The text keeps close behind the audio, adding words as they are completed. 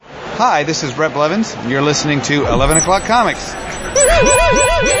Hi, this is Brett Blevins. You're listening to 11 O'Clock Comics.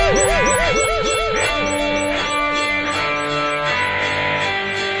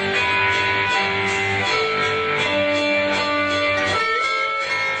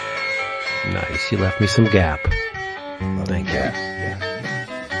 Nice. You left me some gap. Thank you. Yeah.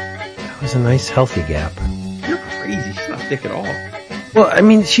 That was a nice, healthy gap. You're crazy. She's not thick at all. Well, I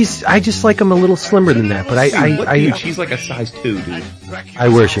mean, I just like him a little slimmer than that, but Dude, she's like a size 2, dude. I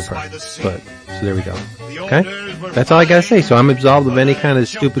worship her. But, so there we go. Okay? That's all I gotta say. So I'm absolved of any kind of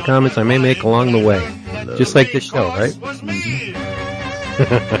stupid comments I may make along the way. Just like this show, right?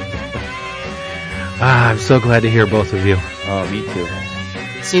 I'm so glad to hear both of you. Oh, me too.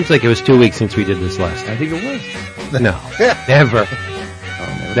 It seems like it was 2 weeks since we did this last I time. think it was. No. Never. Oh,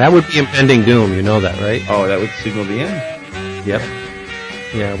 man. That would be impending doom, you know that, right? Oh, that would signal the end. Yep.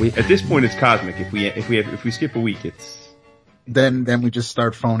 Yeah, At this point, it's cosmic. If we skip a week, it's Then we just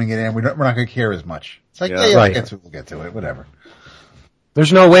start phoning it in. We're not going to care as much. It's like, Yeah. yeah, Right. we'll get to it, whatever.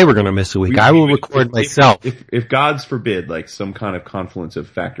 there's no way we're gonna miss a week. I will record myself. If God's forbid, like some kind of confluence of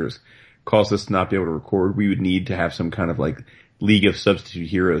factors caused us to not be able to record, we would need to have some kind of like League of Substitute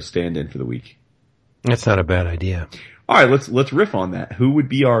Heroes stand in for the week. That's not a bad idea. All right, let's riff on that. Who would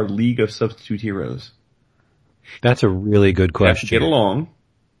be our League of Substitute Heroes? That's a really good We have to question. get along.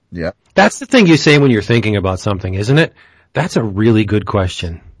 Yeah. That's the thing you say when you're thinking about something, isn't it? That's a really good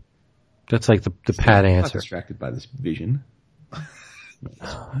question. That's like the pat I'm not answer. distracted by this vision.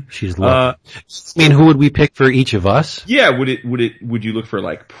 She's looking. I mean, who would we pick for each of us? Yeah, would you look for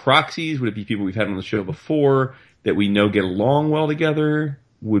like proxies? Would it be people we've had on the show before that we know get along well together?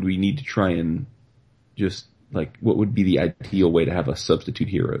 Would we need to try and just like, what would be the ideal way to have a substitute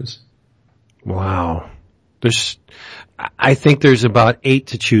heroes? Wow. I think there's about 8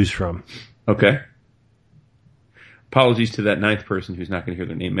 to choose from. Okay. Apologies to that 9th person who's not going to hear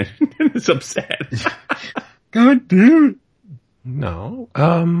their name mentioned. It's upset. God damn it. No.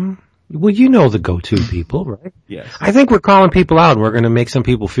 Well, you know the go-to people, right? Yes. I think we're calling people out and we're going to make some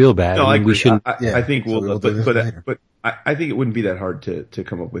people feel bad. No, I agree. we shouldn't. I think so we'll do this later. but I think it wouldn't be that hard to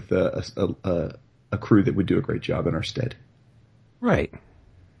come up with a crew that would do a great job in our stead. Right.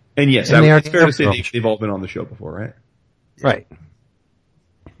 And yes, And it's fair to say approach. they've all been on the show before, right? Right.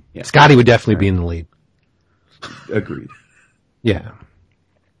 Yeah. Scotty would definitely be in the lead. Agreed. Yeah.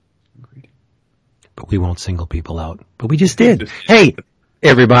 Agreed. But we won't single people out. But we just did. Hey,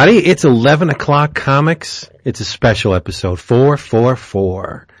 everybody, it's 11 o'clock comics. It's a special episode,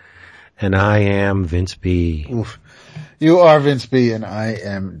 444. And I am Vince B. Oof. You are Vince B. and I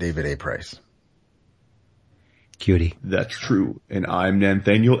am David A. Price. Cutie. That's true. And I'm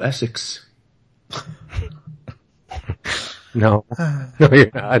Nathaniel Essex. No. No,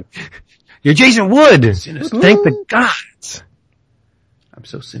 you're not. You're Jason Wood. Sinister. Thank the gods. I'm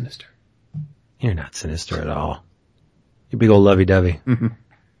so sinister. You're not sinister at all. You big old lovey-dovey.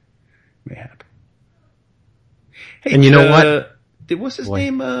 Mayhap. Hey, And you know what? What's his What?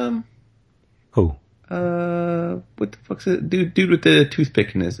 name? Who? What the fuck's it? Dude with the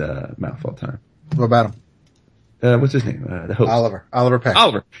toothpick in his mouth all the time. What about him? What's his name? The host. Oliver Peck.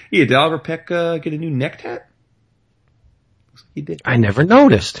 Oliver. Yeah, did Oliver Peck get a new neck tat? Looks like he did. I never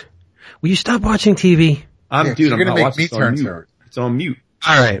noticed. Will you stop watching TV? Yeah, Dude, you're I'm gonna not make watching. me It's on turn mute. to it. It's on mute.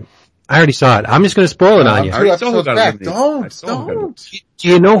 All right. I already saw it. I'm just going to spoil it on you. I already Two saw who episodes got back. eliminated. I saw who got Don't. Do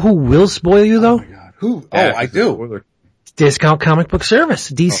you know who will spoil you though? Who? Oh, Yeah, I it's a do. spoiler. Discount Comic Book Service,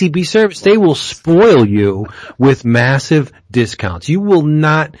 DCB Service. They will spoil you with massive discounts. You will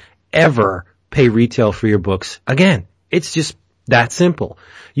not ever pay retail for your books again. It's just that simple.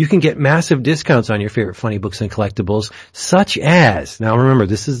 You can get massive discounts on your favorite funny books and collectibles, such as, now remember,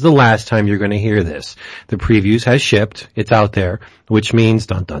 this is the last time you're going to hear this. The previews has shipped. It's out there, which means,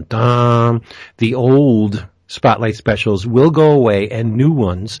 dun dun dun, the old Spotlight specials will go away and new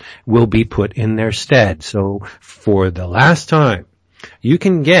ones will be put in their stead. So for the last time, you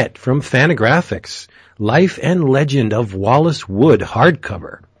can get from Fantagraphics, Life and Legend of Wallace Wood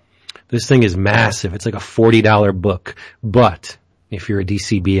hardcover. This thing is massive. It's like a $40 book, but if you're a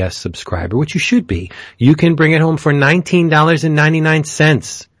DCBS subscriber, which you should be, you can bring it home for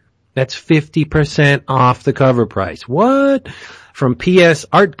 $19.99. That's 50% off the cover price. What? From PS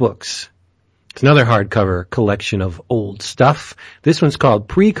Art Books. It's another hardcover collection of old stuff. This one's called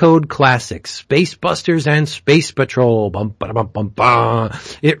Pre-Code Classics, Space Busters and Space Patrol. Bum, ba, bum, bum, bum.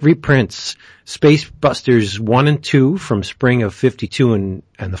 It reprints Space Busters 1 and 2 from spring of 52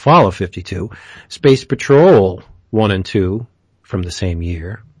 and the fall of 52. Space Patrol 1 and 2 from the same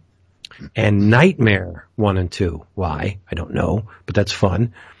year. And Nightmare 1 and 2. Why? I don't know, but that's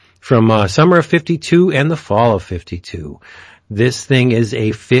fun. From summer of 52 and the fall of 52. This thing is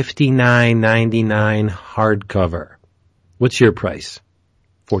a $59.99 hardcover. What's your price?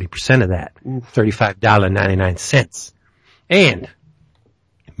 40% of that. $35.99. And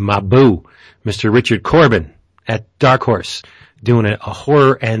my boo, Mr. Richard Corbin at Dark Horse, doing a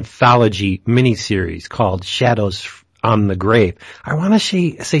horror anthology miniseries called Shadows on the Grave. I want to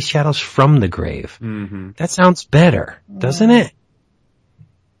say Shadows from the Grave. Mm-hmm. That sounds better, doesn't it?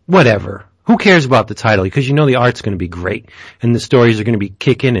 Whatever. Who cares about the title? Because you know the art's going to be great and the stories are going to be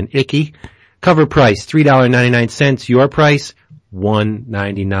kicking and icky. Cover price, $3.99. Your price, $1.99.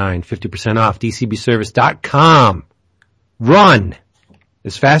 50% off. DCBService.com. Run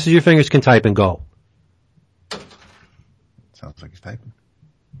as fast as your fingers can type and go. Sounds like he's typing.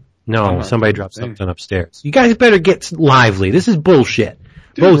 No, somebody dropped something upstairs. You guys better get lively. This is bullshit.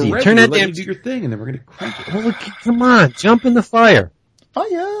 Dude, Both of you, we're turn ready. that Let damn. you do your thing, and then we're gonna crank it. Oh, come on, jump in the fire.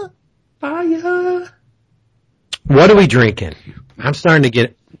 Fire! Fire! What are we drinking? I'm starting to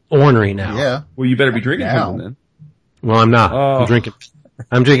get ornery now. Yeah. Well, you better be drinking Now. something then. Well, I'm not. Oh.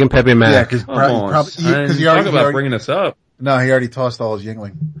 I'm drinking Pepe Mac. Yeah, because Come on, son. he Talk already, about bringing us up. no, he already tossed all his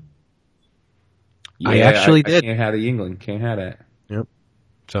Yingling. I actually did. I can't have the England. Can't have that.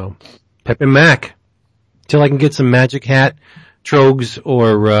 So, Pepe Mac. Till I can get some Magic Hat, Trogs,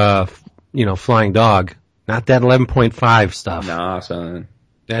 or, Flying Dog. Not that 11.5 stuff. Nah, son.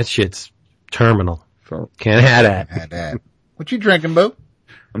 That shit's terminal. For- Can't have that. Had that. What you drinking, Bo?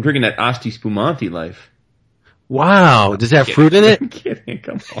 I'm drinking that Asti Spumante Life. Wow. Does that have fruit in it? I'm kidding.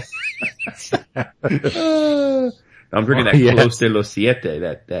 Come on. I'm drinking that Yes. Clos de los Siete,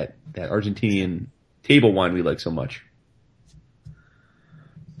 that Argentinian table wine we like so much.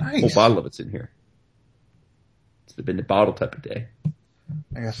 Nice. Whole bottle of it's in here. It's been the bottle type of day.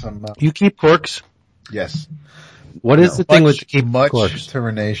 I got some, You keep corks? yes. What is the thing with the keep much corks? to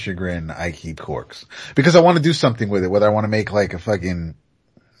Renee's chagrin, I keep corks. Because I want to do something with it, whether I want to make like a fucking,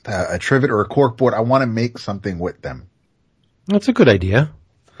 a trivet or a cork board, I want to make something with them. That's a good idea.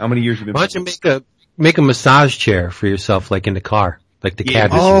 How many years have you been? Why don't you make a massage chair for yourself, like in the car, like the Yeah,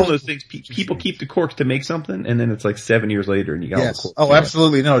 cabbage? this is one of those things. People keep the corks to make something, and then it's like 7 years later, and you got all the Yes. corks. Oh,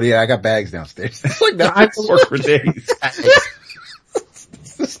 absolutely. No, yeah, I got bags downstairs. It's like that. I cork for days,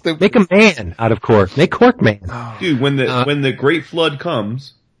 Stupid. Make a man out of cork. Make cork man. dude. When the great flood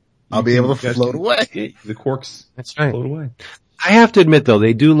comes, I'll be able to just- float away. yeah, the corks That's right. float away. I have to admit though,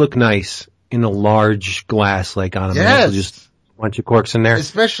 they do look nice in a large glass, like on a mantle, just a bunch of corks in there.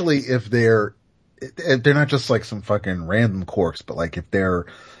 Especially if they're not just like some fucking random corks, but like if they're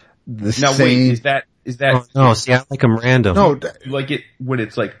the Now same. wait, is that Oh, no, see, I like them random. No, you like it when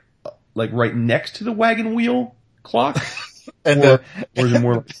it's like right next to the wagon wheel clock, and or is it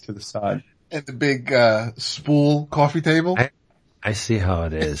more like to the side? the big spool coffee table. I see how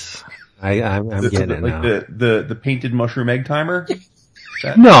it is. I'm getting it like now. the painted mushroom egg timer.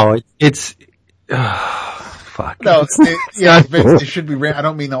 No, it's fuck. No, it should be. I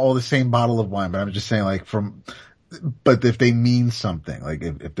don't mean all the same bottle of wine, but I'm just saying like but if they mean something, like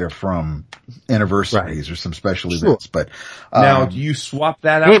if they're from anniversaries or some special events, but, Now, do you swap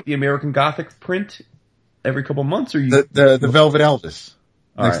that out, the American Gothic print, every couple months, or you? the Velvet Elvis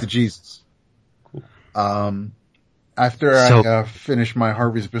All next right. to Jesus. Cool. After I finish my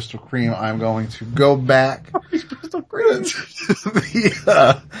Harvey's Bristol Cream, I'm going to go back.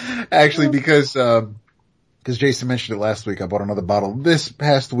 Actually, because Jason mentioned it last week, I bought another bottle this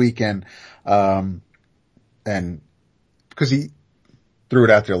past weekend, and because he threw it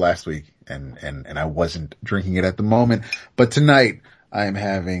out there last week, and I wasn't drinking it at the moment, but tonight I am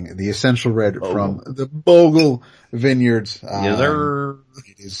having the Essential Red from the Bogle Vineyards. Yes, sir.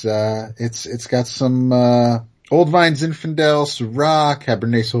 It is, it's got some, Old Vine Zinfandel, Syrah,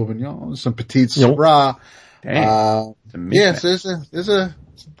 Cabernet Sauvignon, some Petit Syrah. Dang. It's a mix. Yes, there's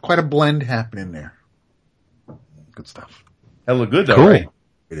quite a blend happening there. Good stuff. Hella good though, Cool. right?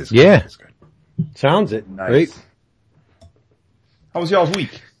 It is. Yeah. Good. It's good. Sounds it. Nice. Great. How was y'all's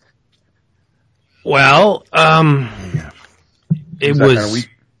week? Well, Yeah. it that was, kind of week?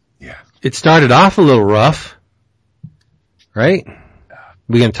 Yeah. it started off a little rough, right?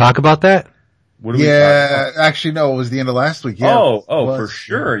 We gonna talk about that? What do we talk Yeah, about? actually no, it was the end of last week. Yeah. Oh, It was. for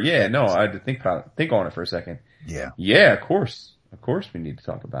sure. Yeah, no, I had to think on it for a second. Yeah. Yeah, of course we need to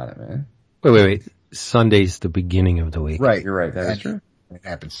talk about it, man. Wait. Sunday's the beginning of the week. Right. You're right. That is And true. It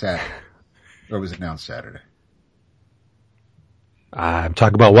happened Saturday. Or was it announced Saturday? I'm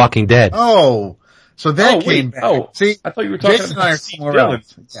talking about Walking Dead. Oh, so that Oh, wait. came back. Oh, See, I thought you were talking Jason and I are about Steve somewhere Dillon.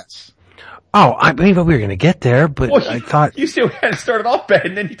 else. Yes. Oh, I believe we were gonna get there, but Well, I thought, you still had started off bad,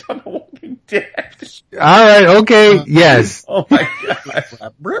 and then you talked about Walking Dead. alright, okay, yes, Oh my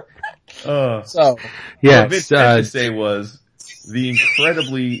god. So, What Vince yes, meant to say was, the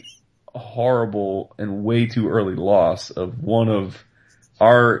incredibly horrible and way too early loss of one of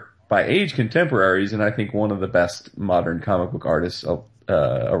our, by age, contemporaries, and I think one of the best modern comic book artists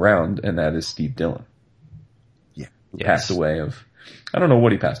around, and that is Steve Dillon. Yeah. Who passed away of, I don't know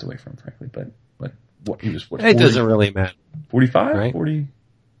what he passed away from, frankly, but what he was, what, It doesn't really matter. 45? Right? 40?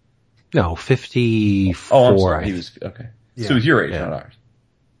 No, 54. Oh, I'm sorry. He was, okay. Yeah. So he's your age, Yeah. not ours.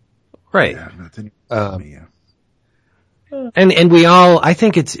 Right. Yeah, nothing. Yeah. And we all, I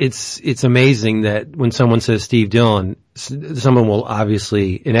think it's amazing that when someone says Steve Dillon, someone will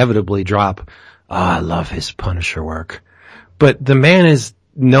obviously inevitably drop, I love his Punisher work. But the man is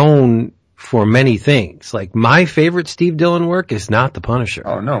known for many things. Like, my favorite Steve Dillon work is not the Punisher.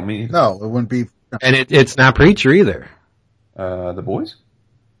 Oh, no, me neither. No, it wouldn't be. And it's not Preacher either. The Boys?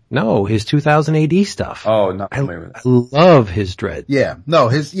 No, his 2000 AD stuff. Oh, not familiar with that. I love his Dread. Yeah. No,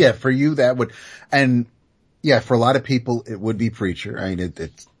 for you that would, and yeah, for a lot of people it would be Preacher. I mean,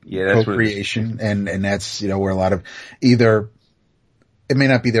 it's Yeah, that's co-creation, and that's, where a lot of either, it may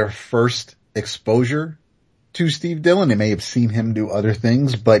not be their first exposure to Steve Dillon. They may have seen him do other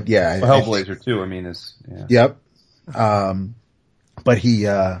things, but yeah. Well, Hellblazer too, I mean, is, yeah. Yep. But he,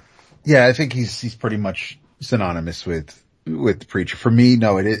 I think he's pretty much synonymous with Preacher. For me,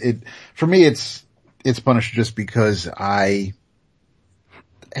 no, for me it's Punisher just because I'm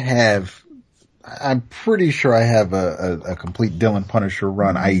pretty sure I have a complete Dillon Punisher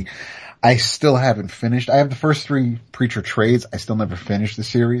run. I still haven't finished. I have the first 3 Preacher trades. I still never finished the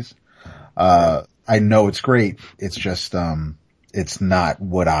series. I know it's great. It's just, it's not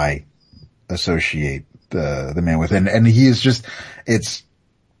what I associate the man with. And he is just, it's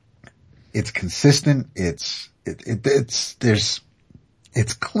consistent. It's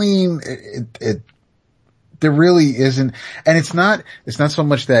clean. There really isn't, and it's not so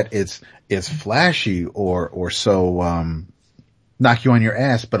much that it's flashy or so, knock you on your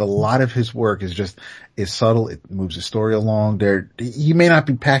ass, but a lot of his work is subtle. It moves the story along there. He may not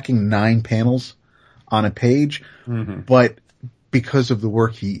be packing 9 panels on a page, but because of the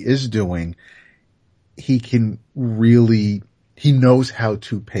work he is doing, he knows how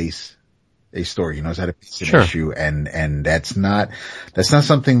to pace a story. He knows how to pace an issue, and that's not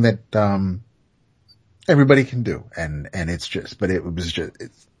something that, everybody can do. And it was just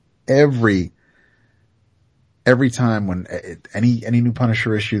every time when any new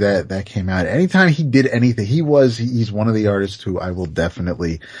Punisher issue that came out, anytime he did anything, he's one of the artists who I will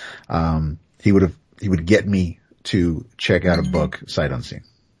definitely, he would get me to check out a book sight unseen.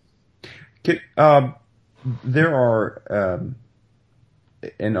 There are,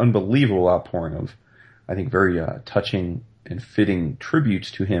 an unbelievable outpouring of, I think, very, touching and fitting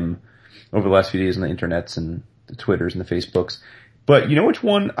tributes to him over the last few days on the internets and the Twitters and the Facebooks. But you know which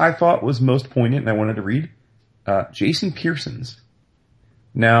one I thought was most poignant and I wanted to read? Jason Pearson's.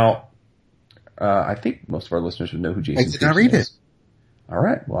 Now, I think most of our listeners would know who Jason Pearson is. I did not read it. All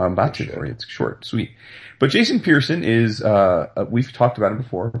right. Well, I'm about to for you. It's short, sweet. But Jason Pearson is, we've talked about him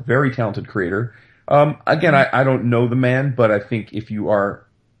before, very talented creator. Again, I don't know the man, but I think if you are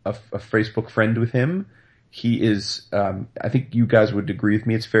a Facebook friend with him, he is, I think you guys would agree with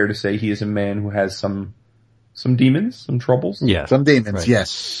me. It's fair to say he is a man who has some demons, some troubles. Yeah. Some demons, right.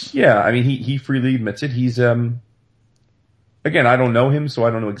 Yes. Yeah, I mean, he freely admits it. He's, again, I don't know him, so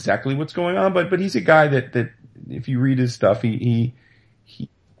I don't know exactly what's going on, but he's a guy that if you read his stuff, he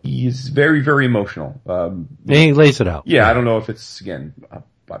is very, very emotional. He lays it out. Yeah, I don't know if it's, again,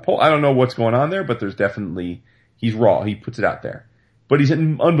 bipolar. I don't know what's going on there, but there's definitely, he's raw. He puts it out there. But he's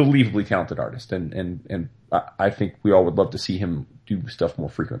an unbelievably talented artist, and I think we all would love to see him do stuff more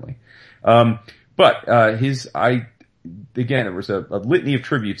frequently. But again, it was a litany of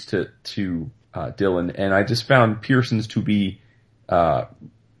tributes to Dillon, and I just found Pearson's to be,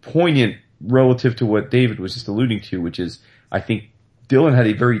 poignant relative to what David was just alluding to, which is, I think Dillon had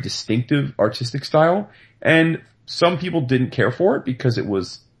a very distinctive artistic style, and some people didn't care for it because it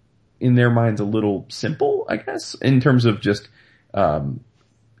was, in their minds, a little simple, I guess, in terms of just,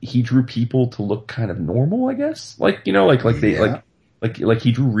 he drew people to look kind of normal, I guess. Like he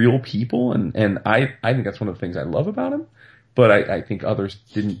drew real people, and I think that's one of the things I love about him, but I think others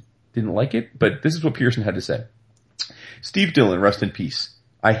didn't like it. But this is what Pearson had to say. Steve Dillon, rest in peace.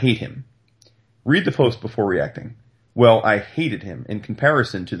 I hate him. Read the post before reacting. Well, I hated him in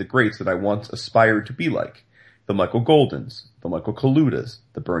comparison to the greats that I once aspired to be like. The Michael Goldens, the Michael Kalutas,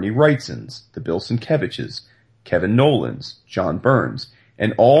 the Bernie Wrightsons, the Bill Sienkiewicz's, Kevin Nolans, John Burns,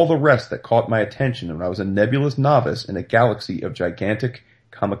 and all the rest that caught my attention when I was a nebulous novice in a galaxy of gigantic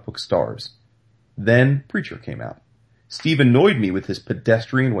comic book stars. Then Preacher came out. Steve annoyed me with his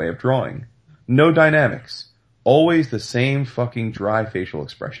pedestrian way of drawing. No dynamics. Always the same fucking dry facial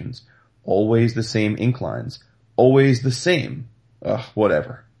expressions. Always the same ink lines. Always the same. Ugh,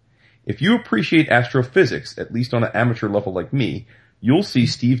 whatever. If you appreciate astrophysics, at least on an amateur level like me, you'll see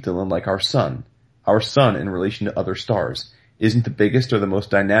Steve Dillon like our sun. Our sun in relation to other stars. Isn't the biggest or the most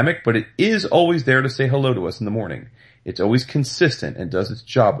dynamic, but it is always there to say hello to us in the morning. It's always consistent and does its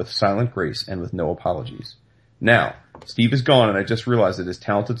job with silent grace and with no apologies. Now, Steve is gone and I just realized that his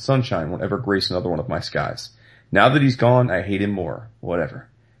talented sunshine won't ever grace another one of my skies. Now that he's gone, I hate him more. Whatever.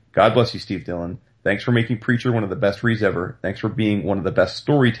 God bless you, Steve Dillon. Thanks for making Preacher one of the best reads ever. Thanks for being one of the best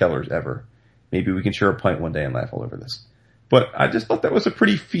storytellers ever. Maybe we can share a pint one day and laugh all over this. But I just thought that was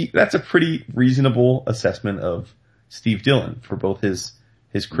that's a pretty reasonable assessment of Steve Dillon for both his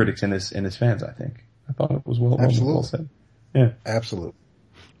critics and his fans, I think. I thought it was well said. Yeah. Absolutely.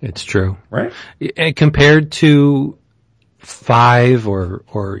 It's true. Right? And compared to 5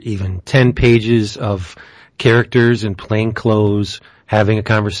 or even 10 pages of characters in plain clothes having a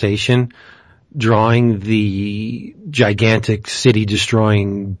conversation, drawing the gigantic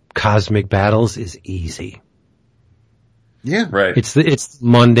city-destroying cosmic battles is easy. Yeah. Right. It's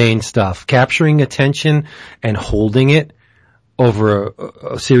mundane stuff. Capturing attention and holding it over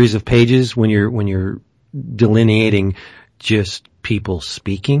a series of pages when you're delineating just people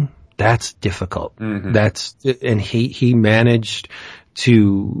speaking, that's difficult. Mm-hmm. And he managed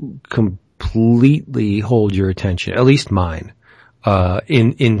to completely hold your attention, at least mine,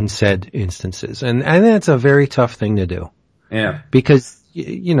 in said instances. And that's a very tough thing to do. Yeah. Because,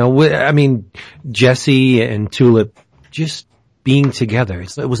 Jesse and Tulip just being together,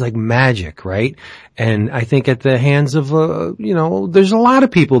 it was like magic, right? And I think at the hands of, there's a lot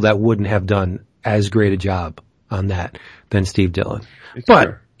of people that wouldn't have done as great a job on that than Steve Dillon.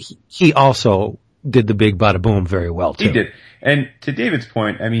 But he also did the big bada boom very well too. He did. And to David's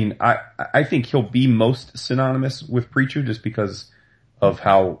point, I think he'll be most synonymous with Preacher just because of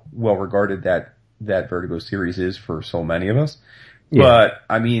how well regarded that Vertigo series is for so many of us. Yeah. But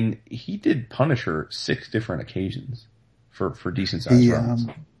he did Punisher 6 different occasions for decent sized runs.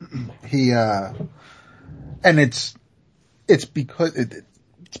 And it's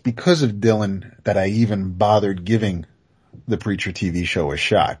because of Dillon that I even bothered giving the Preacher TV show a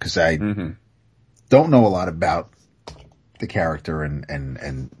shot, because I don't know a lot about the character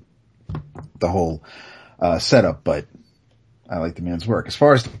and the whole setup, but I like the man's work. As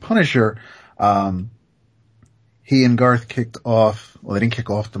far as the Punisher, he and Garth kicked off. Well, they didn't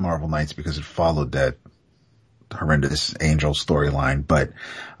kick off the Marvel Knights because it followed that horrendous Angel storyline, but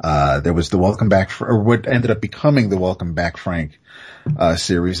there was the Welcome Back, or what ended up becoming the Welcome Back Frank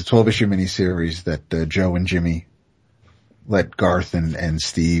series, a 12-issue miniseries that Joe and Jimmy let Garth and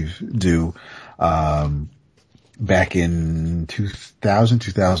Steve do back in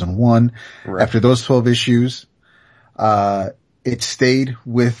 2001. Right. After those 12 issues, it stayed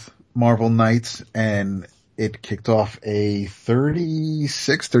with Marvel Knights, and it kicked off a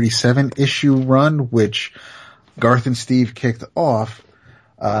 37 issue run, which Garth and Steve kicked off,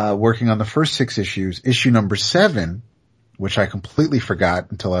 working on the first 6 issues. Issue number 7, which I completely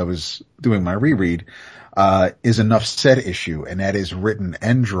forgot until I was doing my reread, is a Nuff Said issue, and that is written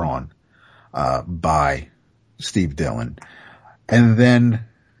and drawn, by Steve Dillon. And then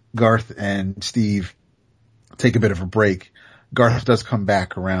Garth and Steve take a bit of a break. Garth does come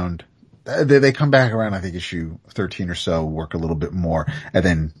back around. They come back around, I think, issue 13 or so, work a little bit more, and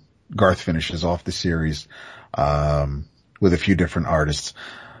then Garth finishes off the series with a few different artists.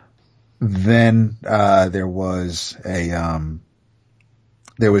 Then there was the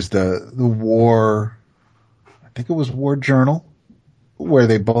War, I think it was War Journal, where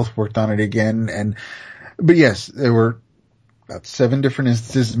they both worked on it again. But yes, there were about 7 different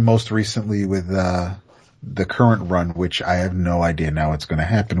instances, most recently with the current run, which I have no idea now what's going to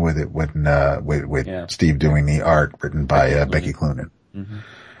happen with it with Steve doing the art written by Becky Cloonan,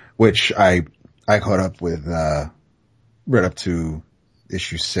 which I caught up with right up to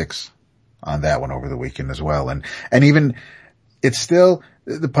issue 6 on that one over the weekend as well. And even it's still,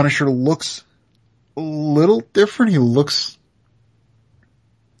 the Punisher looks a little different. He looks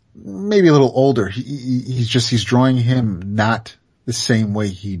maybe a little older. He's drawing him not the same way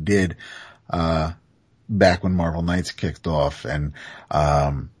he did back when Marvel Knights kicked off. And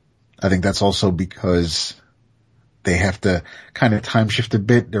I think that's also because they have to kind of time shift a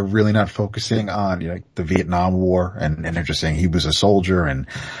bit. They're really not focusing on the Vietnam War, and they're just saying he was a soldier and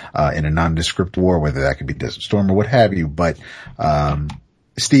in a nondescript war, whether that could be Desert Storm or what have you. But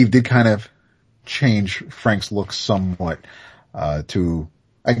Steve did kind of change Frank's look somewhat to,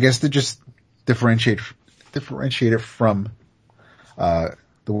 I guess, to just differentiate it from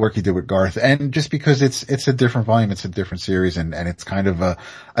the work he did with Garth, and just because it's a different volume, it's a different series, and it's kind of a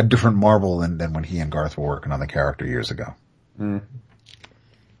different Marvel than when he and Garth were working on the character years ago. And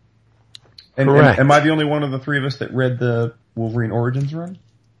Correct. am I the only one of the three of us that read the Wolverine Origins run?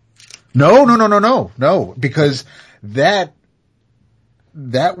 No, because that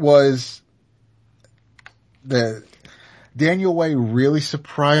was the Daniel Way really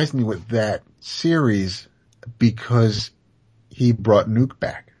surprised me with that series because he brought Nuke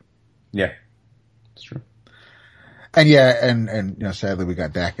back. Yeah, that's true. And yeah, and you know, sadly we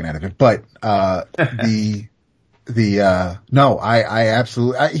got Dakin out of it, but no, I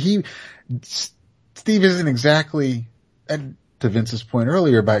absolutely, Steve isn't exactly, and to Vince's point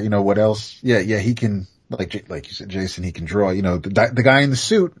earlier about, you know, what else, yeah, he can, like you said, Jason, he can draw, you know, the guy in the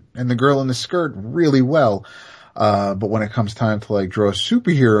suit and the girl in the skirt really well. But when it comes time to like draw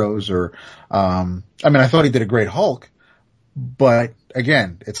superheroes or, I mean, I thought he did a great Hulk, but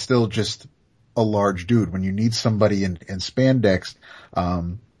again, it's still just a large dude. When you need somebody in spandex,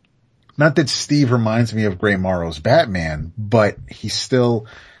 not that Steve reminds me of Gray Morrow's Batman, but he's still,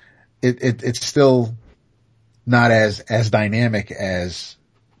 it's still not as dynamic as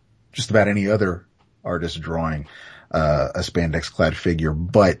just about any other artist drawing, a spandex clad figure,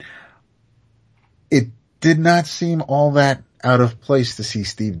 but it did not seem all that out of place to see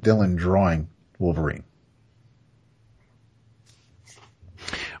Steve Dillon drawing Wolverine.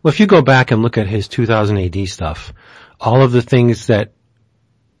 Well, if you go back and look at his 2000 AD stuff, all of the things that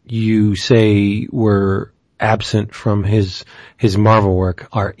you say were absent from his Marvel work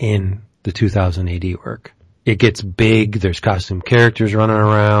are in the 2000 AD work. It gets big. There's costume characters running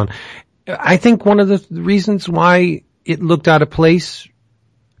around. I think one of the reasons why it looked out of place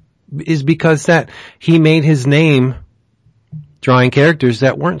is because that he made his name drawing characters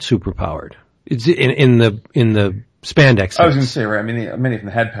that weren't superpowered. It's in the spandex. I was going to say, right? I mean, many of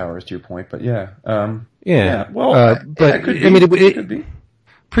them had powers, to your point, but yeah. Yeah. Well, but it could be. I mean, It could be.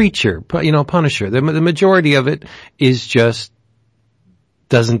 Preacher, you know, Punisher. The majority of it is just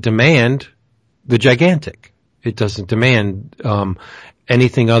doesn't demand the gigantic. It doesn't demand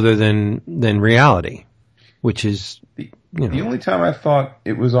anything other than reality, which is The only time I thought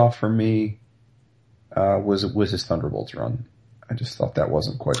it was off for me was his Thunderbolts run. I just thought that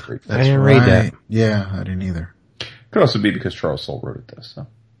wasn't quite great. I didn't read that. Yeah, I didn't either. Could also be because Charles Soule wrote it this. So.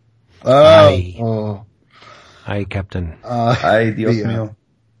 Hi, Captain. Ay, Dios mío.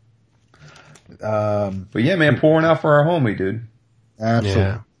 But yeah, man, pouring out for our homie, dude. Absolutely.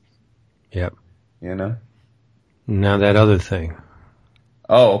 Yeah. Yep. You know? Now that other thing.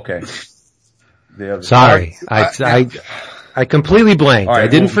 Oh, okay. The other Sorry. I completely blanked. All right, I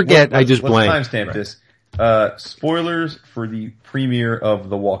didn't forget. I just blanked. Let's timestamp this. Spoilers for the premiere of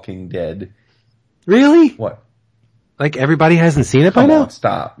The Walking Dead. Really? What? Like everybody hasn't seen it by Come now? on,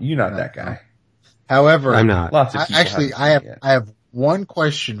 stop. You're not that guy. However, I'm not. Lots of people I have one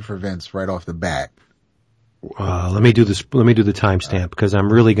question for Vince right off the bat. Let me do this. Let me do the timestamp because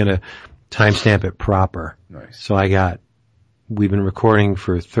I'm really going to timestamp it proper. Nice. So we've been recording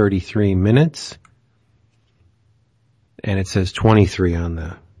for 33 minutes and it says 23 on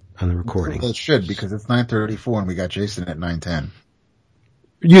the recording. Well, it should because it's 9:34 and we got Jason at 9:10.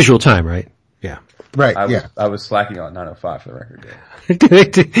 Usual time, right? Yeah. Right. I was slacking on 9:05 for the record.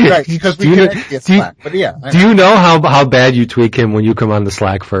 Right, because we connect via Slack. But yeah. Do you know how bad you tweak him when you come on the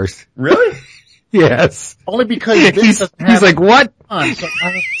Slack first? Really? Yes. Only because Vince doesn't have he's like, what? on, so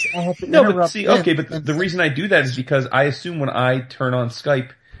I have to No, but interrupt see, Vince. okay, but the reason I do that is because I assume when I turn on Skype,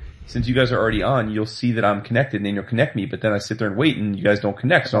 since you guys are already on, you'll see that I'm connected and then you'll connect me, but then I sit there and wait and you guys don't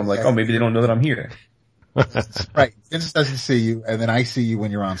connect, so I'm like, oh, maybe they don't know that I'm here. Right. Vince doesn't see you, and then I see you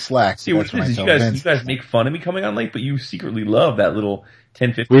when you're on Slack. See, what it is, you guys make fun of me coming on late, but you secretly love that little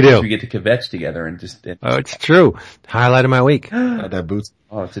 10-15 We do. minutes we get to kvetch together and just... Oh, it's true. Highlight of my week. that boots.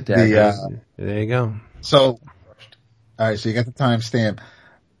 Oh, it's a dagger. There you go. So, alright, so you got the timestamp.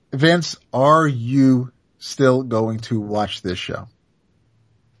 Vince, are you still going to watch this show?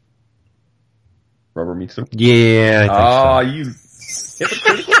 Rubber meets the... Yeah, I think you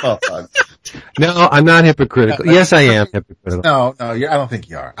hypocritical motherfucker. so. No, I'm not hypocritical. Yes, I am hypocritical. No, I don't think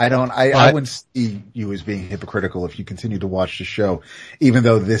you are. I wouldn't see you as being hypocritical if you continue to watch the show, even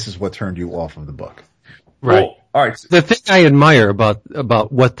though this is what turned you off of the book. Right. Well, all right. The thing I admire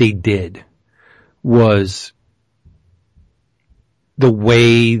about what they did was the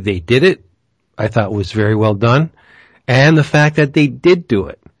way they did it. I thought was very well done, and the fact that they did do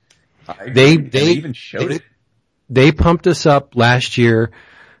it. They even showed it. They pumped us up last year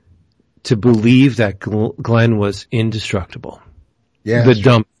to believe that Glenn was indestructible. Yeah.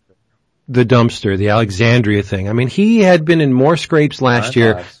 the dumpster, the Alexandria thing. I mean, he had been in more scrapes last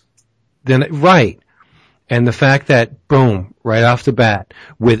year than, right. And the fact that, boom, right off the bat,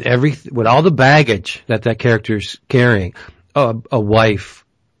 with all the baggage that character's carrying, a wife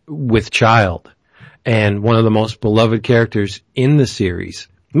with child, and one of the most beloved characters in the series,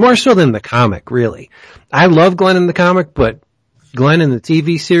 more so than the comic, really. I love Glenn in the comic, but Glenn in the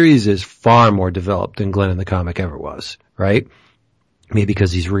TV series is far more developed than Glenn in the comic ever was, right? Maybe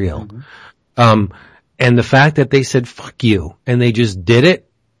because he's real. Mm-hmm. And the fact that they said, fuck you, and they just did it,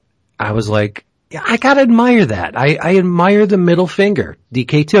 I was like, yeah, I gotta admire that. I admire the middle finger,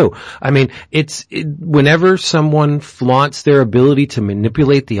 DK2. I mean, whenever someone flaunts their ability to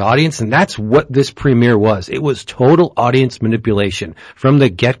manipulate the audience, and that's what this premiere was. It was total audience manipulation from the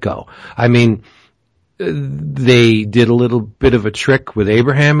get-go. I mean, they did a little bit of a trick with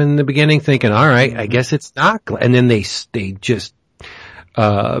Abraham in the beginning, thinking, all right, I guess it's not, and then they just,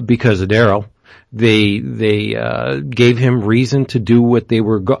 because of Daryl, they gave him reason to do what they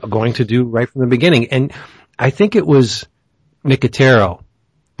were going to do right from the beginning. And I think it was Nicotero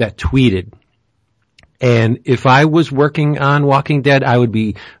that tweeted. And if I was working on Walking Dead, I would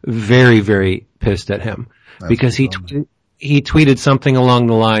be very, very pissed at him. Because he tweeted something along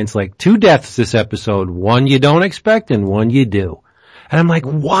the lines like, 2 deaths this episode, one you don't expect and one you do. And I'm like,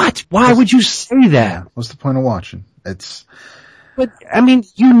 what? Why would you say that? What's the point of watching? But, I mean,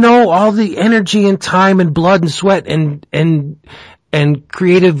 all the energy and time and blood and sweat and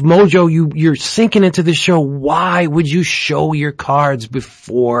creative mojo you're sinking into the show. Why would you show your cards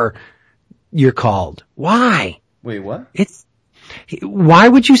before you're called? Why? Wait, what? Why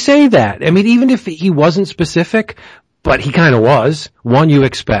would you say that? I mean, even if he wasn't specific, but he kind of was, one you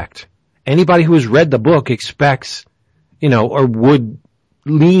expect. Anybody who has read the book expects, or would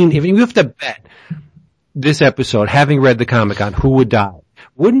lean, if you have to bet this episode, having read the comic, on who would die,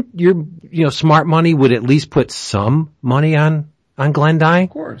 wouldn't your, smart money would at least put some money on Glenn dying?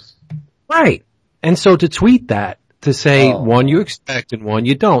 Of course. Right. And so to tweet that, to say one you expect and one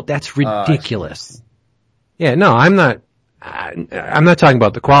you don't, that's ridiculous. Yeah, no, I'm not talking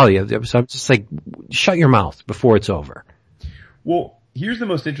about the quality of the episode. I'm just like, shut your mouth before it's over. Well, here's the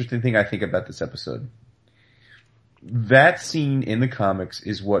most interesting thing I think about this episode. That scene in the comics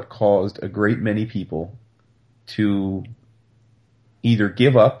is what caused a great many people to either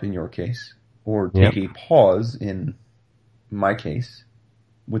give up, in your case, or take a pause, in my case,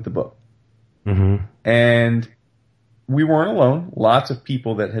 with the book. Mm-hmm. And we weren't alone. Lots of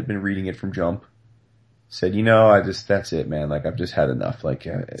people that had been reading it from Jump said, that's it, man. Like, I've just had enough. Like,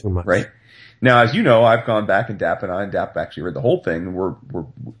 right? Now, as you know, I've gone back, and Dap actually read the whole thing.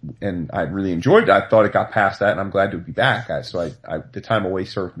 And I really enjoyed it. I thought it got past that, and I'm glad to be back. So the time away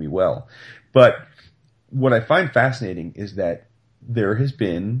served me well. But what I find fascinating is that there has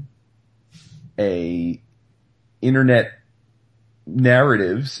been a internet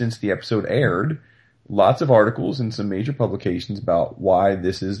narrative since the episode aired. Lots of articles in some major publications about why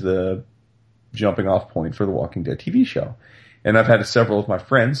this is the jumping off point for the Walking Dead TV show. And I've had several of my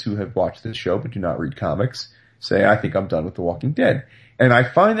friends who have watched this show but do not read comics say, I think I'm done with The Walking Dead. And I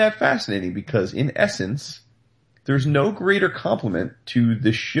find that fascinating because, in essence, there's no greater compliment to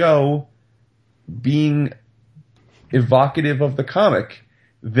the show being evocative of the comic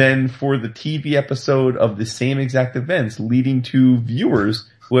than for the TV episode of the same exact events leading to viewers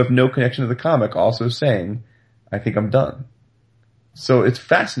who have no connection to the comic also saying, I think I'm done. So it's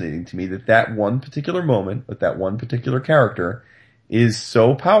fascinating to me that one particular moment with that one particular character is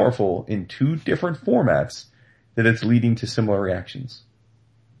so powerful in 2 different formats that it's leading to similar reactions.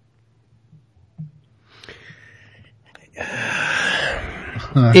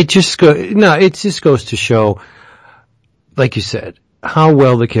 It just goes to show, like you said, how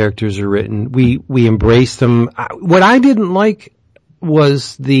well the characters are written. We embrace them. What I didn't like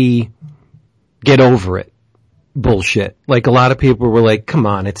was the get over it bullshit. Like, a lot of people were like, come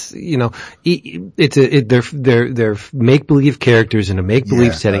on, they're make-believe characters in a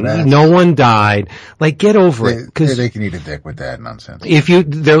make-believe setting. No one died. Like, get over it. Cause they can eat a dick with that nonsense.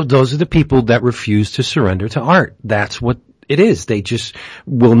 Those are the people that refuse to surrender to art. That's what it is. They just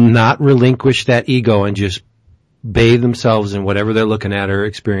will not relinquish that ego and just bathe themselves in whatever they're looking at or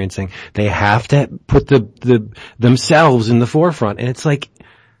experiencing. They have to put themselves in the forefront. And it's like,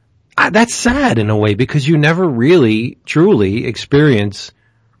 that's sad in a way, because you never really truly experience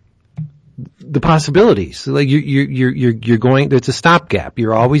the possibilities. Like, you're going, it's a stopgap.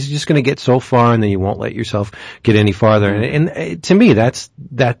 You're always just going to get so far, and then you won't let yourself get any farther. And to me, that's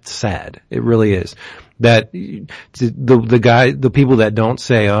sad. It really is. That the people that don't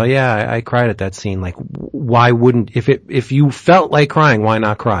say, oh yeah, I cried at that scene. Like, why wouldn't, if you felt like crying, why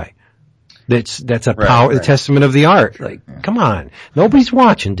not cry? That's a Right. a testament of the art. Like, come on. Nobody's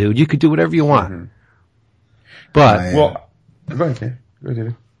watching, dude. You could do whatever you want. Mhm. But, Well, go ahead, Dave. Go ahead,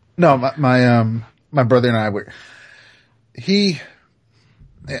 David. No, my brother and I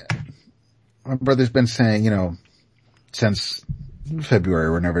my brother's been saying, since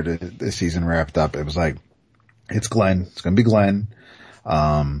February, whenever the season wrapped up, it was like, it's Glenn. It's going to be Glenn.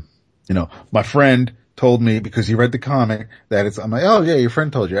 My friend told me because he read the comic that I'm like, oh yeah, your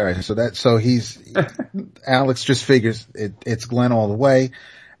friend told you. All right. So Alex just figures it's Glenn all the way.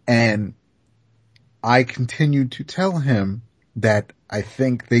 And I continued to tell him that I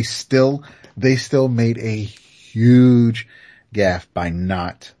think they still made a huge gaffe by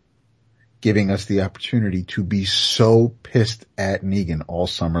not giving us the opportunity to be so pissed at Negan all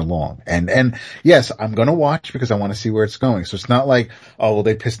summer long. And yes, I'm going to watch because I want to see where it's going. So it's not like, oh, well,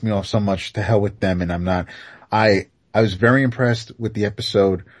 they pissed me off so much, to hell with them. And I'm not, I was very impressed with the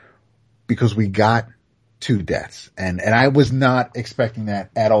episode because we got 2 deaths and I was not expecting that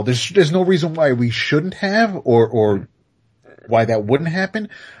at all. There's no reason why we shouldn't have or why that wouldn't happen,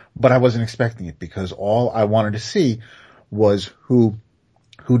 but I wasn't expecting it because all I wanted to see was who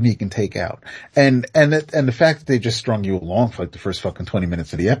Negan take out. And the fact that they just strung you along for like the first fucking 20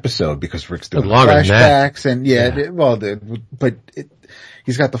 minutes of the episode because Rick's doing flashbacks and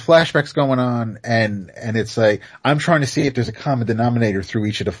he's got the flashbacks going on and it's like, I'm trying to see if there's a common denominator through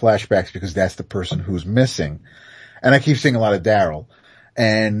each of the flashbacks because that's the person who's missing. And I keep seeing a lot of Daryl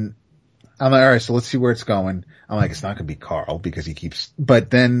and I'm like, all right, so let's see where it's going. I'm like, it's not going to be Carl because but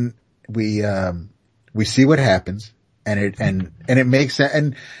then we see what happens. And it makes sense.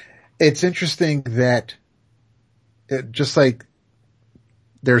 And it's interesting that just like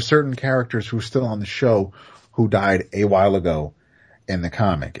there are certain characters who are still on the show who died a while ago in the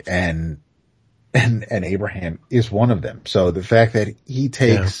comic and Abraham is one of them. So the fact that he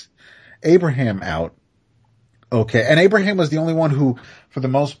takes Abraham out. Okay. And Abraham was the only one who, for the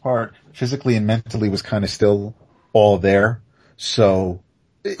most part, physically and mentally was kind of still all there. So,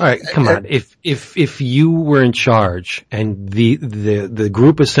 all right, come on. If you were in charge and the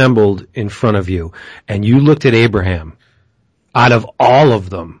group assembled in front of you and you looked at Abraham, out of all of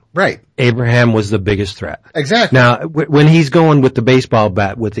them, right, Abraham was the biggest threat. Exactly. Now, when he's going with the baseball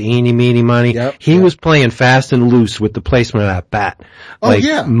bat with the eeny, meeny, money, he was playing fast and loose with the placement of that bat.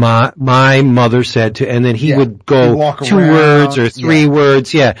 My mother said to, and then he would go 2 words or 3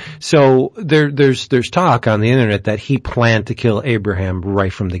 words. Yeah. So there's talk on the internet that he planned to kill Abraham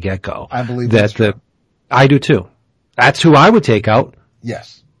right from the get-go. I believe that's true. I do too. That's who I would take out.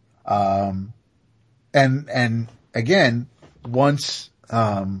 Yes. And again, once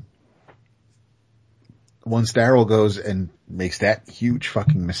Daryl goes and makes that huge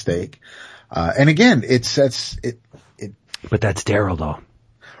fucking mistake, and again, it sets it. But that's Daryl though.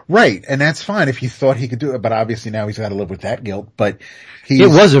 Right. And that's fine if he thought he could do it, but obviously now he's got to live with that guilt, but it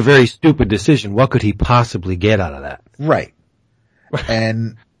was a very stupid decision. What could he possibly get out of that? Right.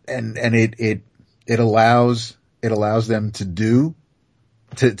 and it allows them to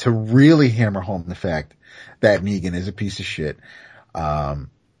really hammer home the fact that Negan is a piece of shit. And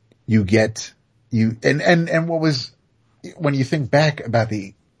what was, when you think back about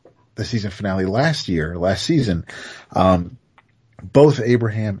the season finale last season, both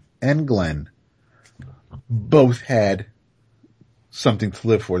Abraham and Glenn both had something to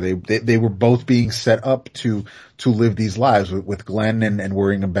live for. They were both being set up to live these lives with Glenn and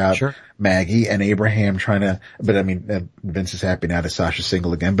worrying about Maggie, and Abraham but I mean, Vince is happy now that Sasha's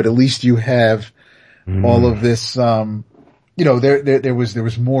single again, but at least you have all of this, there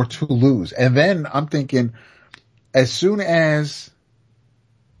was more to lose. And then I'm thinking, as soon as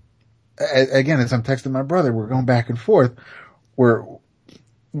I'm texting my brother, we're going back and forth,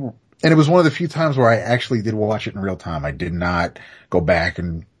 and it was one of the few times where I actually did watch it in real time. I did not go back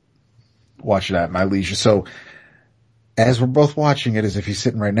and watch it at my leisure. So as we're both watching it, as if he's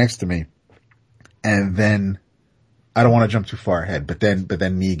sitting right next to me, and then I don't want to jump too far ahead, but then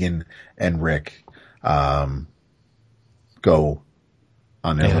Negan and Rick, go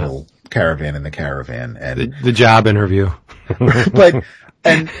on their little caravan in the caravan and the job interview. but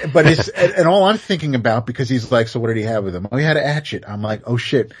it's, and all I'm thinking about, because he's like, so what did he have with him? Oh, he had a hatchet. I'm like, oh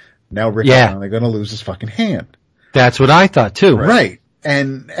shit. Now Rick is finally going to lose his fucking hand. That's what I thought too. Right.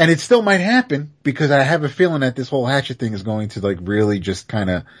 And it still might happen because I have a feeling that this whole hatchet thing is going to like really just kind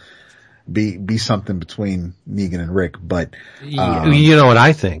of be something between Negan and Rick. But, you know what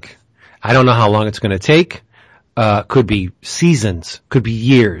I think? I don't know how long it's going to take. Could be seasons, could be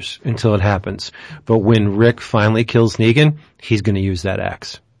years until it happens. But when Rick finally kills Negan, he's going to use that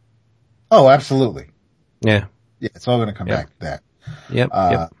axe. Oh, absolutely. Yeah. Yeah. It's all going to come back to that. Yep.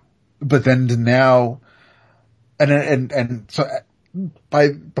 but then to now, and so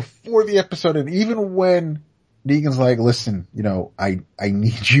before the episode, and even when Negan's like, listen, I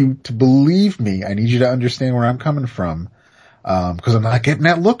need you to believe me. I need you to understand where I'm coming from. Cause I'm not getting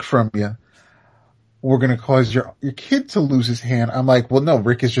that look from you. We're going to cause your kid to lose his hand. I'm like, well, no,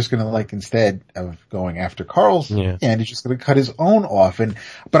 Rick is just going to instead of going after Carl's hand, he's just going to cut his own off.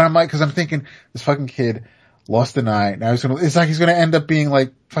 But I'm like, cause I'm thinking this fucking kid lost an eye. Now it's like he's going to end up being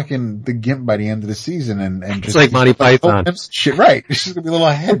like fucking the Gimp by the end of the season and just. It's like Monty Python. Shit, right. It's just going to be a little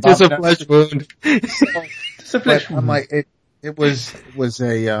head. It's a flesh wound. But I'm like, it was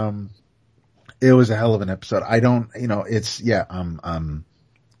a hell of an episode. I'm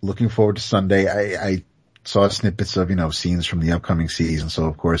looking forward to Sunday. I saw snippets of, scenes from the upcoming season. So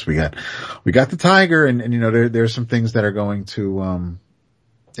of course we got the tiger and there's some things that are going to,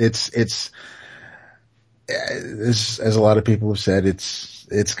 it's as a lot of people have said,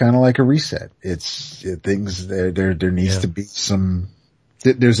 it's kind of like a reset. Things there needs to be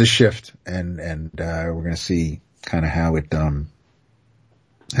there's a shift and we're going to see kind of how it goes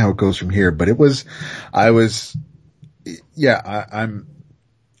from here. But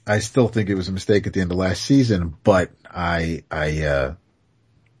I still think it was a mistake at the end of last season, but I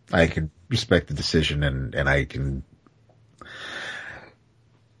can respect the decision and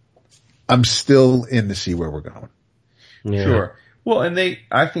I'm still in to see where we're going. Yeah. Sure. Well, and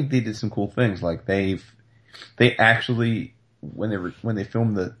I think they did some cool things. Like they actually, when they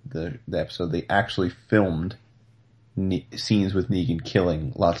filmed the episode, they actually filmed scenes with Negan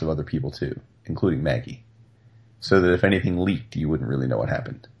killing lots of other people too, including Maggie. So that if anything leaked, you wouldn't really know what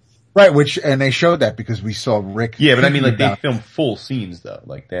happened. Right, and they showed that because we saw Rick. Yeah, but I mean, they filmed full scenes though.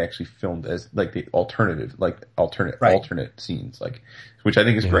 Like they actually filmed as the alternate scenes, which I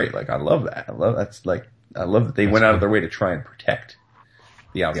think is great. Like I love that. I love that they went out of their way to try and protect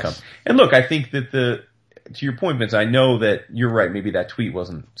the outcome. Yes. And look, I think that to your point, Vince, I know that you're right. Maybe that tweet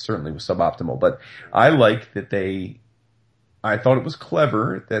certainly was suboptimal, but I like that I thought it was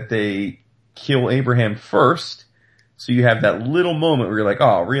clever that they kill Abraham first. So you have that little moment where you're like,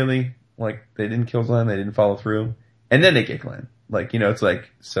 oh, really? Like, they didn't kill Glenn, they didn't follow through. And then they get Glenn. It's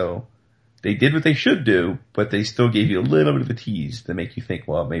like, so they did what they should do, but they still gave you a little bit of a tease to make you think,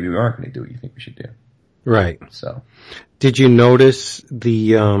 well, maybe we aren't going to do what you think we should do. Right. So. Did you notice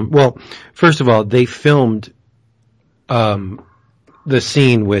first of all, they filmed, the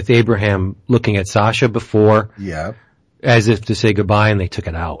scene with Abraham looking at Sasha before. Yeah. As if to say goodbye, and they took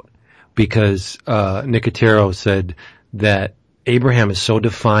it out. Because Nicotero said that Abraham is so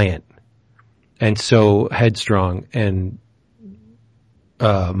defiant and so headstrong and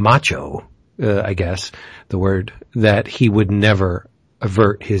macho, I guess the word, that he would never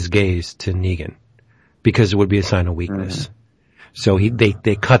avert his gaze to Negan because it would be a sign of weakness. Mm-hmm. So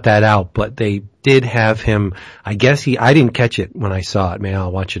they cut that out, but they did have him, I guess I didn't catch it when I saw it. Maybe I'll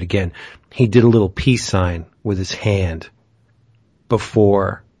watch it again. He did a little peace sign with his hand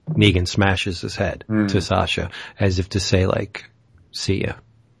before Negan smashes his head to Sasha, as if to say, see ya.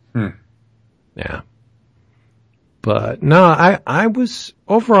 Yeah. But no, I was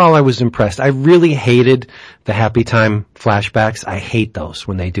impressed. I really hated the Happy Time flashbacks. I hate those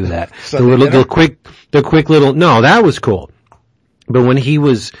when they do that. The quick little, no, that was cool. But when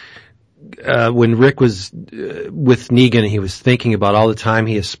when Rick was with Negan, he was thinking about all the time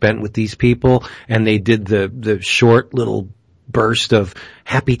he has spent with these people, and they did the short little burst of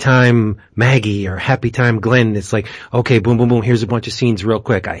Happy Time Maggie or Happy Time Glenn. It's like, okay, boom, boom, boom, here's a bunch of scenes real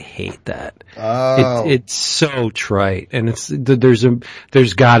quick. I hate that. Oh. It's so trite, and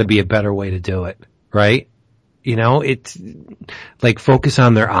there's gotta be a better way to do it, right? It's like focus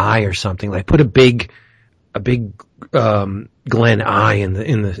on their eye or something, like put a big Glenn eye in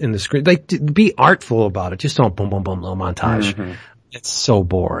the screen. Like, be artful about it. Just don't boom, boom, boom, little montage. Mm-hmm. It's so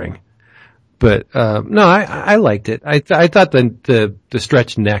boring. But, no, I liked it. I thought the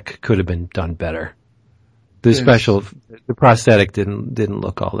stretched neck could have been done better. The prosthetic didn't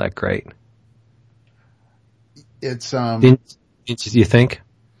look all that great. It's, Didn't you think?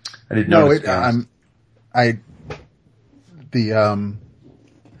 I didn't know.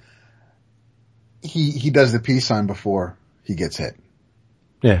 He does the peace sign before he gets hit.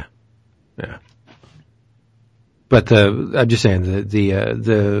 Yeah. Yeah. But I'm just saying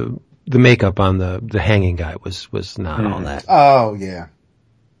the makeup on the hanging guy was not all that. Oh yeah.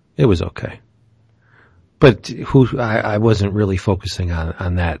 It was okay. But I wasn't really focusing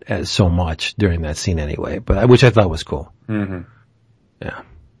on that as so much during that scene anyway, which I thought was cool. Mm-hmm. Yeah.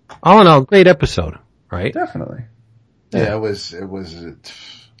 All in all, great episode, right? Definitely. Yeah,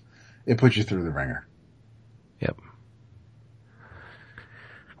 it put you through the ringer. Yep.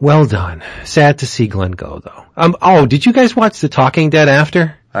 Well done. Sad to see Glenn go, though. Did you guys watch The Talking Dead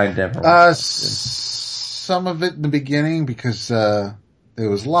after? I never watched it. Some of it in the beginning because, it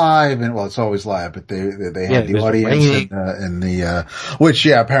was live and, well, it's always live, but they had the audience and the, which,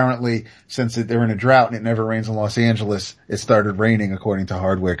 apparently since they're in a drought and it never rains in Los Angeles, it started raining according to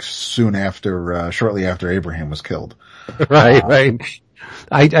Hardwick shortly after Abraham was killed. Right.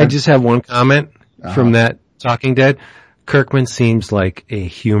 I just have one comment from that Talking Dead. Kirkman seems like a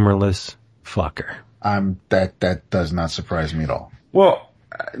humorless fucker. That does not surprise me at all. Well,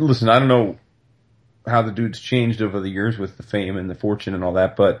 listen, I don't know how the dude's changed over the years with the fame and the fortune and all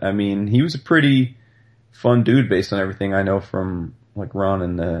that, but I mean, he was a pretty fun dude based on everything I know from like Ron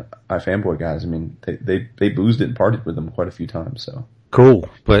and the iFanboy guys. I mean, they boozed it and partied with him quite a few times, so. Cool.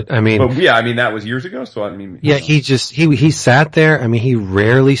 But I mean. That was years ago, so I mean. Yeah, he sat there. I mean, he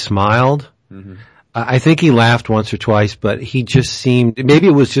rarely smiled. Mm-hmm. I think he laughed once or twice, but he just seemed, maybe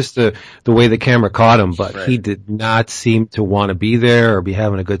it was just the way the camera caught him, but He did not seem to want to be there or be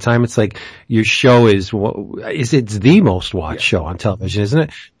having a good time. It's like your show it's the most watched show on television, isn't it?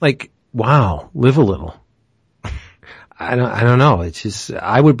 Like, wow, live a little. I don't know. It's just,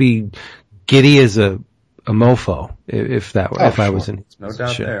 I would be giddy as a mofo if I was in his No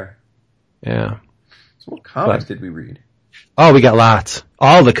doubt there. Yeah. So what comics did we read? Oh, we got lots.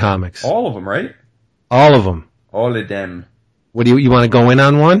 All the comics. All of them, right? All of them. All of them. What do you want to go in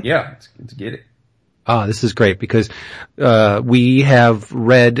on one? Yeah, let's get it. This is great because, we have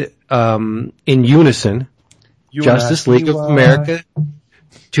read, in unison, Justice League of America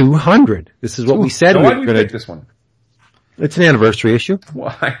 200. This is what we said we were going to pick this one. It's an anniversary issue.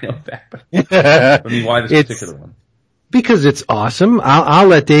 Well, I know that, but I mean, why this particular one? Because it's awesome. I'll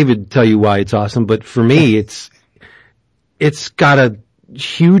let David tell you why it's awesome, but for me, it's got a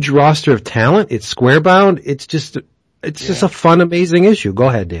huge roster of talent. It's square bound. It's just a fun, amazing issue. Go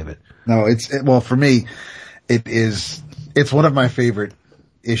ahead, David. No, well, for me, it's one of my favorite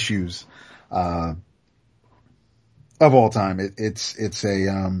issues, of all time.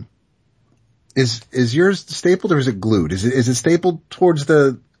 Is yours stapled or is it glued? Is it stapled towards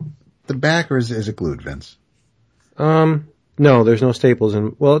the back or is it glued, Vince? No, there's no staples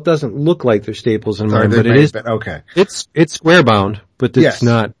well, it doesn't look like there's staples in mine, but it is. Okay. It's square bound, but it's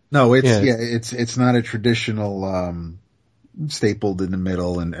not. No, it's not a traditional, stapled in the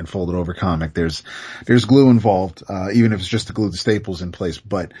middle and folded over comic. There's glue involved, even if it's just to glue the staples in place,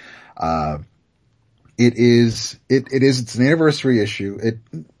 but, it's an anniversary issue.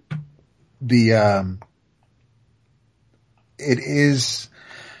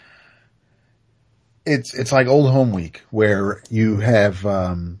 It's like Old Home Week where you have,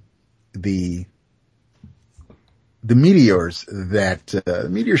 the meteors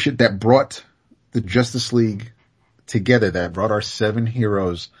that brought the Justice League together, that brought our 7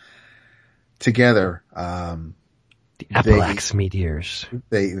 heroes together. The Appalax meteors.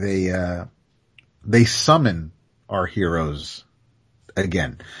 They summon our heroes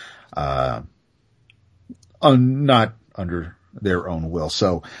again, not under their own will.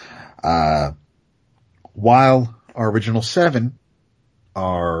 So, while our original 7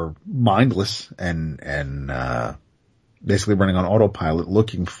 are mindless and basically running on autopilot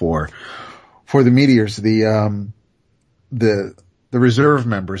looking for the meteors, the reserve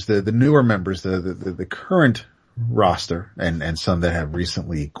members, the newer members, the current roster and some that have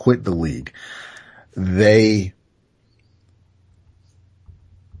recently quit the league, they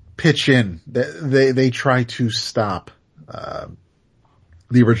pitch in. They try to stop,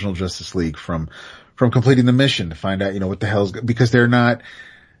 the original Justice League from completing the mission to find out, what the hell's, because they're not,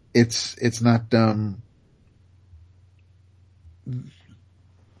 it's not,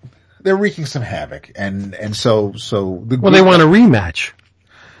 they're wreaking some havoc and so they want a rematch.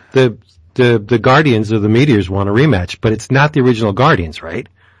 The Guardians of the Meteors want a rematch, but it's not the original Guardians, right?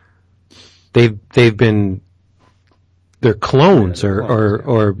 They've been, they're clones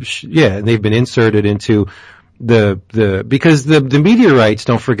they've been inserted into because the meteorites,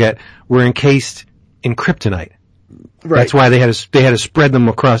 don't forget, were encased in kryptonite. Right. That's why they had to spread them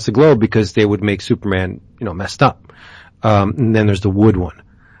across the globe because they would make Superman, messed up. And then there's the wood one.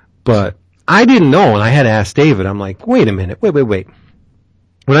 But I didn't know, and I had to ask David. I'm like, wait a minute, wait.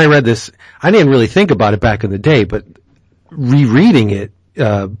 When I read this, I didn't really think about it back in the day, but rereading it,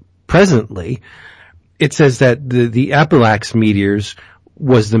 presently, it says that the Appalax meteors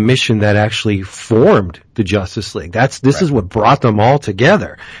was the mission that actually formed the Justice League. This is what brought them all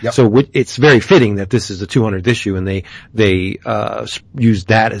together. Yep. So it's very fitting that this is the 200th issue and they used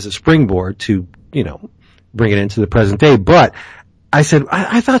that as a springboard to, bring it into the present day. But I said,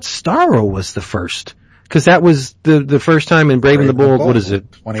 I thought Starro was the first Cause that was the first time in Brave and the Bold, what is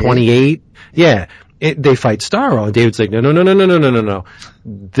it? 28? Yeah. They fight Starro, and David's like, no.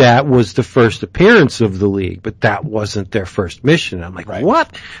 That was the first appearance of the League, but that wasn't their first mission. I'm like,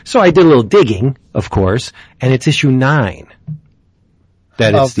 what? So I did a little digging, of course, and it's issue 9.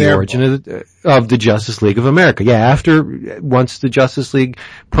 That it's the origin of the Justice League of America. Yeah, once the Justice League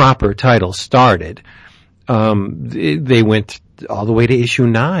proper title started, they went all the way to issue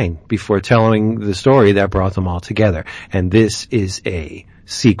 9 before telling the story that brought them all together. And this is a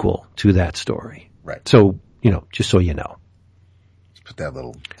sequel to that story. Right. So, just so you know. Just put that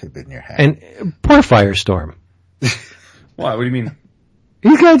little tidbit in your hat. And poor Firestorm. Why? What do you mean?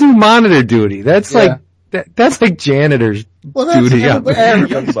 He's gotta do monitor duty. That's that's like janitor's duty.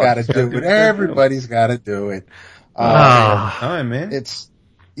 Everybody's gotta do it. Everybody's gotta do it. Time, man. Because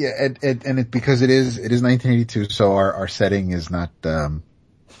it is 1982, so our setting is not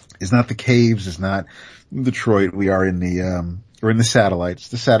the caves, is not Detroit. We are in we're in the satellites,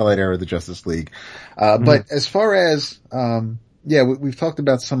 the satellite era of the Justice League. But as far as, we've talked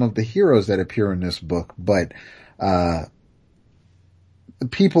about some of the heroes that appear in this book, but, the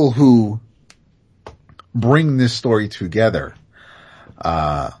people who bring this story together,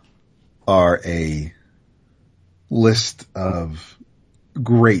 are a list of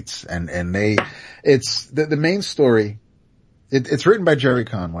greats, and it's the main story. It's written by Jerry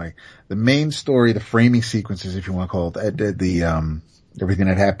Conway. The main story, the framing sequences, if you want to call it, everything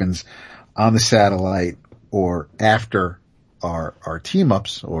that happens on the satellite or after our team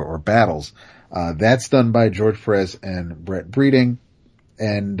ups or battles, that's done by George Perez and Brett Breeding.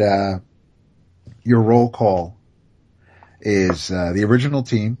 And, your roll call is, the original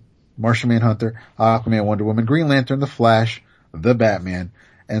team, Martian Manhunter, Aquaman, Wonder Woman, Green Lantern, The Flash, The Batman,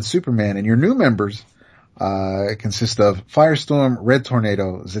 and Superman. And your new members, consist of Firestorm, Red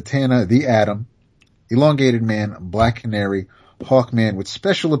Tornado, Zatanna, The Atom, Elongated Man, Black Canary, Hawkman, with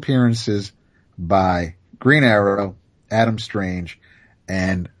special appearances by Green Arrow, Adam Strange,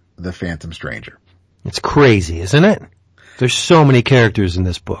 and the Phantom Stranger. It's crazy, isn't it? There's so many characters in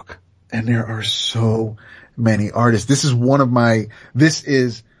this book. And there are so many artists. This is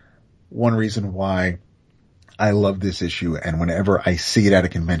one reason why I love this issue, and whenever I see it at a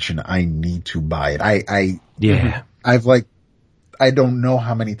convention, I need to buy it. I don't know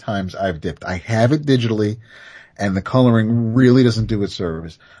how many times I've dipped. I have it digitally, and the coloring really doesn't do it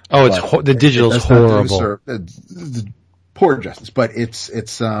service. Oh, the digital's horrible. Poor justice, but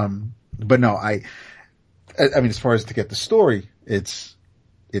but no, I mean, as far as to get the story, it's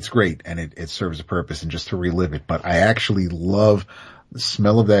great, and it serves a purpose, and just to relive it. But I actually love the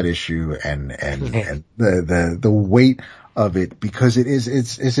smell of that issue and the weight of it, because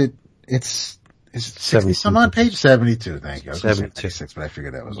it's 60 some odd page? 72, thank you. I was 76, but I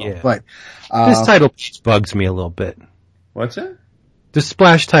figured that was all. But, this title page bugs me a little bit. What's that? The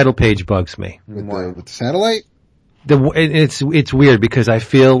splash title page bugs me. With the satellite? It's weird, because I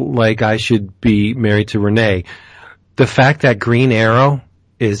feel like I should be married to Renee. The fact that Green Arrow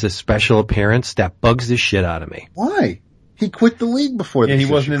is a special appearance, that bugs the shit out of me. Why? He quit the League before this. Yeah,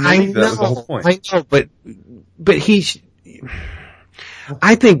 he wasn't in the League. That was the whole point. I know, but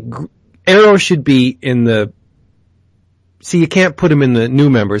I think Arrow should be in you can't put him in the new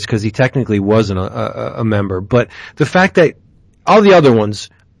members because he technically wasn't a member, but the fact that all the other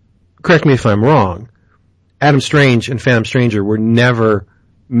ones, correct me if I'm wrong, Adam Strange and Phantom Stranger were never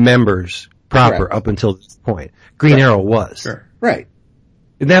members proper up until this point. Green Arrow was. Sure. Right.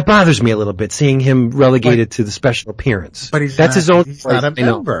 And that bothers me a little bit, seeing him relegated to the special appearance. But he's not a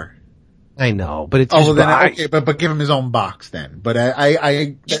member. I know, but it's but give him his own box then. But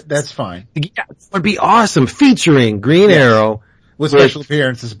that's fine. Yeah, it would be awesome, featuring Green Arrow with special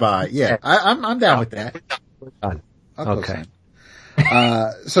appearances by. Yeah, I'm down with that. Okay.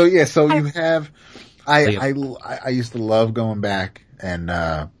 So you have, I used to love going back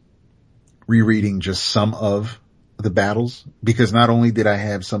and rereading just some of the battles, because not only did I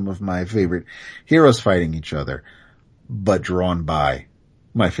have some of my favorite heroes fighting each other, but drawn by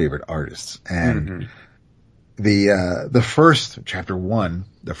my favorite artists. And the first chapter 1,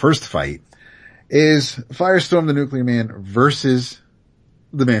 the first fight is Firestorm the Nuclear Man versus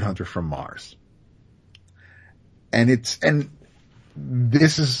the Manhunter from Mars. And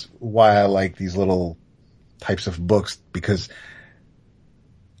this is why I like these little types of books, because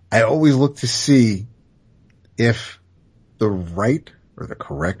I always look to see if the right or the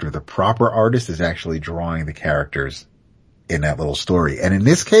correct or the proper artist is actually drawing the characters in that little story. And in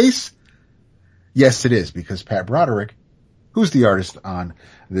this case, yes, it is, because Pat Broderick, who's the artist on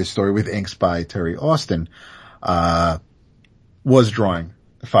this story with inks by Terry Austin, was drawing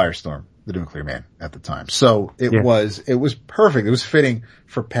Firestorm the Nuclear Man at the time. So it was perfect. It was fitting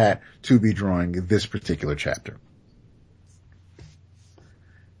for Pat to be drawing this particular chapter.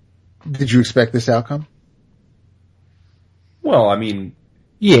 Did you expect this outcome? Well, I mean,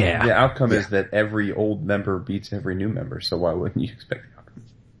 Yeah. the outcome is that every old member beats every new member, so why wouldn't you expect the outcome?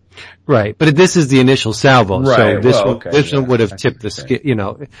 Right. But this is the initial salvo. Right. So this Well, one, okay, this one yeah, would have I see tipped what the you're scale, saying. you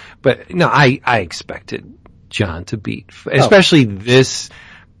know, but no, I expected John to beat, especially this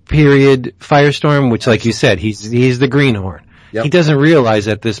period Firestorm, which like you said, he's the greenhorn. Yep. He doesn't realize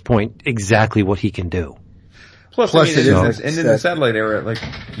at this point exactly what he can do. Plus, Plus I mean, it is and in the satellite era, like,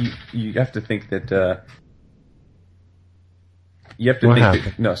 you have to think that, you have to What think happened?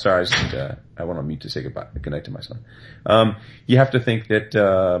 that, no, sorry, I went on mute to say goodbye, good night to my son. You have to think that,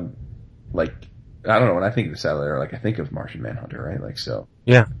 like, I don't know, when I think of the satellite era, like, I think of Martian Manhunter, right? Like, so.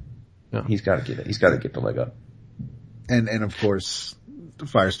 Yeah. He's gotta get it. He's gotta get the leg up. And of course, the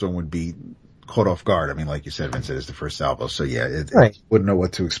Firestorm would be caught off guard. I mean, like you said, Vincent is the first salvo. So yeah, Right. it wouldn't know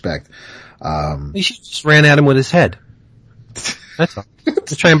what to expect. He should just ran at him with his head. That's all.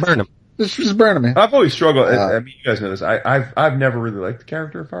 Just try and burn him. Just burn him, man. I've always struggled. I mean, you guys know this. I've never really liked the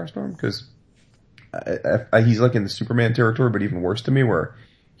character of Firestorm because he's like in the Superman territory, but even worse to me, where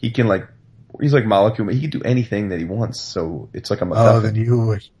he can he's like Molecule. He can do anything that he wants. So it's like a MacGuffin. Oh, then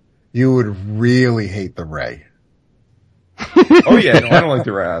you would really hate the Ray. Oh yeah, no, I don't like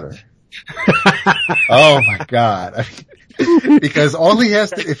the Ray either. Oh my God. I mean, because all he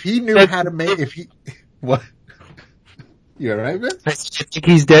has to, if he knew how to make, what? You alright, Vince? I think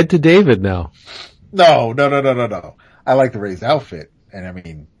he's dead to David now. No. I like the Ray's outfit. And I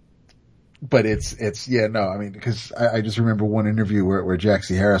mean, but I mean, because I just remember one interview where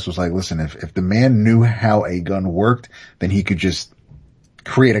Jaxie Harris was like, listen, if the man knew how a gun worked, then he could just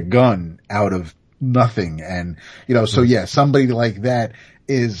create a gun out of nothing. And, you know, so yeah, somebody like that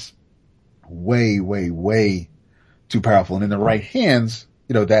is way, way, way too powerful. And in the right hands,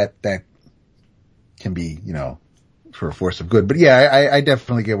 you know, that can be, you know, for a force of good. But yeah, I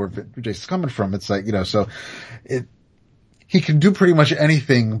definitely get where Jason's coming from. It's like, you know, so he can do pretty much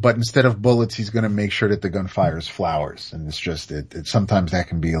anything, but instead of bullets, he's going to make sure that the gun fires flowers. And it's just, sometimes that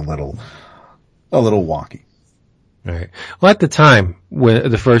can be a little wonky. Right. Well, at the time,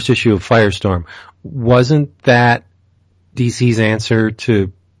 when the first issue of Firestorm, wasn't that DC's answer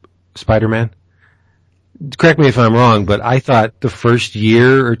to Spider-Man? Correct me if I'm wrong, but I thought the first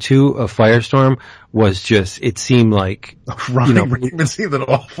year or two of Firestorm was just, it seemed like, Ronnie Raymond seemed an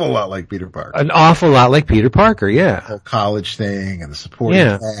awful lot like Peter Parker. an awful lot like Peter Parker, The yeah. whole college thing and the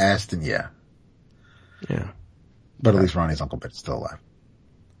supporting cast and yeah. But at least Ronnie's Uncle Ben's still alive.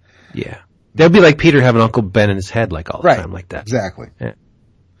 Yeah. That'd be like Peter having Uncle Ben in his head like all the time like that. Exactly. Yeah.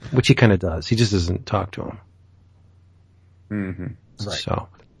 Which he kind of does. He just doesn't talk to him. Mm-hmm. Right.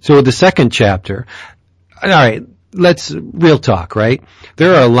 So the second chapter, all right, let's real talk, right?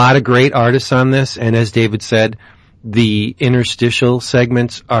 There are a lot of great artists on this, and as David said, the interstitial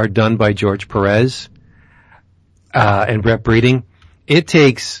segments are done by George Perez, and Brett Breeding. It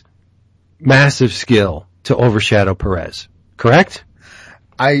takes massive skill to overshadow Perez, correct?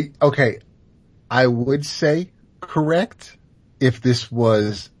 I would say correct if this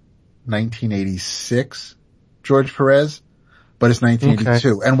was 1986 George Perez, but it's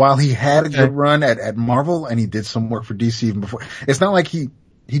 1982. Okay. And while he had a good run at Marvel and he did some work for DC even before, it's not like he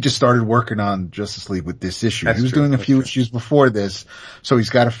just started working on Justice League with this issue. He was doing a few issues before this, so he's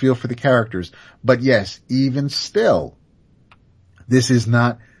got a feel for the characters. But yes, even still, this is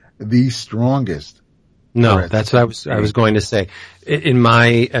not the strongest. No, Perez. That's what I was going to say. In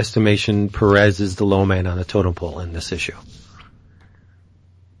my estimation, Perez is the low man on the totem pole in this issue.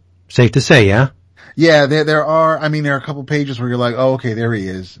 Safe to say, yeah? Yeah, there are a couple pages where you're like, oh, okay, there he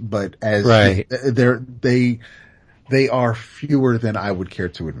is. But they are fewer than I would care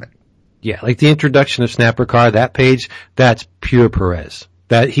to admit. Yeah, like the introduction of Snapper Carr, that page, that's pure Perez.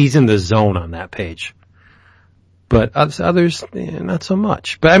 That he's in the zone on that page. But others, not so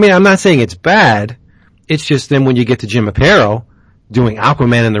much. But I mean, I'm not saying it's bad. It's just then when you get to Jim Aparo doing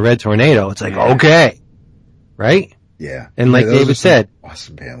Aquaman and the Red Tornado, it's like, okay. Right? Yeah. And like David said,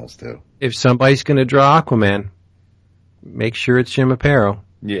 awesome panels too. If somebody's going to draw Aquaman, make sure it's Jim Aparo.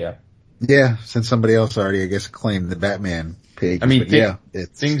 Yeah. Yeah, since somebody else already, I guess, claimed the Batman page. I mean,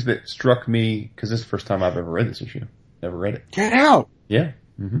 it's things that struck me, because this is the first time I've ever read this issue. Never read it. Get out! Yeah.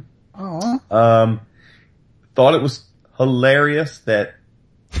 Mm-hmm. Oh. Thought it was hilarious that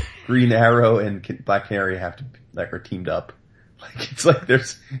Green Arrow and Black Canary have to, are teamed up. It's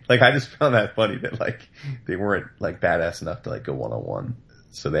like I just found that funny that they weren't badass enough to go one-on-one.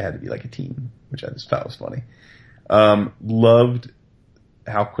 So they had to be a team, which I just thought was funny. Loved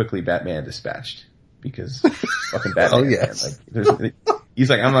how quickly Batman dispatched, because fucking Batman. Oh, yes. Like, he's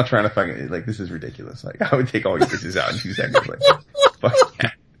like, I'm not trying to fucking, like, this is ridiculous. Like, I would take all your bitches out in 2 seconds. Like, fuck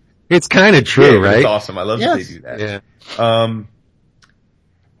yeah. It's kind of true, right? It's awesome. I love that they do that. Yeah.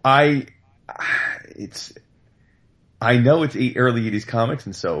 I know it's early 80s comics,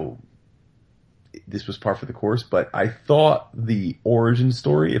 and so this was par for the course, but I thought the origin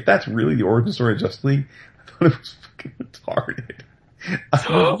story, if that's really the origin story of Justice League, I thought it was fucking retarded.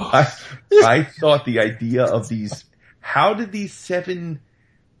 I thought the idea of these, how did these 7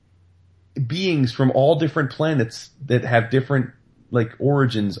 beings from all different planets that have different, like,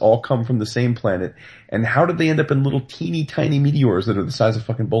 origins all come from the same planet, and how did they end up in little teeny tiny meteors that are the size of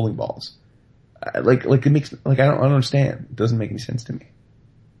fucking bowling balls? Like it makes, like, I don't understand. It doesn't make any sense to me.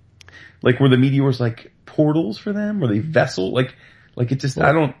 Like, were the meteors like portals for them? Were they vessel? Like it just,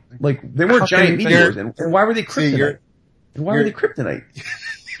 I don't, like, they weren't giant meteors, and why were they kryptonite? And why were they kryptonite?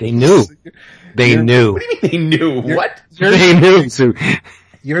 They knew. They knew. What do you mean they knew? What? They knew. So,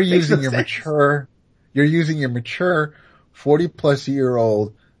 you're using your mature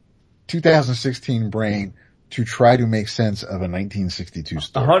 40-plus-year-old 2016 brain to try to make sense of a 1962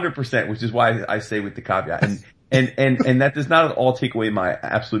 story. 100%, which is why I say with the caveat. And that does not at all take away my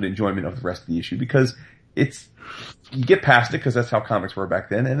absolute enjoyment of the rest of the issue, because you get past it because that's how comics were back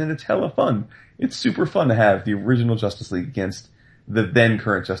then, and then it's hella fun. It's super fun to have the original Justice League against the then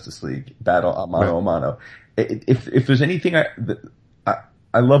current Justice League battle mano a mano. If there's anything I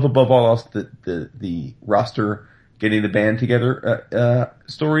love above all else, the roster getting the band together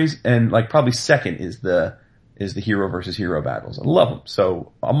stories, and like probably second is the hero versus hero battles. I love them,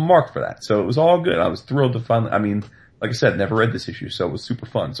 so I'm marked for that. So it was all good. I was thrilled to finally, I mean, like I said, never read this issue, so it was super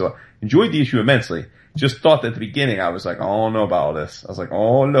fun. So I enjoyed the issue immensely. Just thought that at the beginning I was like, oh, I don't know about all this. I was like,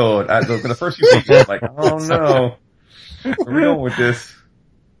 oh Lord. For the first few pages, I was like, oh no. Where are we going with this?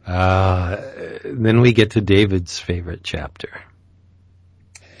 Then we get to David's favorite chapter.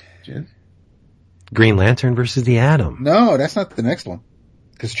 Jin? Green Lantern versus the Atom. No, that's not the next one.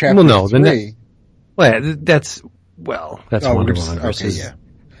 Because chapter 3. That's Wonder Woman versus. Okay,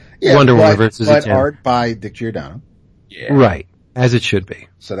 yeah. Wonder Woman versus. But art by Dick Giordano. Yeah. Right. As it should be.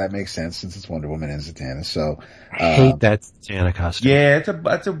 So that makes sense since it's Wonder Woman and Zatanna. So, I hate that Zatanna costume. Yeah,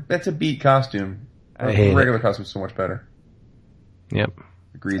 that's a beat costume. I hate regular costume is so much better. Yep.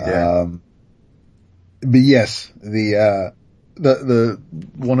 Agreed there. But yes, the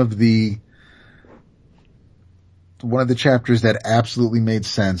one of the chapters that absolutely made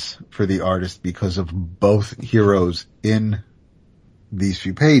sense for the artist because of both heroes in these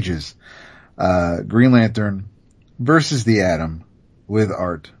few pages. Green Lantern versus the Atom with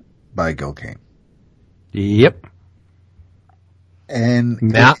art by Gil Kane. Yep. And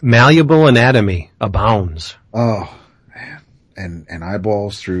malleable anatomy abounds. Oh man. And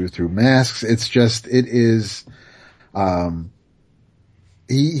eyeballs through masks. It's just, it is,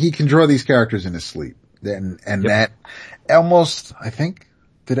 he can draw these characters in his sleep. And yep. That almost, I think,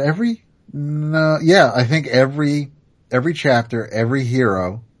 I think every chapter, every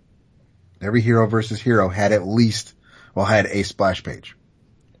hero versus hero had had a splash page.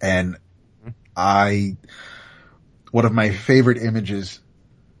 And one of my favorite images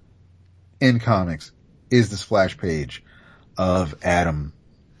in comics is the splash page of Adam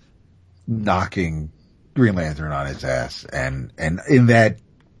knocking Green Lantern on his ass. And in that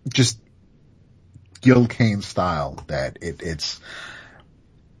just Gil Kane style that it's,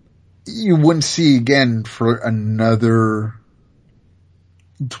 you wouldn't see again for another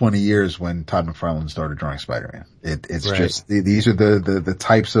 20 years when Todd McFarlane started drawing Spider-Man. It's right. Just, these are the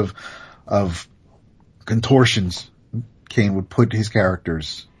types of contortions Kane would put his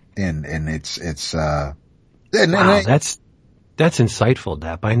characters in, and that's insightful,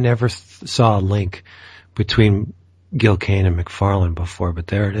 Dap. I never saw a link between Gil Kane and McFarlane before, but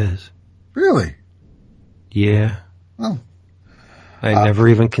there it is. Really? Yeah. Oh. I never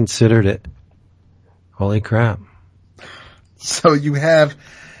even considered it. Holy crap. So you're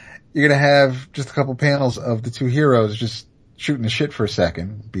gonna have just a couple panels of the two heroes just shooting the shit for a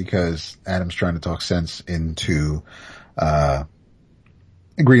second because Adam's trying to talk sense into,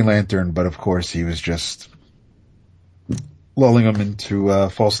 Green Lantern, but of course he was just lulling him into,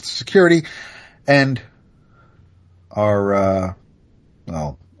 false security. And our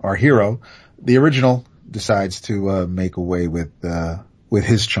hero, the original, decides to, make away with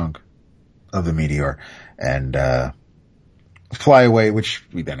his chunk of the meteor and, fly away, which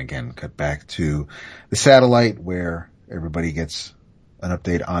we then again cut back to the satellite where everybody gets an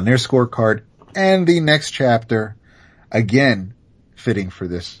update on their scorecard. And the next chapter, again, fitting for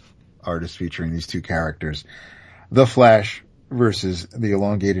this artist featuring these two characters, The Flash versus The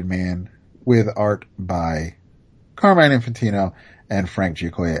Elongated Man, with art by Carmine Infantino and Frank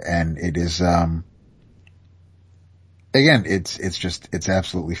Giacoya, and it is, again, it's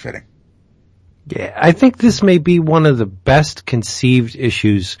absolutely fitting. Yeah, I think this may be one of the best conceived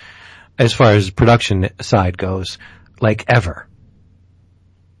issues as far as production side goes, like ever.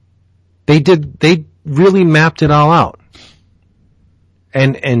 They really mapped it all out.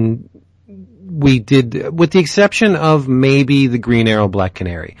 And we did, with the exception of maybe the Green Arrow Black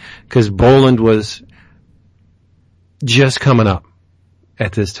Canary, because Boland was just coming up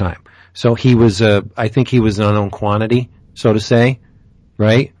at this time. So he was I think he was an unknown quantity, so to say,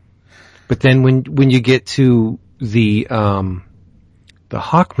 right? But then when you get to the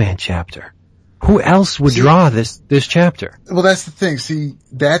Hawkman chapter, who else would draw this chapter? Well, that's the thing. See,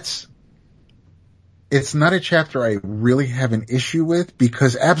 it's not a chapter I really have an issue with,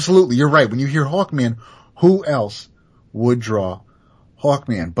 because absolutely, you're right. When you hear Hawkman, who else would draw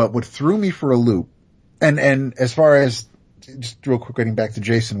Hawkman? But what threw me for a loop, and as far as, just real quick, getting back to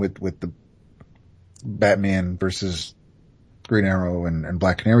Jason with the Batman versus Green Arrow and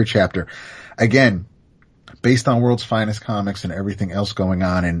Black Canary chapter, again, based on World's Finest Comics and everything else going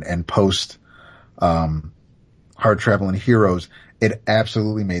on and post, Hard Traveling Heroes, it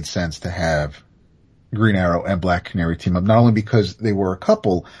absolutely made sense to have Green Arrow and Black Canary team up, not only because they were a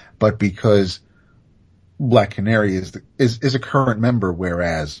couple, but because Black Canary is a current member,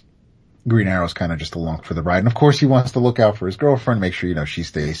 whereas Green Arrow's kind of just along for the ride. And of course he wants to look out for his girlfriend, make sure, she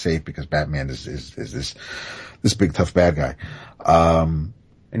stays safe, because Batman is this big tough bad guy. And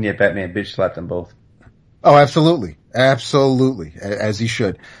yet Batman bitch slapped them both. Oh, absolutely. Absolutely. As he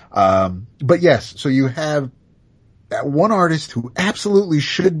should. But yes, so you have that one artist who absolutely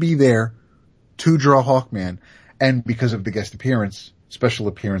should be there to draw Hawkman, and because of the guest appearance, special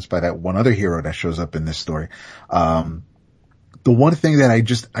appearance by that one other hero that shows up in this story, the one thing that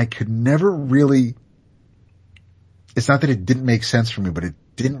I could never really, it's not that it didn't make sense for me, but it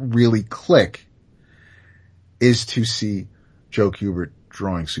didn't really click, is to see Joe Kubert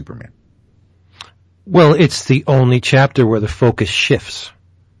drawing Superman. Well, it's the only chapter where the focus shifts.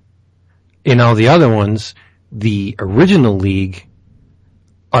 In all the other ones, the original League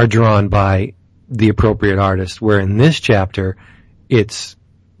are drawn by the appropriate artist, where in this chapter, it's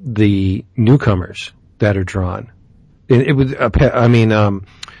the newcomers that are drawn. Kubert's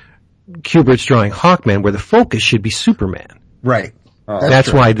drawing Hawkman, where the focus should be Superman. Right.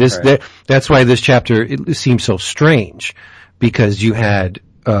 That's why this chapter, it seems so strange, because you had,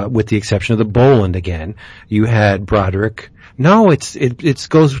 with the exception of the Boland again, you had Broderick. No, it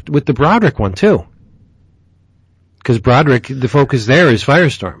goes with the Broderick one too. Because Broderick, the focus there is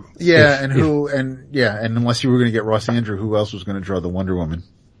Firestorm. Yeah, and unless you were going to get Ross Andru, who else was going to draw the Wonder Woman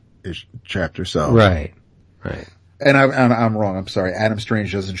chapter? So right. And I'm wrong. I'm sorry. Adam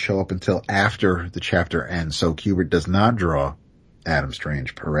Strange doesn't show up until after the chapter ends, so Kubert does not draw Adam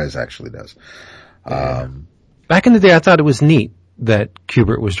Strange. Perez actually does. Back in the day, I thought it was neat that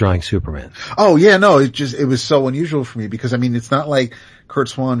Kubert was drawing Superman. Oh yeah, no, it was so unusual for me, because it's not like Kurt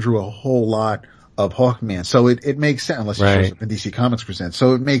Swan drew a whole lot of Hawkman, so it makes sense, unless it shows up in DC Comics Presents.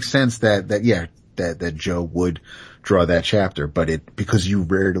 So it makes sense that Joe would draw that chapter, but because you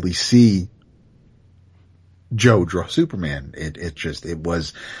rarely see Joe draw Superman, it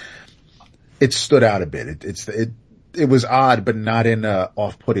stood out a bit. It was odd, but not in a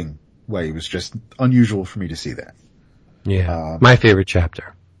off-putting way. It was just unusual for me to see that. Yeah. My favorite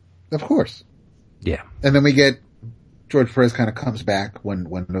chapter. Of course. Yeah. And then we get George Perez kind of comes back when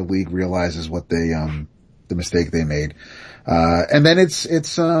the League realizes what the mistake they made. And then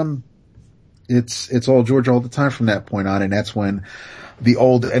it's all George all the time from that point on, and that's when the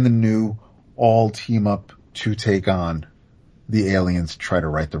old and the new all team up to take on the aliens, try to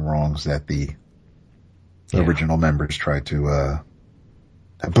right the wrongs that the original members tried to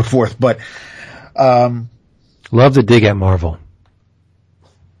put forth. But love the dig at Marvel.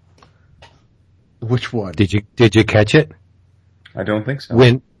 Which one? Did you catch it? I don't think so.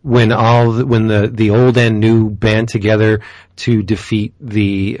 When the old and new band together to defeat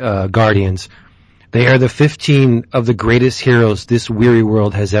the Guardians, they are the 15 of the greatest heroes this weary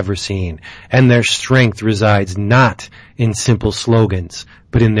world has ever seen, and their strength resides not in simple slogans,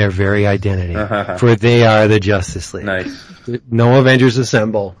 but in their very identity. For they are the Justice League. Nice. No Avengers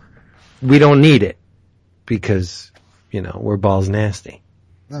assemble. We don't need it, because, we're balls nasty.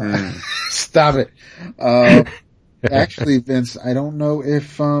 Stop it. Actually, Vince, I don't know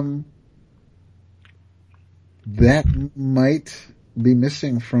if that might be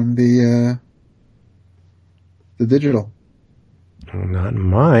missing from the digital. Not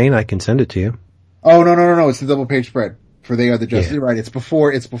mine. I can send it to you. Oh, no. It's the double page spread. For They Are the Justice. Yeah. Right. It's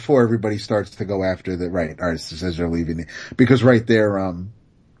before everybody starts to go after the, right. Artists as they're leaving. Because right there,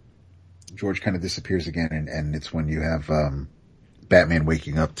 George kind of disappears again, and it's when you have, Batman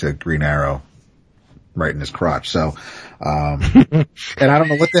waking up to Green Arrow right in his crotch. So, and I don't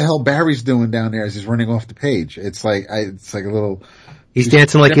know what the hell Barry's doing down there as he's running off the page. It's like a little, He's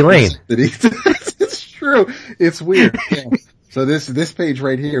dancing like Elaine. It's true. It's weird. Yeah. So this page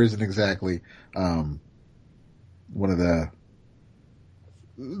right here isn't exactly, one of the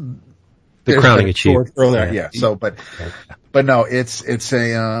crowning achievement. Yeah. So, but no, it's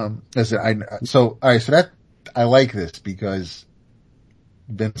a, so, alright, so that, I like this because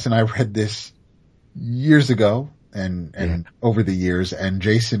Vince and I read this years ago and over the years, and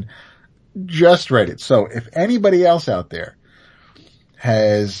Jason just read it. So if anybody else out there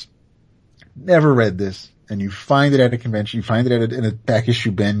has never read this and you find it at a convention, you find it in a back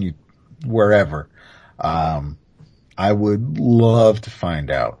issue bin, wherever, I would love to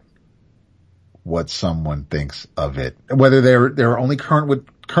find out what someone thinks of it. Whether they're only current with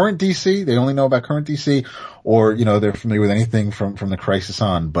current DC, they only know about current DC, or, they're familiar with anything from the Crisis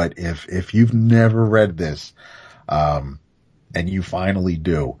on. But if you've never read this, and you finally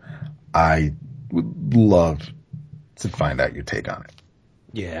do, I would love to find out your take on it.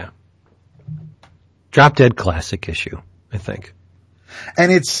 Yeah. Drop Dead classic issue, I think.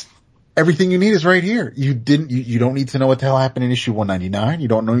 And it's, everything you need is right here. You don't need to know what the hell happened in issue 199. You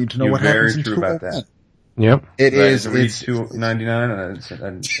don't need to know what happens in 201. You're very true about that. Yep. It's 299.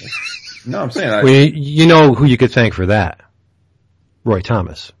 No, I'm saying you know who you could thank for that? Roy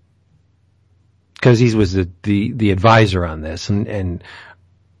Thomas. Cause he was the advisor on this, and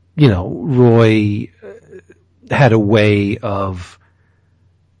Roy had a way of,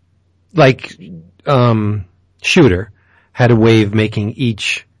 like, Shooter had a way of making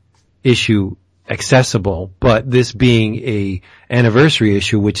each issue accessible, but this being a anniversary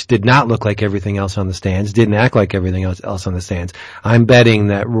issue, which did not look like everything else on the stands, didn't act like everything else on the stands, I'm betting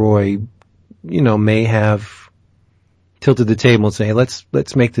that Roy, may have tilted the table and say, hey,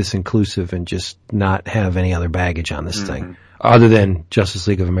 let's make this inclusive and just not have any other baggage on this thing, other than Justice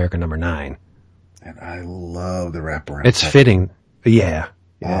League of America #9. And I love the wraparound. It's fitting. Yeah.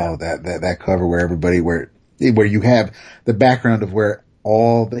 Oh, that cover where you have the background of where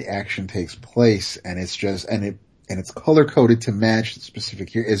all the action takes place, and it's just, and it's color coded to match the specific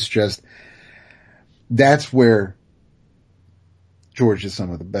here. It's just, that's where George did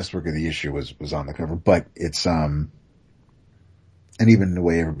some of the best work of the issue was on the cover, but it's, and even the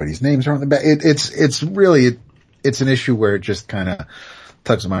way everybody's names are on the back, it's really, it's an issue where it just kind of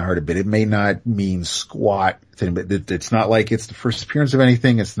tugs my heart a bit. It may not mean squat to him, but it's not like it's the first appearance of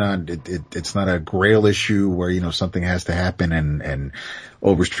anything. It's not a Grail issue where, something has to happen and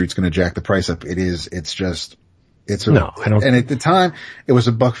Overstreet's going to jack the price up. No, I don't. And at the time it was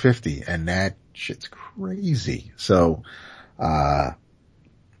 $150, and that shit's crazy. So, no,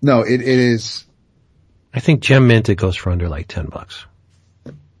 it is. I think Gem Minted goes for under like $10.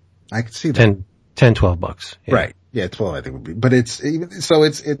 I could see that. $10-12. Yeah. Right. Yeah, 12 I think would be, but it's even, so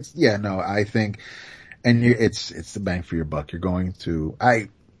it's, yeah, no, I think, and it's the bang for your buck. You're going to, I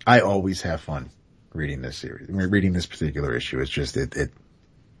always have fun reading this series, reading this particular issue. It's just, it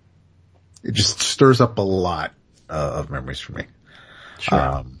just stirs up a lot of memories for me.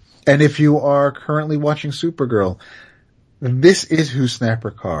 Sure. And if you are currently watching Supergirl, this is who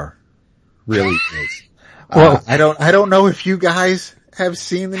Snapper Carr really is. Well, I don't know if you guys have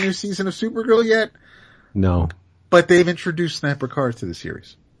seen the new season of Supergirl yet. No. But they've introduced Snapper Carr to the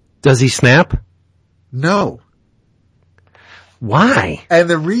series. Does he snap? No. Why? And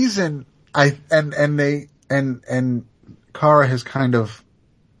the reason and Kara has kind of,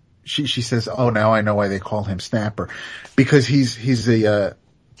 she says, oh, now I know why they call him Snapper. Because he's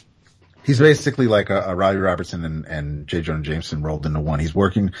basically like a Robbie Robertson and J. Jonah Jameson rolled into one. He's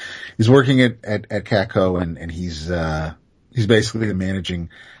working at Catco, and he's basically the managing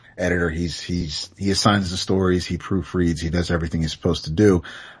editor. He assigns the stories, he proofreads, he does everything he's supposed to do.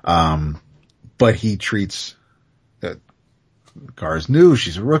 But he treats, Kara's new,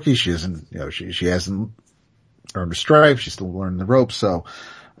 she's a rookie, she isn't, she hasn't earned a stripe, she's still learning the ropes, so,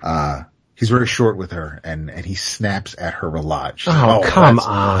 he's very short with her, and he snaps at her a lot. She's like, come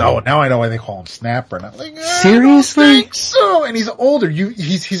on. Oh, now I know why they call him Snapper. And I'm like, seriously? I don't think so. And he's older.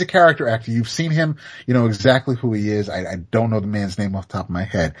 He's a character actor. You've seen him. You know exactly who he is. I don't know the man's name off the top of my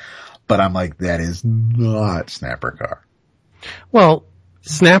head, but I'm like, that is not Snapper Carr. Well,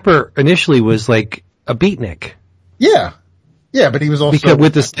 Snapper initially was like a beatnik. Yeah. Yeah, but he was also because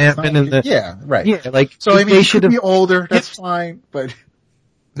with the snapping and the, yeah, right. Yeah, like, so I mean, he should be older. That's fine, but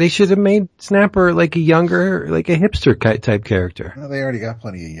They should have made Snapper like a younger, like a hipster type character. Well, they already got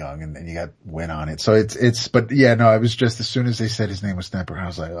plenty of young and you got Win on it. So but yeah, no, I was just, as soon as they said his name was Snapper, I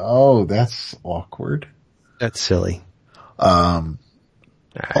was like, oh, that's awkward. That's silly. Although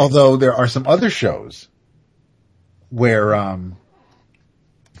there are some other shows where,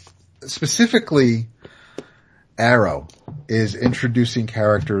 specifically Arrow is introducing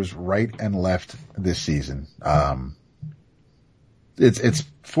characters right and left this season. It's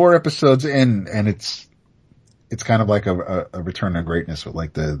 4 episodes in, and it's kind of like a return to greatness with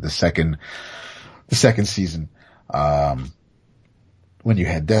like the second season. When you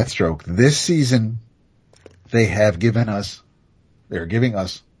had Deathstroke, this season they're giving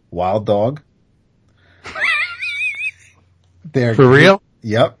us Wild Dog. For real?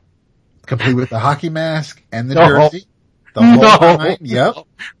 Yep. Complete with the hockey mask and the jersey. The whole nine. Yep.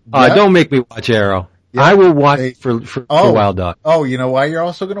 Don't make me watch Arrow. Yep. I will watch for Wild Dog. Oh, you know why you're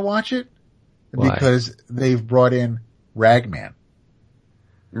also going to watch it? Why? Because they've brought in Ragman.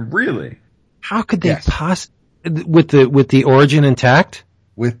 Really? How could they possibly, with the origin intact?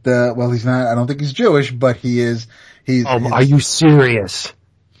 He's not, I don't think he's Jewish, but he is, are you serious?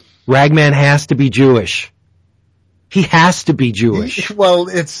 Ragman has to be Jewish. He has to be Jewish. Well,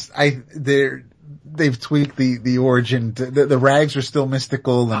 they've tweaked the origin. The rags are still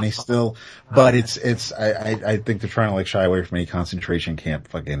mystical and they still, but I think they're trying to like shy away from any concentration camp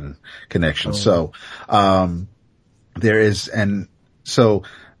fucking connection. So, so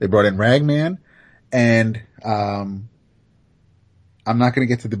they brought in Ragman and, I'm not going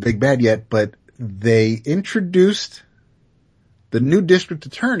to get to the big bad yet, but they introduced the new district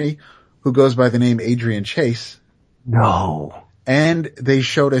attorney who goes by the name Adrian Chase. No. And they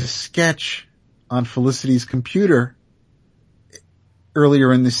showed a sketch on Felicity's computer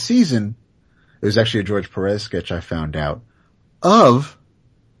earlier in this season. It was actually a George Perez sketch, I found out, of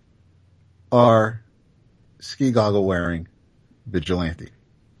our ski goggle wearing vigilante.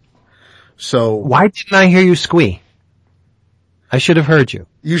 So why didn't I hear you squee? I should have heard you.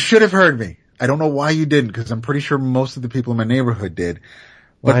 You should have heard me. I don't know why you didn't, because I'm pretty sure most of the people in my neighborhood did.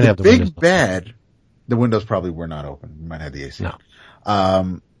 But the big bad, the windows probably were not open. You might have the AC. No.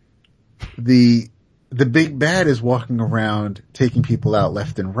 The big bad is walking around taking people out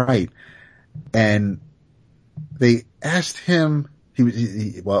left and right. And they asked him,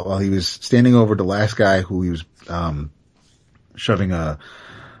 while he was standing over the last guy who he was, shoving a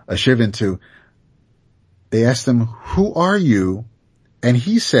shiv into, they asked him, who are you? And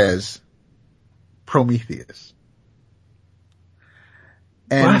he says, Prometheus.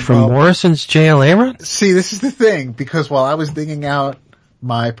 And from Morrison's JLA run? See, this is the thing, because while I was digging out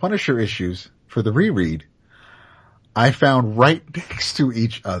my Punisher issues for the reread, I found right next to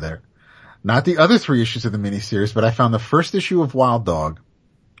each other, not the other 3 issues of the miniseries, but I found the first issue of Wild Dog,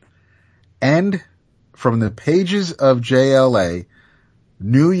 and from the pages of JLA,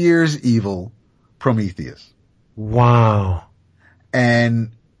 New Year's Evil, Prometheus. Wow.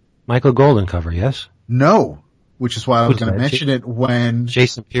 And Michael Golden cover, yes? No. Which is why I was going to mention it when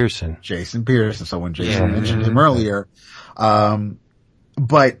Jason Pearson. So when Jason mentioned him earlier, and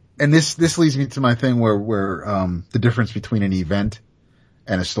this leads me to my thing where the difference between an event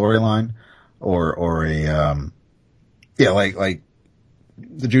and a storyline, or like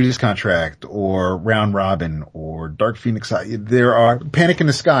the Judas Contract or Round Robin or Dark Phoenix. There are Panic in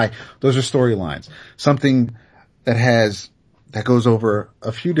the Sky. Those are storylines. Something that goes over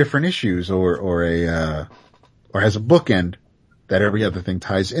a few different issues or has a bookend that every other thing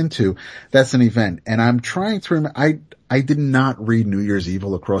ties into. That's an event. And I'm trying to remember, I did not read New Year's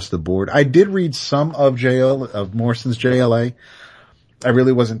Evil across the board. I did read some of Morrison's JLA. I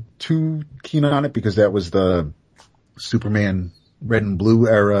really wasn't too keen on it because that was the Superman Red and Blue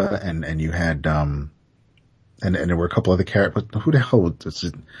era, and you had, and there were a couple other characters. Who the hell was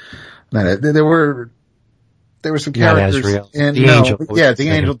it? There were some characters. Angel. Yeah, the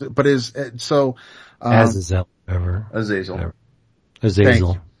Angel, but Azazel. Azazel.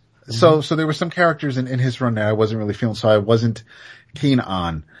 So there were some characters in his run that I wasn't really feeling, so I wasn't keen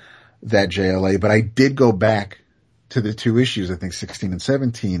on that JLA, but I did go back to the 2 issues, I think 16 and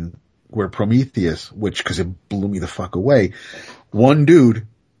 17, where Prometheus, cause it blew me the fuck away, one dude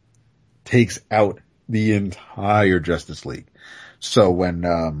takes out the entire Justice League. So when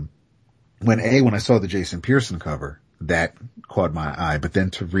I saw the Jason Pearson cover, that caught my eye, but then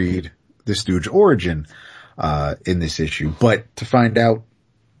to read the Stooge origin, in this issue, but to find out,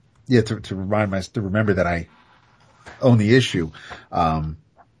 to remember that I own the issue. Why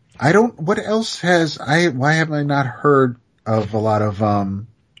haven't I not heard of a lot of,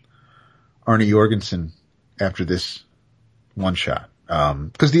 Arnie Jorgensen after this one shot?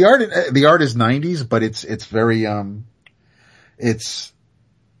 cause the art is 90s, but it's very, it's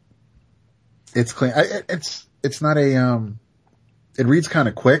clean. It's not it reads kind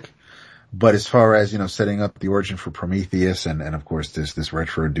of quick, but as far as, setting up the origin for Prometheus and of course this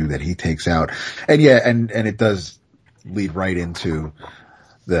retro dude that he takes out. And yeah, and it does lead right into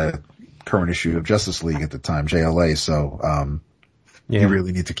the current issue of Justice League at the time, JLA. So, you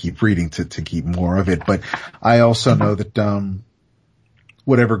really need to keep reading to keep more of it. But I also know that,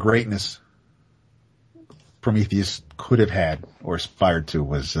 whatever greatness Prometheus could have had or aspired to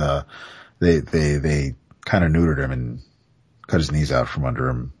was, they kind of neutered him and cut his knees out from under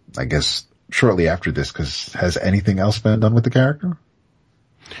him, I guess, shortly after this, cause has anything else been done with the character?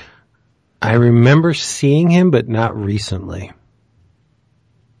 I remember seeing him, but not recently.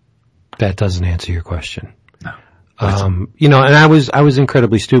 That doesn't answer your question. No. And I was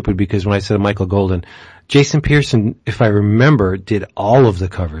incredibly stupid because when I said Michael Golden, Jason Pearson, if I remember, did all of the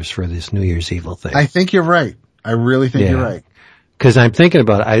covers for this New Year's Evil thing. I think you're right. I really think you're right. Cause I'm thinking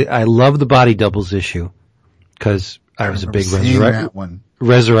about it. I love the Body Doubles issue cause I was a big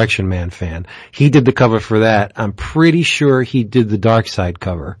Resurrection Man fan. He did the cover for that. I'm pretty sure he did the Dark Side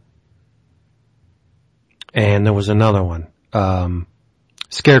cover. And there was another one.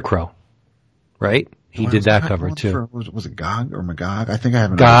 Scarecrow. Right? He did that cover too. Was it Gog or Magog? I think I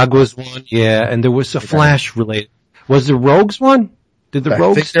have Gog was one, yeah, and there was a Flash related. Was the Rogues one? Did the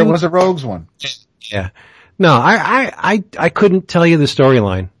Rogues? I think there was a Rogues one. Yeah. No, I couldn't tell you the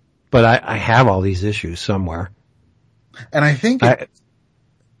storyline, but I have all these issues somewhere. And I think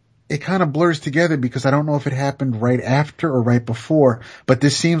it kind of blurs together because I don't know if it happened right after or right before, but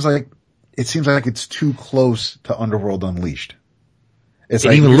this seems like it's too close to Underworld Unleashed. It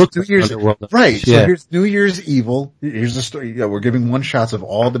even looked New Year's right. So here's New Year's Evil. Here's the story. We're giving one shots of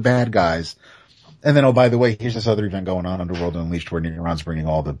all the bad guys, and then by the way, here's this other event going on, Underworld Unleashed, where Neron's bringing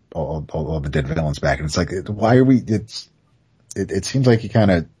all the dead villains back, and it's like, why are we? It seems like you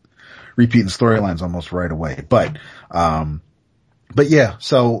kind of repeating storylines almost right away, but yeah.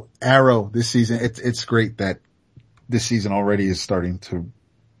 So Arrow this season, it's great that this season already is starting to.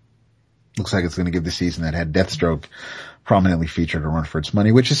 Looks like it's going to give the season that had Deathstroke prominently featured a run for its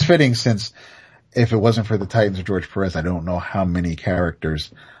money, which is fitting since if it wasn't for the Titans of George Perez, I don't know how many characters,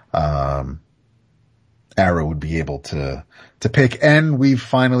 Arrow would be able to pick. And we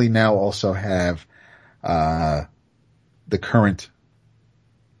finally now also have, the current,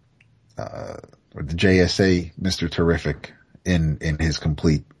 or the JSA Mr. Terrific in his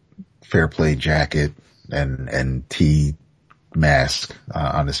complete Fair Play jacket and T mask,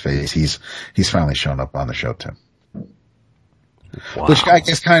 on his face. He's finally shown up on the show too. Wow. Which I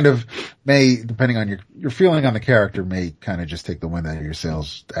guess kind of may, depending on your feeling on the character, may kind of just take the wind out of your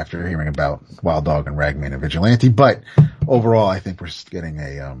sails after hearing about Wild Dog and Ragman and Vigilante. But overall, I think we're getting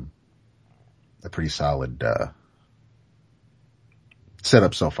a pretty solid,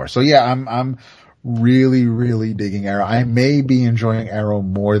 setup so far. So yeah, I'm really, really digging Arrow. I may be enjoying Arrow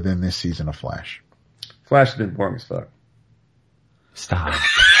more than this season of Flash. Flash has been boring as fuck. Stop.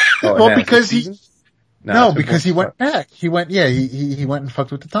 Well, because because he went back. He went and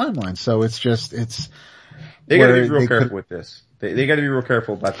fucked with the timeline. So it's they gotta be real careful with this. They gotta be real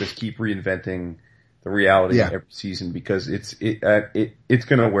careful about this. Keep reinventing the reality every season because it's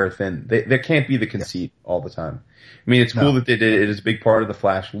gonna wear thin. There can't be the conceit all the time. I mean, it's cool that they did it. It is a big part of the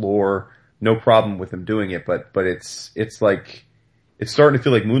Flash lore. No problem with them doing it, but it's like, it's starting to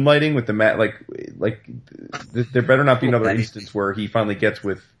feel like moonlighting with the like there better not be another instance where he finally gets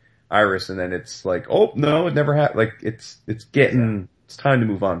with Iris and then it's like, oh no, it never happened. Like it's it's time to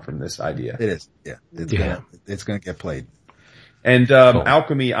move on from this idea. It is. Yeah. It's gonna get played. And,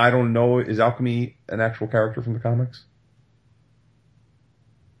 Alchemy, I don't know, is Alchemy an actual character from the comics?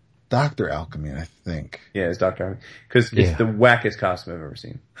 Dr. Alchemy, I think. Yeah, it's Dr. Alchemy. Cause it's the wackest costume I've ever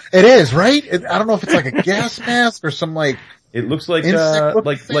seen. It is, right? I don't know if it's like a gas mask or some it looks like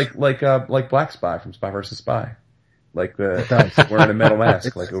Black Spy from Spy vs. Spy. Like wearing a metal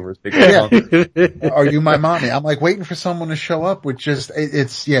mask, like over his big head. Are you my mommy? I'm like waiting for someone to show up with just,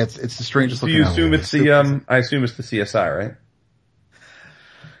 it's the strangest looking. Do you assume it's I assume it's the CSI, right?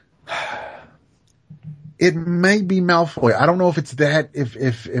 It may be Malfoy. I don't know if it's that,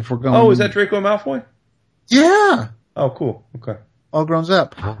 if we're going. Oh, is that Draco Malfoy? Yeah. Oh, cool. Okay. All grown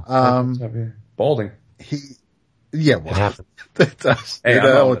up. Balding. Well, it happens. It does. Hey, it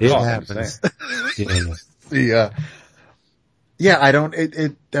happens. I don't,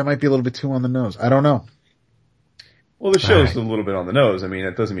 that might be a little bit too on the nose. I don't know. Well, the show's a little bit on the nose. I mean,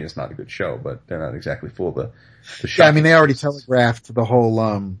 it doesn't mean it's not a good show, but they're not exactly full of the show. Yeah, I mean, they already telegraphed the whole,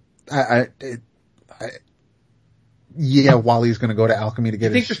 yeah, Wally's going to go to Alchemy to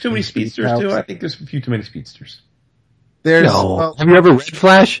get I think there's too many speedsters too. I think there's a few too many speedsters. No. Have you ever read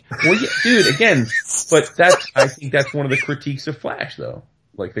Flash? Well, yeah, dude, again, but I think that's one of the critiques of Flash though.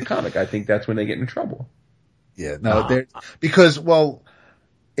 Like the comic, I think that's when they get in trouble. Yeah, no, because, well,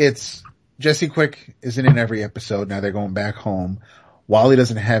 it's Jesse Quick isn't in every episode. Now they're going back home. Wally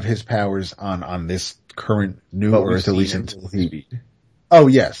doesn't have his powers on this current new Earth, at least until he. Oh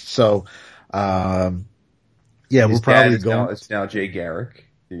yes, so, yeah, we're probably going. It's now Jay Garrick,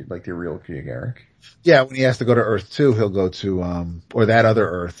 like the real Jay Garrick. Yeah, when he has to go to Earth 2, he'll go to, or that other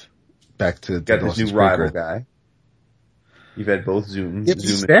Earth, back to. Got this new rival guy. You've had both Zoom. Yep,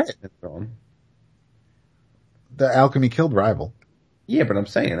 Zoom and Thrawn. The Alchemy killed rival. Yeah, but I'm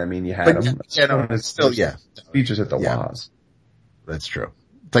saying, I mean, you had him. Yeah, no, it's still, yeah. Features at the Waz. That's true.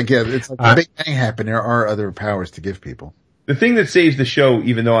 It's like, yeah, it's like the Big Bang happened. There are other powers to give people. The thing that saves the show,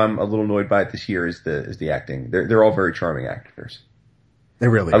 even though I'm a little annoyed by it this year, is the acting. They're all very charming actors. They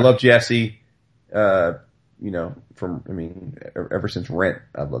really I are. love Jesse. You know, ever since Rent,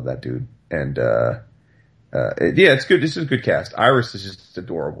 I love that dude. And, yeah, it's good. This is a good cast. Iris is just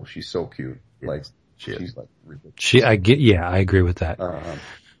adorable. She's so cute. Like, she's like, ridiculous. I agree with that. All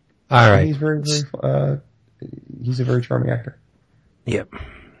right. He's he's a very charming actor. Yep.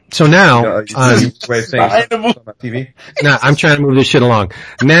 So now, way of saying on TV. Now, I'm trying to move this shit along.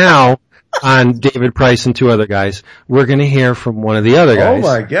 Now, on David Price and two other guys, we're going to hear from one of the other guys. Oh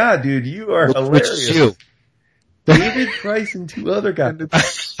my god, dude, you are hilarious. Which is you. David Price and two other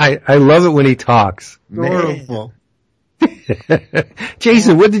guys. I love it when he talks. Adorable.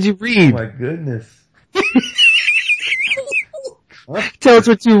 Jason, what did you read? Oh my goodness. Tell us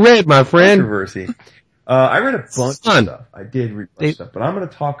what you read, my friend. Controversy. I read a bunch of stuff. I did read a bunch of stuff, but I'm going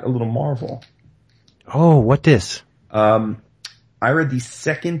to talk a little Marvel. Oh, what this? I read the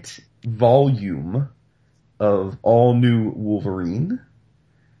second volume of All New Wolverine,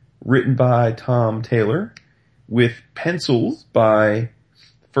 written by Tom Taylor, with pencils by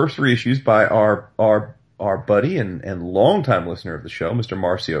first three issues by our buddy and longtime listener of the show, Mr.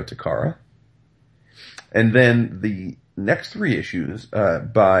 Marcio Takara. And then the next three issues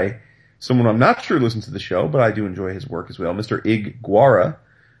by someone I'm not sure listens to the show, but I do enjoy his work as well, Mr. Ig Guara.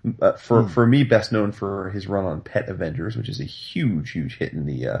 For me, best known for his run on Pet Avengers, which is a huge hit in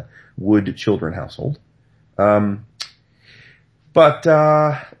the Wood children household. But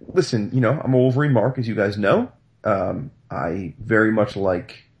listen, you know, I'm a Wolverine mark, as you guys know. I very much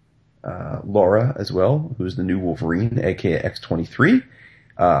like Laura as well, who's the new Wolverine, aka X-23.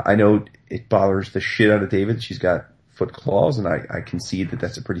 I know it bothers the shit out of David that she's got foot claws, and I concede that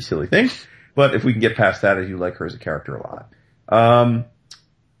that's a pretty silly thing. But if we can get past that, I do like her as a character a lot.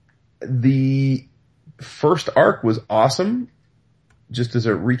 The first arc was awesome. Just as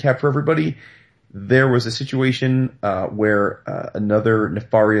a recap for everybody, there was a situation where another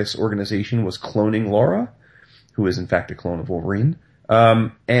nefarious organization was cloning Laura, who is in fact a clone of Wolverine,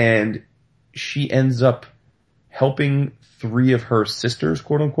 and she ends up helping three of her sisters,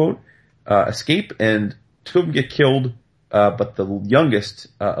 quote unquote, escape, and two of them get killed, but the youngest,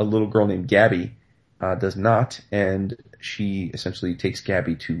 a little girl named Gabby, does not, and she essentially takes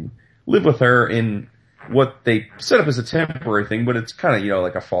Gabby to live with her in what they set up as a temporary thing, but it's kind of, you know,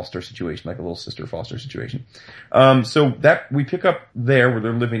 like a foster situation, like a little sister foster situation. So that we pick up there where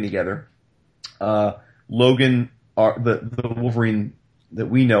they're living together. Logan, the Wolverine that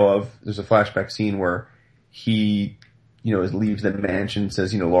we know of, there's a flashback scene where he, you know, leaves the mansion,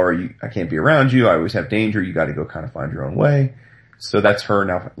 says, you know, Laura, I can't be around you. I always have danger. You got to go kind of find your own way. So that's her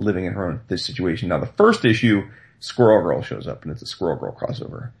now living in her own this situation. Now the first issue, Squirrel Girl shows up, and it's a Squirrel Girl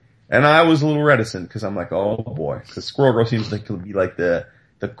crossover. And I was a little reticent because I'm like, oh boy, because Squirrel Girl seems like to be like the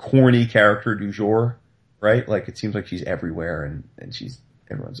corny character du jour, right? Like it seems like she's everywhere, and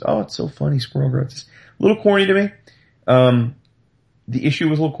everyone's, oh, it's so funny, Squirrel Girl. It's a little corny to me. The issue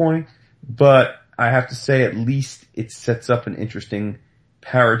was a little corny, but I have to say at least it sets up an interesting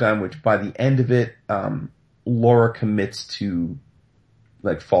paradigm, which by the end of it, Laura commits to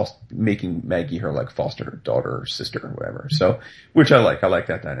like making Maggie her like foster daughter or sister or whatever. So, which I like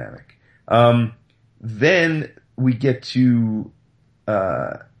that dynamic. Then we get to,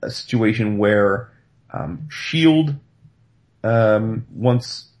 a situation where, SHIELD,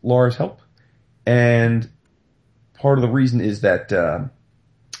 wants Laura's help. And part of the reason is that,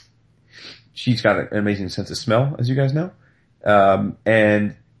 she's got an amazing sense of smell, as you guys know.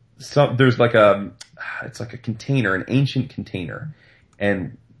 And there's like it's like a container, an ancient container.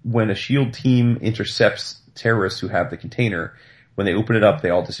 And when a SHIELD team intercepts terrorists who have the container, when they open it up, they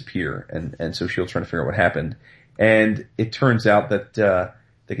all disappear. And so SHIELD's trying to figure out what happened. And it turns out that,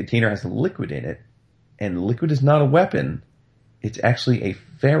 the container has a liquid in it. And liquid is not a weapon. It's actually a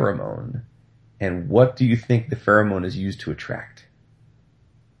pheromone. And what do you think the pheromone is used to attract?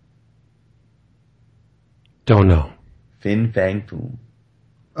 Don't know. Fin Fang Foom.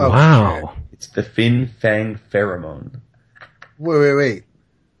 Oh, Wow. It's the Fin Fang pheromone. Wait.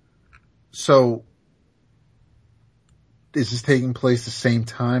 So, is this taking place the same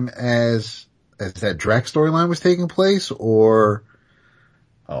time as that Drax storyline was taking place, or?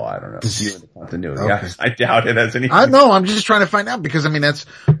 Oh, I don't know. This- Viewing the continuity. Okay. I doubt it has anything. I know, I'm just trying to find out because I mean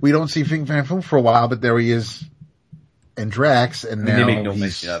we don't see Fin Fang Foom for a while, but there he is in Drax, and I mean, now they make no he's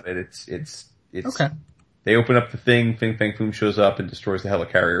mention of it. It's okay. They open up the thing, Fin Fang Foom shows up and destroys the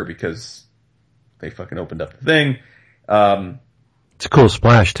helicarrier because they fucking opened up the thing. It's a cool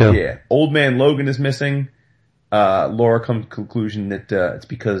splash too. Yeah. Old Man Logan is missing. Laura comes to the conclusion that it's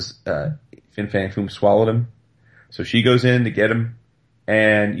because Fin Fang Foom swallowed him. So she goes in to get him.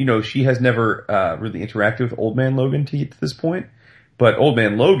 And, you know, she has never really interacted with Old Man Logan to this point. But Old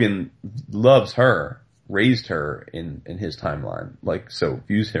Man Logan loves her, raised her in his timeline. Like, so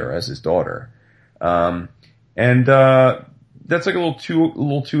views her as his daughter. And that's like a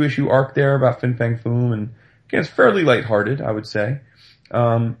little two issue arc there about Fin Fang Foom. And again, it's fairly lighthearted, I would say.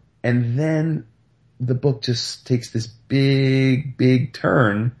 And then the book just takes this big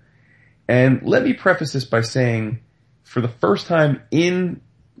turn. And let me preface this by saying, for the first time in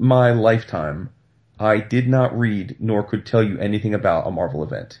my lifetime, I did not read nor could tell you anything about a Marvel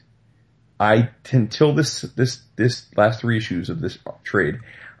event. Until this last 3 issues of this trade,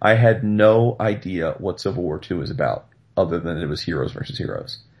 I had no idea what Civil War II is about, other than it was heroes versus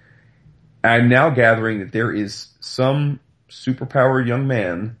heroes. I'm now gathering that there is some superpowered young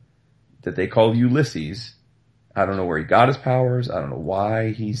man that they call Ulysses. I don't know where he got his powers. I don't know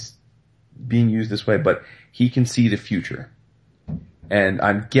why he's being used this way, but he can see the future. And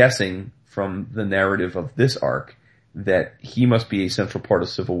I'm guessing from the narrative of this arc that he must be a central part of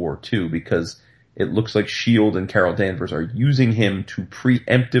Civil War II, because it looks like S.H.I.E.L.D. and Carol Danvers are using him to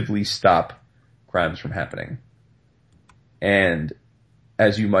preemptively stop crimes from happening. And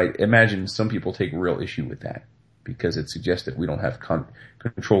as you might imagine, some people take real issue with that, because it suggests that we don't have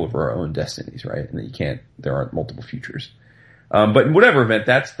control over our own destinies, right? And that there aren't multiple futures. But in whatever event,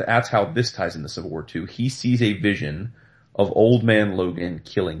 that's how this ties into Civil War II. He sees a vision of Old Man Logan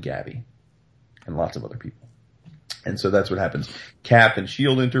killing Gabby and lots of other people. And so that's what happens. Cap and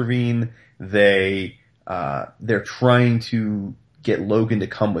S.H.I.E.L.D. intervene. They're trying to get Logan to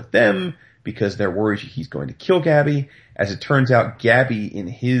come with them because they're worried he's going to kill Gabby. As it turns out, Gabby in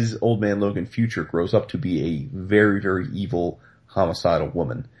his Old Man Logan future grows up to be a very, very evil, homicidal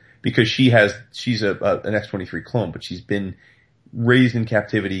woman, because she's an X-23 clone, but she's been raised in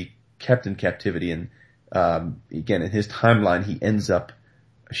captivity, kept in captivity, and again, in his timeline,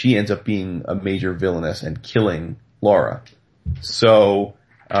 she ends up being a major villainess and killing Laura. So,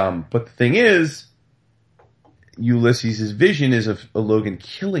 but the thing is, Ulysses' vision is of Logan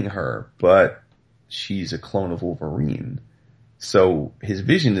killing her, but she's a clone of Wolverine. So his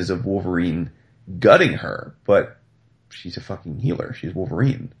vision is of Wolverine gutting her, but she's a fucking healer. She's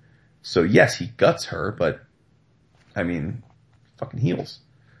Wolverine. So yes, he guts her, but I mean, fucking heals.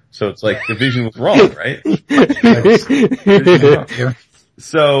 So it's like the vision was wrong, right? Yeah.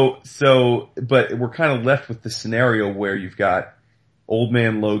 So, but we're kind of left with the scenario where you've got Old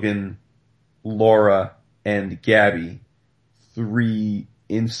Man Logan, Laura, and Gabby, 3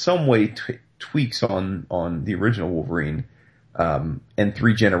 in some way tweaks on the original Wolverine, and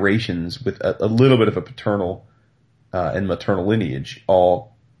 3 generations with a little bit of a paternal and maternal lineage,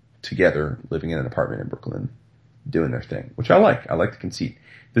 all together living in an apartment in Brooklyn, doing their thing, which I like. I like the conceit.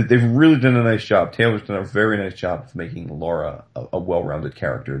 They've really done a nice job. Taylor's done a very nice job of making Laura a well-rounded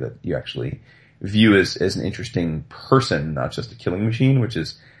character that you actually view as an interesting person, not just a killing machine, which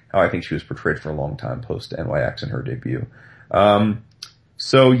is how I think she was portrayed for a long time post NYX and her debut.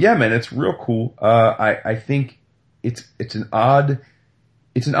 So yeah, man, it's real cool. I think it's an odd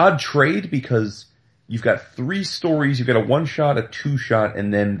trade, because you've got 3 stories, you've got a 1-shot, a 2-shot,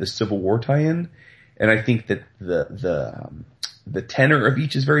 and then the Civil War tie-in. And I think that the tenor of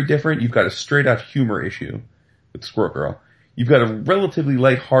each is very different. You've got a straight out humor issue with Squirrel Girl. You've got a relatively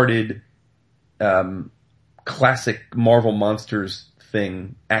lighthearted, classic Marvel Monsters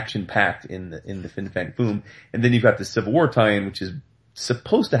thing, action packed in the Fin Fang Foom. And then you've got the Civil War tie-in, which is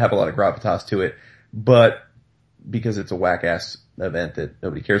supposed to have a lot of gravitas to it, but because it's a whack ass event that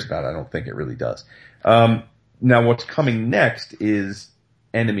nobody cares about, I don't think it really does. Now what's coming next is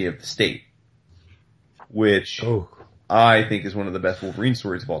Enemy of the State, which I think is one of the best Wolverine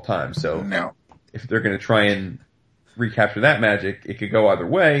stories of all time. So if they're going to try and recapture that magic, it could go either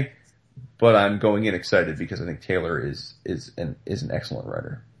way. but I'm going in excited because I think Taylor is an excellent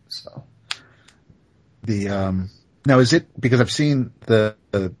writer. So now is it because I've seen the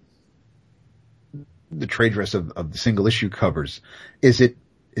trade dress of the single issue covers? Is it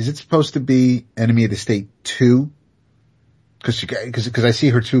supposed to be Enemy of the State 2? Because I see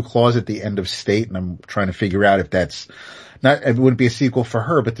her 2 claws at the end of State, and I'm trying to figure out if that's not. It wouldn't be a sequel for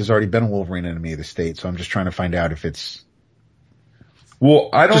her, but there's already been a Wolverine Enemy of the State, so I'm just trying to find out if it's.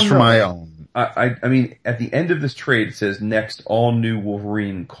 Well, I don't know. Just for my own. I mean, at the end of this trade, it says next all new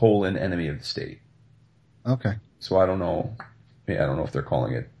Wolverine : Enemy of the State. Okay. So I don't know. I don't know if they're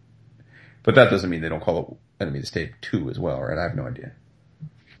calling it, but that doesn't mean they don't call it Enemy of the State 2 as well, right? I have no idea.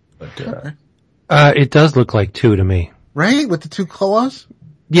 But it does look like 2 to me. Right? With the 2 claws?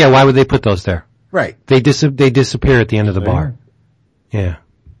 Yeah, why would they put those there? Right. They disappear at the end of the bar. Yeah.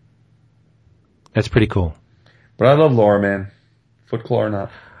 That's pretty cool. But I love Laura, man. Foot Claw or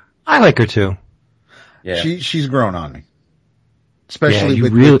not. I like her too. Yeah. She's grown on me. Especially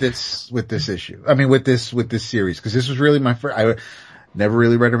with this issue. I mean, with this series. Cause this was really my first, I never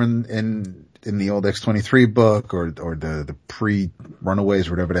really read her in the old X-23 book or the pre-Runaways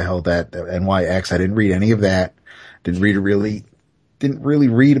or whatever the hell that NYX. I didn't read any of that. Didn't really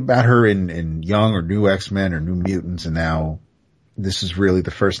read about her in Young or New X-Men or New Mutants, and now this is really the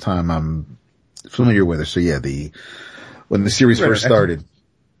first time I'm familiar with her. So yeah, when the series first started.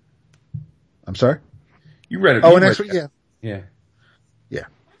 I'm sorry? You read it. Oh, and X-Men, yeah. Yeah. Yeah.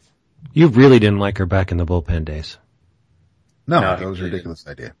 You really didn't like her back in the bullpen days. No, that was a ridiculous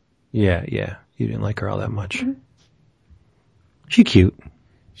idea. Yeah. You didn't like her all that much. Mm-hmm. She cute.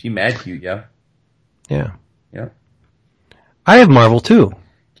 She mad cute, yeah. Yeah. Yeah. I have Marvel too.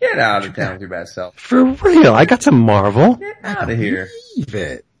 Get out of town with your bad self. For real, I got some Marvel. Get out of here. Leave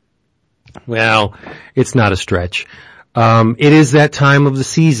it. Well, it's not a stretch. It is that time of the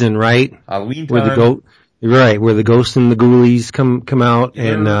season, right? Halloween time. Where the Ghosts and the Ghoulies come out,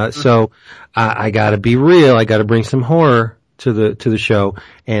 and so I gotta be real. I gotta bring some horror to the show,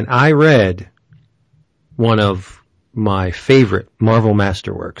 and I read one of my favorite Marvel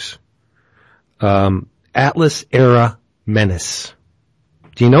masterworks, Atlas Era Menace.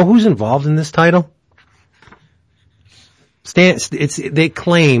 Do you know who's involved in this title? Stan, they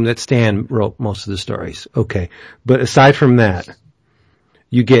claim that Stan wrote most of the stories. Okay. But aside from that,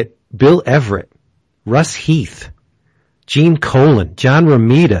 you get Bill Everett, Russ Heath, Gene Colan, John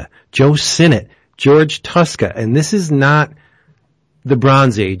Romita, Joe Sinnott, George Tuska, and this is not the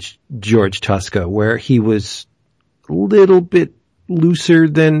Bronze Age George Tuska, where he was a little bit looser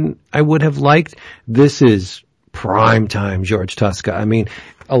than I would have liked. This is prime time George Tuska. I mean,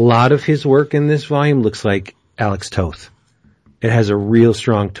 a lot of his work in this volume looks like Alex Toth. It has a real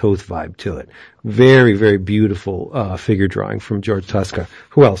strong Toth vibe to it. Very, very beautiful figure drawing from George Tuska.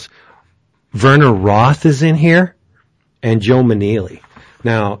 Who else? Werner Roth is in here, and Joe Maneely.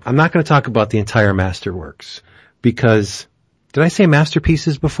 Now, I'm not going to talk about the entire Masterworks, because, did I say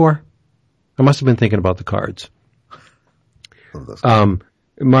masterpieces before? I must have been thinking about the cards. Marvel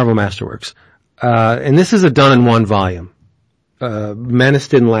Masterworks. And this is a done in one volume. Menace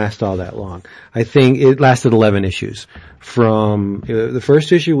didn't last all that long. I think it lasted 11 issues. From, the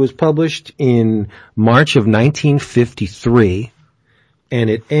first issue was published in March of 1953, and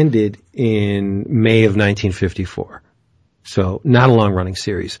it ended in May of 1954. So, not a long-running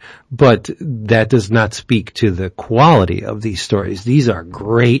series. But that does not speak to the quality of these stories. These are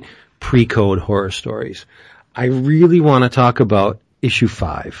great pre-code horror stories. I really want to talk about issue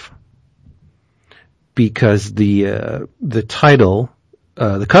 5. Because the title,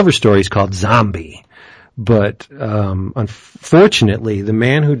 the cover story is called Zombie. But, unfortunately, the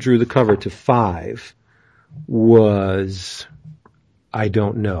man who drew the cover to 5 was, I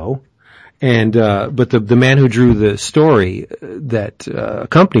don't know. And, but the man who drew the story that,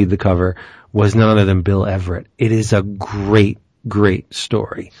 accompanied the cover was none other than Bill Everett. It is a great, great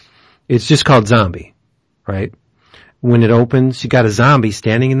story. It's just called Zombie, right? When it opens, you got a zombie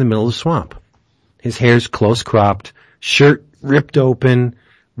standing in the middle of the swamp. His hair's close cropped, shirt ripped open,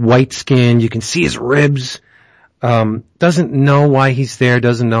 white skin, you can see his ribs. Doesn't know why he's there,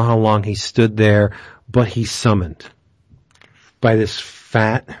 doesn't know how long he stood there, but he's summoned by this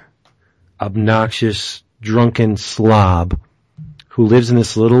fat, obnoxious, drunken slob who lives in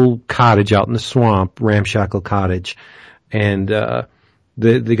this little cottage out in the swamp, ramshackle cottage. And,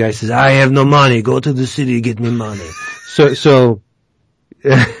 the guy says, I have no money, go to the city to get me money. So,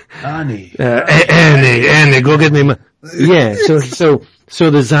 Annie, go get me money. Yeah, so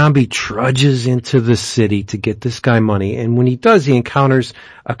the zombie trudges into the city to get this guy money, and when he does, he encounters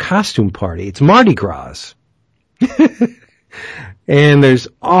a costume party. It's Mardi Gras. And there's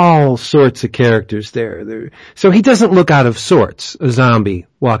all sorts of characters there. So he doesn't look out of sorts, a zombie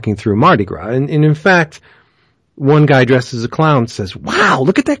walking through Mardi Gras. And in fact, one guy dressed as a clown says, wow,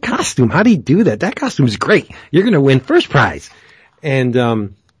 look at that costume. How do you do that? That costume is great. You're going to win first prize. And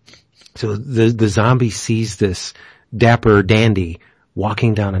so the zombie sees this dapper dandy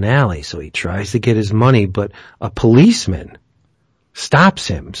walking down an alley. So he tries to get his money, but a policeman stops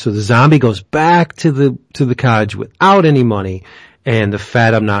him. So the zombie goes back to the cottage without any money, and the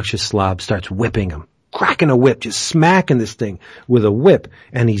fat, obnoxious slob starts whipping him, cracking a whip, just smacking this thing with a whip,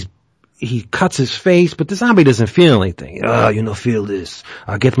 and he cuts his face, but the zombie doesn't feel anything. Oh, feel this.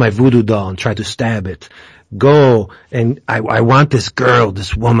 I'll get my voodoo doll and try to stab it. Go, and I want this girl,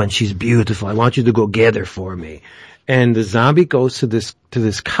 this woman, she's beautiful. I want you to go get her for me. And the zombie goes to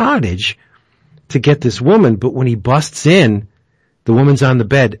this cottage to get this woman, but when he busts in, the woman's on the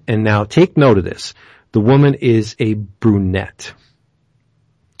bed, and now take note of this. The woman is a brunette.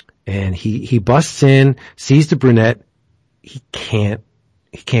 And he busts in, sees the brunette, he can't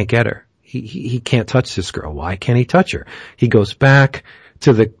get her. He can't touch this girl. Why can't he touch her? He goes back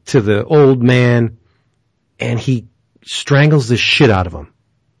to the old man, and he strangles the shit out of him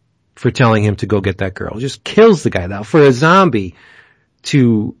for telling him to go get that girl. Just kills the guy. Now, for a zombie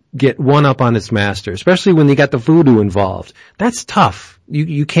to get one up on its master, especially when you got the voodoo involved, that's tough.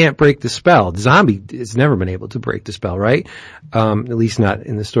 You can't break the spell. The zombie has never been able to break the spell, right? At least not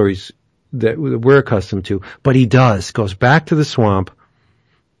in the stories that we're accustomed to. But he does. Goes back to the swamp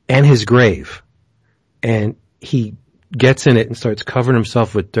and his grave, and he gets in it and starts covering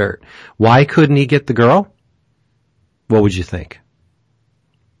himself with dirt. Why couldn't he get the girl? What would you think?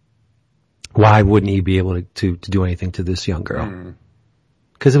 Why wouldn't he be able to do anything to this young girl?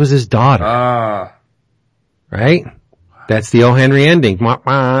 Because it was his daughter. Right? That's the O. Henry ending.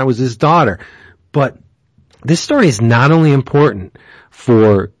 It was his daughter. But this story is not only important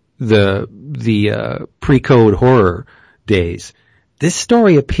for the pre-code horror days. This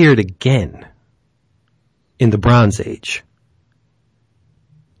story appeared again in the Bronze Age.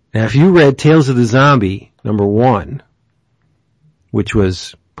 Now, if you read Tales of the Zombie #1, which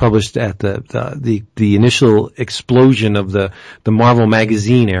was published at the initial explosion of the Marvel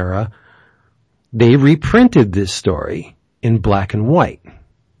magazine era, they reprinted this story in black and white.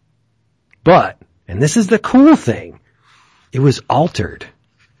 But, and this is the cool thing, it was altered.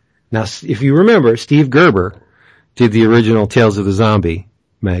 Now, if you remember, Steve Gerber did the original Tales of the Zombie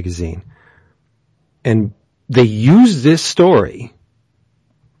magazine. And they used this story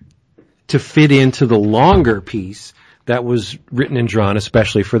to fit into the longer piece that was written and drawn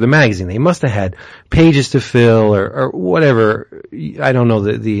especially for the magazine. They must have had pages to fill or whatever. I don't know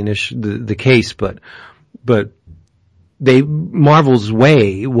the case, but Marvel's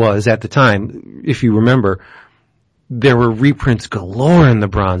way was at the time, if you remember, there were reprints galore in the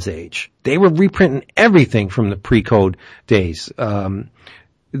Bronze Age. They were reprinting everything from the pre-code days.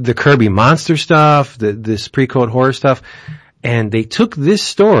 The Kirby monster stuff, this pre-code horror stuff. And they took this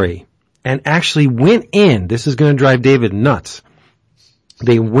story and actually went in. This is going to drive David nuts.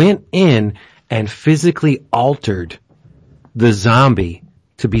 They went in and physically altered the zombie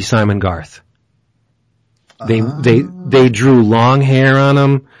to be Simon Garth. They drew long hair on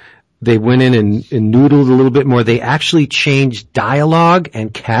him. They went in and noodled a little bit more. They actually changed dialogue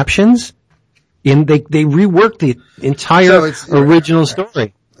and captions. They reworked the entire original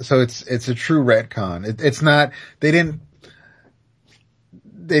story. So it's a true retcon. It's not, they didn't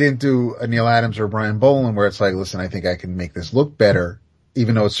do a Neil Adams or a Brian Boland where it's like, listen, I think I can make this look better,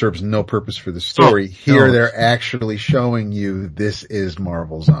 even though it serves no purpose for the story. They're actually showing you this is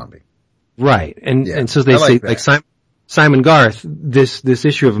Marvel Zombie. Right. And so they say, like Simon Garth, this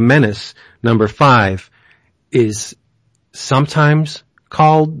issue of Menace #5 is sometimes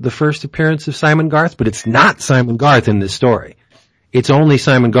called the first appearance of Simon Garth, but it's not Simon Garth in this story. It's only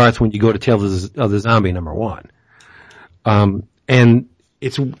Simon Garth when you go to Tales of the Zombie #1. And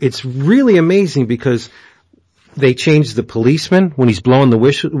it's really amazing because they changed the policeman when he's blowing the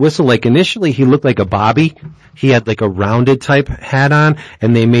whistle. Like initially he looked like a Bobby. He had like a rounded type hat on,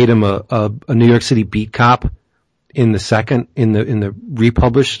 and they made him a New York City beat cop in the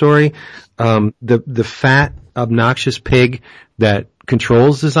republished story. The fat, obnoxious pig that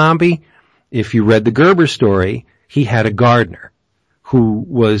controls the zombie, if you read the Gerber story, he had a gardener who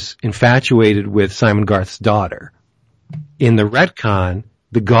was infatuated with Simon Garth's daughter. In the retcon,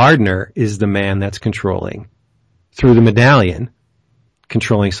 the gardener is the man that's controlling, through the medallion,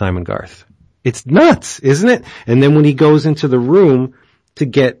 controlling Simon Garth. It's nuts, isn't it? And then when he goes into the room to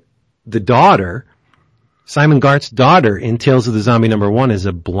get the daughter, Simon Garth's daughter in Tales of the Zombie #1 is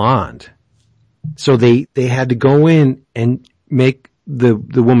a blonde. So they had to go in and make the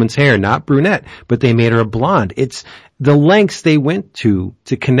woman's hair not brunette, but they made her a blonde. It's the lengths they went to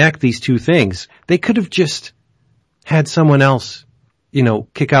connect these two things. They could have just had someone else,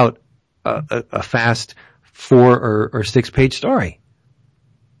 kick out a fast 4 or 6 page story.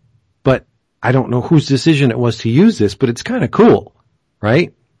 But I don't know whose decision it was to use this, but it's kind of cool,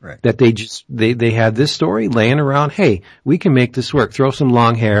 right? Right. That they had this story laying around. Hey, we can make this work. Throw some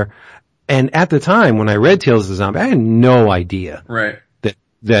long hair. And at the time when I read Tales of the Zombie, I had no idea. Right.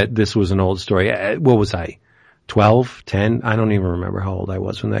 That this was an old story. What was I? 12, 10? I don't even remember how old I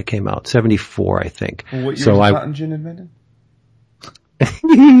was when that came out. 74, I think. Well, what year was cotton gin invented?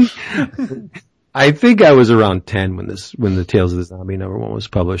 I think I was around 10 when the Tales of the Zombie #1 was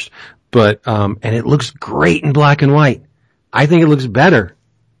published. But, and it looks great in black and white. I think it looks better.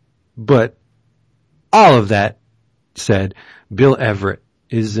 But all of that said, Bill Everett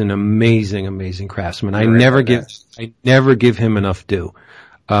is an amazing, amazing craftsman. I never give him enough due.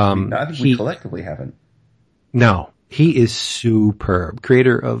 I think we collectively haven't. No, he is superb.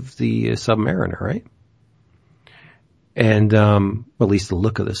 Creator of the Submariner, right? And, well, at least the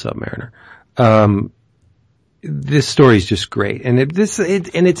look of the Submariner. This story is just great. And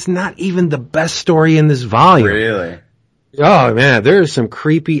it's not even the best story in this volume. Really? Oh man, there is some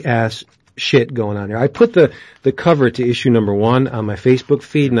creepy ass shit going on here. I put the cover to issue #1 on my Facebook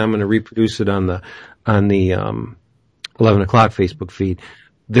feed, and I'm going to reproduce it on the 11 o'clock Facebook feed.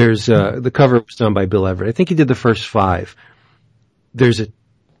 There's the cover was done by Bill Everett. I think he did the first 5.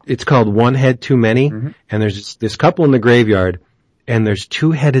 It's called One Head Too Many, and there's this couple in the graveyard, and there's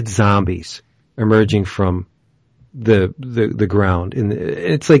 2-headed zombies emerging from the ground. And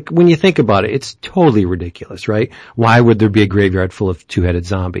it's like, when you think about it, it's totally ridiculous, right? Why would there be a graveyard full of 2-headed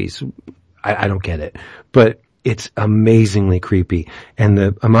zombies? I don't get it. But it's amazingly creepy. And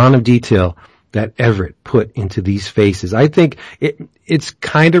the amount of detail that Everett put into these faces, I think it's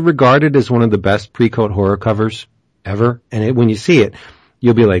kind of regarded as one of the best pre-code horror covers ever. And when you see it,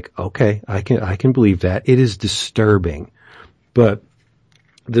 you'll be like, okay, I can believe that. It is disturbing. But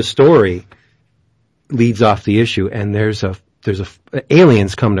the story leads off the issue, and there's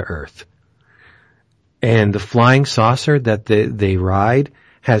aliens come to Earth, and the flying saucer that they ride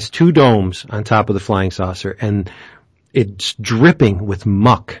has 2 domes on top of the flying saucer, and it's dripping with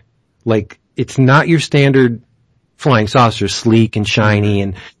muck. Like, it's not your standard flying saucer, sleek and shiny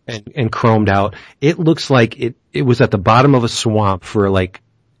and chromed out. It looks like it was at the bottom of a swamp for like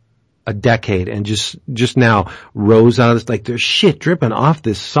a decade and just now rose out of this, like there's shit dripping off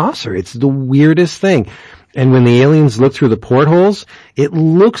this saucer. It's the weirdest thing. And when the aliens look through the portholes, it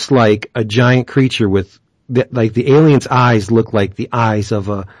looks like a giant creature with like the aliens' eyes look like the eyes of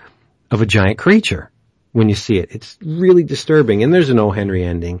a giant creature when you see it. It's really disturbing. And there's an O. Henry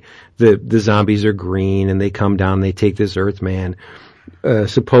ending. The zombies are green and they come down, they take this Earthman.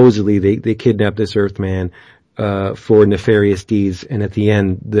 Supposedly they kidnap this Earthman for nefarious deeds, and at the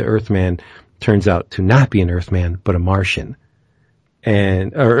end, the Earthman turns out to not be an Earthman, but a Martian.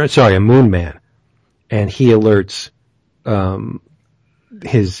 A Moon Man. And he alerts,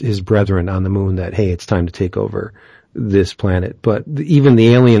 his brethren on the moon that, hey, it's time to take over this planet. But even the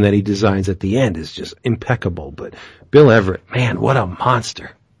alien that he designs at the end is just impeccable. But Bill Everett, man, what a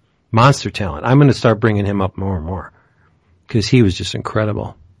monster. Monster talent. I'm going to start bringing him up more and more, because he was just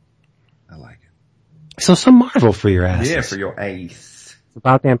incredible. I like it. So some Marvel for your ass. Yeah, for your ace. It's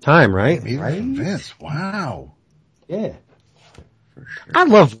about damn time, right? Right? Vince, wow. Yeah. For sure. I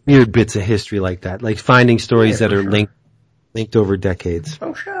love weird bits of history like that, like finding stories that are linked over decades.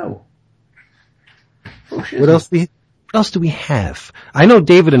 Oh, show. What else do we have? I know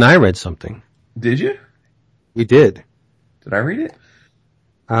David and I read something. Did you? We did. Did I read it?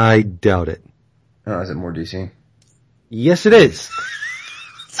 I doubt it. Oh, is it more DC? Yes, it is.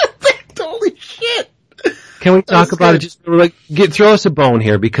 Holy shit! Can we talk about it? Just throw us a bone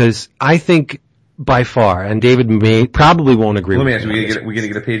here, because I think by far, and David probably won't agree. Let with me ask you: we gonna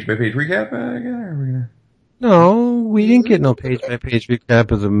get a page by page recap? No, we didn't get no page by page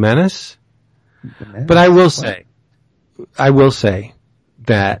recap of the Menace. But I will say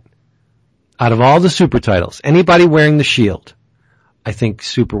that out of all the super titles, anybody wearing the shield, I think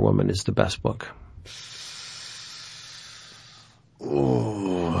Superwoman is the best book.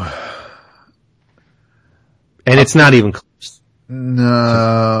 Ooh. And it's not even close.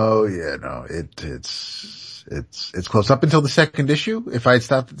 No, it's close. Up until the second issue, if I had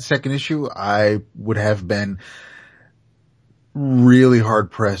stopped at the second issue, I would have been really hard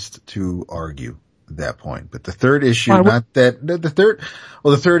pressed to argue at that point. But the third issue, the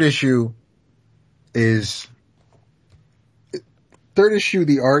third issue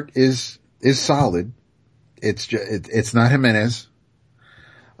the art is solid. it's not Jimenez.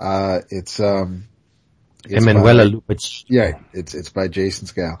 It's Emanuela Lupacchino. Yeah, it's by Jason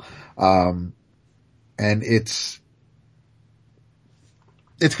Schall. And it's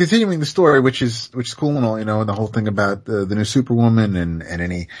continuing the story, which is cool and all, and the whole thing about the new Superwoman and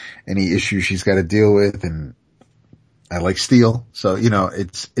any issues she's got to deal with. And I like Steel. So,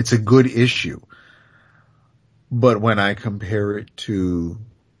 it's a good issue. But when I compare it to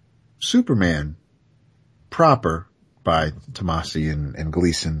Superman proper by Tomasi and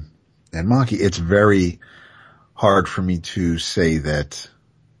Gleason and Mankey, it's very hard for me to say that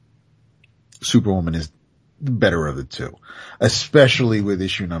Superwoman is the better of the two, especially with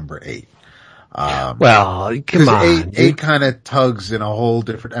issue number 8. Well, come on. Eight kind of tugs in a whole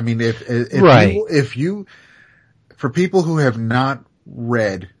different, I mean, if you, for people who have not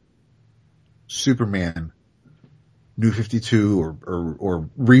read Superman, New 52 or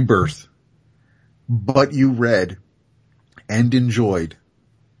Rebirth, but you read and enjoyed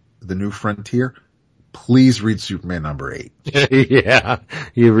the New Frontier, please read Superman number 8. Yeah,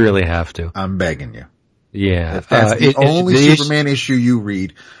 you really have to. I'm begging you. Yeah. If that's the only Superman issue you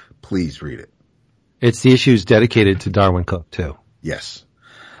read, please read it. It's the issues dedicated to Darwin Cook too. Yes.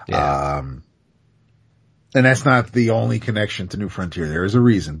 Yeah. And that's not the only connection to New Frontier. There is a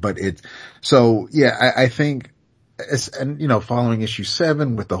reason, but I think, following issue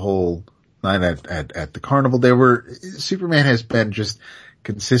 7 with the whole night at the carnival, Superman has been just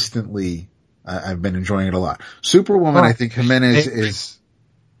consistently, I've been enjoying it a lot. Superwoman, I think Jimenez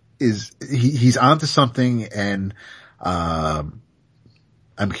he's onto something, and, I'm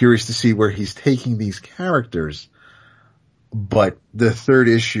curious to see where he's taking these characters. But the third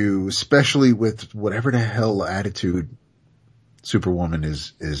issue, especially with whatever the hell attitude Superwoman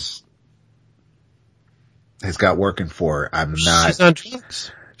has got working for her, I'm not. She's on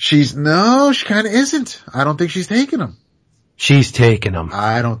drugs. She kind of isn't. I don't think she's taking them. She's taking them.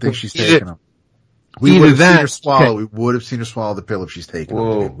 I don't think she's taking them. We would have seen her swallow. We would have seen her swallow the pill if she's taken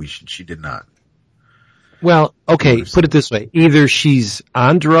them. She did not. Well, okay, put it this way. Either she's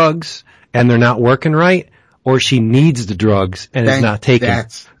on drugs and they're not working right, or she needs the drugs and is not taking them.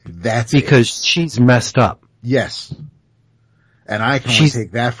 That's because she's messed up. Yes. And I can only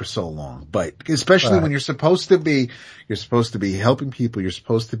take that for so long. But especially when you're supposed to be helping people, you're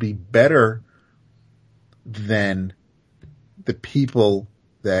supposed to be better than the people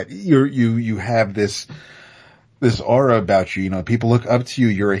that you have this aura about you. People look up to you.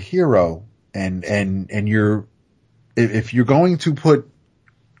 You're a hero, and if you're going to put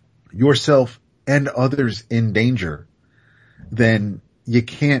yourself and others in danger, then you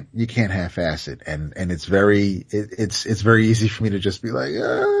can't half-ass it. And it's very easy for me to just be like,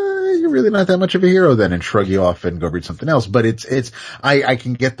 you're really not that much of a hero then, and shrug you off and go read something else. But I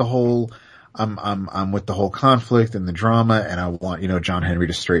can get the whole, I'm with the whole conflict and the drama, and I want, John Henry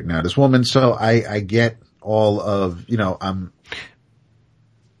to straighten out his woman. So I get all of,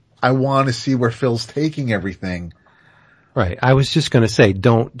 I want to see where Phil's taking everything. Right. I was just going to say,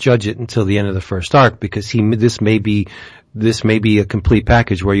 don't judge it until the end of the first arc, because this may be a complete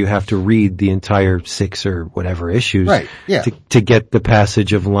package where you have to read the entire 6 or whatever issues, right? Yeah. To get the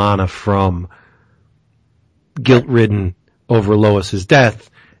passage of Lana from guilt-ridden over Lois's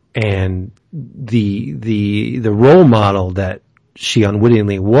death and the role model that she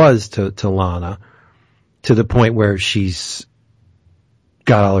unwittingly was to Lana, to the point where she's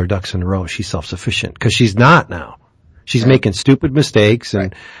got all her ducks in a row. She's self-sufficient, because she's not now. She's making stupid mistakes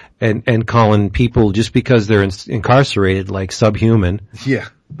and calling people just because they're incarcerated like subhuman. Yeah.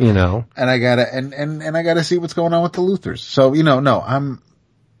 And I gotta see what's going on with the Luthers. So, no,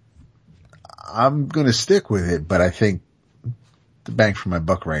 I'm gonna stick with it, but I think the bang for my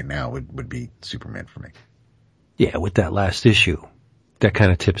buck right now would be Superman for me. Yeah, with that last issue, that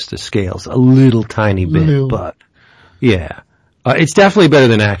kind of tips the scales a little tiny bit, but yeah. It's definitely better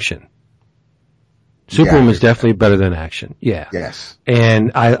than Action. Superwoman is definitely better than Action. Yeah. Yes.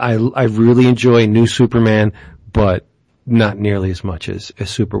 And I really enjoy New Superman, but not nearly as much as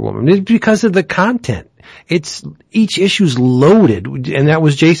Superwoman. It's because of the content. Each issue's loaded, and that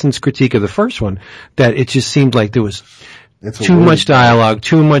was Jason's critique of the first one, that it just seemed like there was too much dialogue,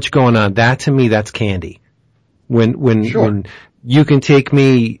 too much going on. That, to me, that's candy. When you can take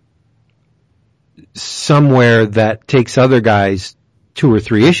me somewhere that takes other guys 2 or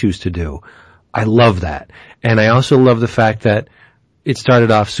 3 issues to do, I love that. And I also love the fact that it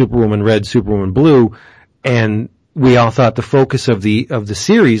started off Superwoman Red, Superwoman Blue, and we all thought the focus of the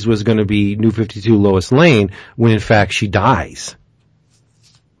series was going to be New 52 Lois Lane, when in fact she dies.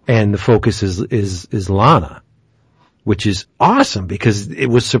 And the focus is Lana, which is awesome, because it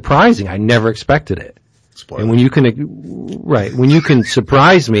was surprising. I never expected it. Spoiler. And when you can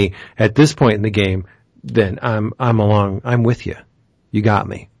surprise me at this point in the game, then I'm with you. You got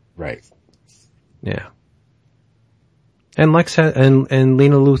me. Right. Yeah. And Lex and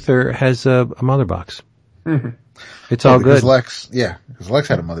Lena Luthor has a mother box. It's all good. Because Lex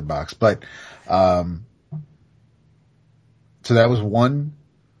had a mother box, but, so that was one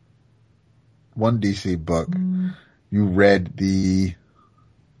DC book. You read the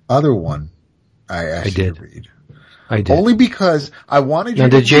other one I asked you to read. I did. Only because I wanted you now,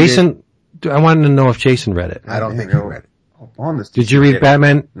 to did Jason, I wanted to know if Jason read it. I don't think he read it. On this, did you read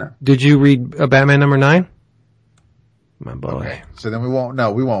Batman? No. Did you read Batman number 9? My boy. Okay. So then we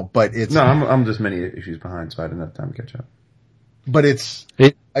won't, but it's... No, I'm just many issues behind, so I didn't have time to catch up. But it's...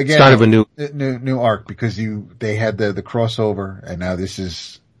 Again, start of a new arc because they had the crossover and now this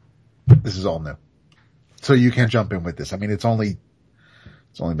is all new. So you can jump in with this. I mean, it's only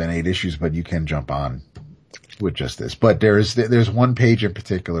been 8 issues, but you can jump on with just this. But there's one page in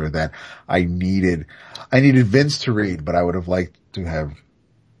particular that I needed Vince to read, but I would have liked to have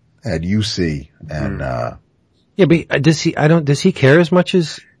had you see and, yeah, but does he care as much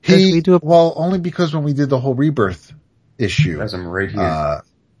as we do? Well, only because when we did the whole Rebirth issue. That's him right here.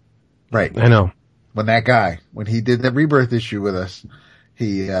 Right. I know. When he did the Rebirth issue with us,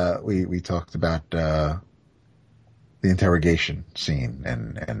 we talked about, the interrogation scene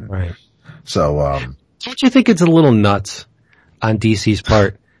and right. So, don't you think it's a little nuts on DC's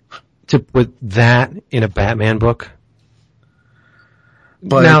part to put that in a Batman book?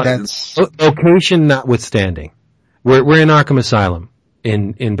 But now, that's location notwithstanding. We're in Arkham Asylum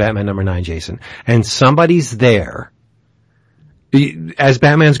in Batman number 9, Jason, and somebody's there. As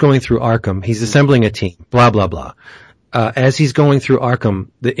Batman's going through Arkham, he's assembling a team, blah, blah, blah. As he's going through Arkham,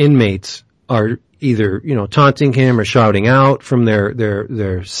 the inmates are either, taunting him or shouting out from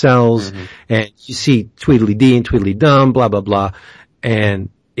their cells. Mm-hmm. And you see Tweedledee and Tweedledum, blah, blah, blah. And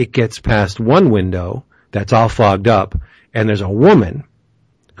it gets past one window that's all fogged up and there's a woman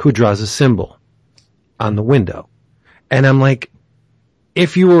who draws a symbol on the window. And I'm like,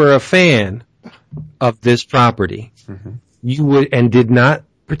 if you were a fan of this property, mm-hmm. you would, and did not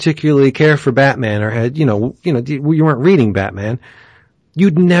particularly care for Batman or had, you weren't reading Batman,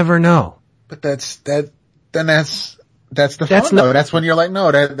 you'd never know. But that's the fun though. That's when you're like,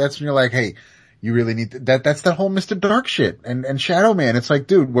 no, that's when you're like, hey, you really need that's the whole Mr. Dark shit and Shadow Man. It's like,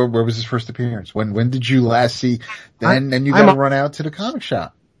 dude, where was his first appearance? When did you last see? Then you gotta run out to the comic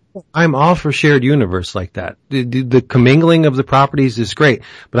shop. I'm all for shared universe like that. The commingling of the properties is great,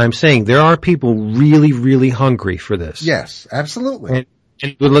 but I'm saying there are people really, really hungry for this. Yes, absolutely.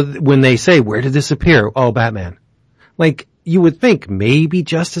 And when they say, where did this appear? Oh, Batman. Like, you would think maybe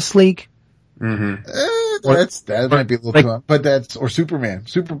Justice League. Mm-hmm. That might be a little too, but or Superman,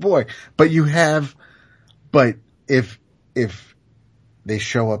 Superboy. But if they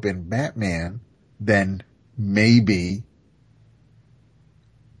show up in Batman, then maybe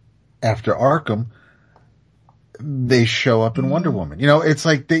after Arkham, they show up in Wonder Woman. It's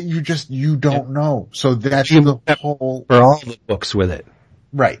like you don't know. So that's the whole. For all the books with it.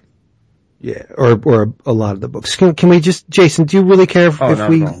 Right. Yeah. Or a lot of the books. Can we just, Jason, do you really care if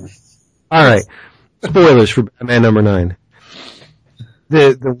we, all right. Spoilers for Batman number 9.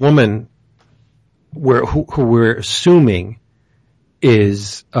 The woman who we're assuming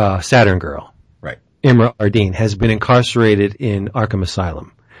is, Saturn Girl. Right. Imra Ardeen has been incarcerated in Arkham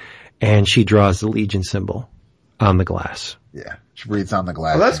Asylum. And she draws the Legion symbol on the glass. Yeah. She reads on the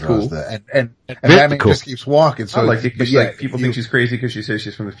glass. Oh, that's cool. And Batman just keeps walking. So I like it because people think she's crazy because she says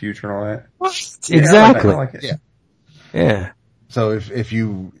she's from the future and all that. Yeah, exactly. I like it. Yeah. So if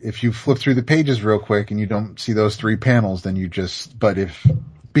you flip through the pages real quick and you don't see those 3 panels, then you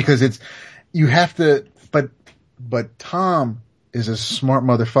have to, but Tom is a smart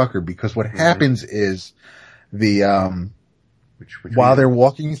motherfucker because what happens is while they're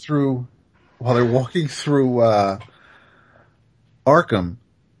walking through Arkham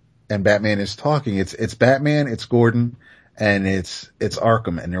and Batman is talking, it's Batman, it's Gordon, and it's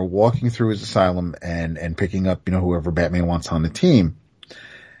Arkham, and they're walking through his asylum and picking up, whoever Batman wants on the team.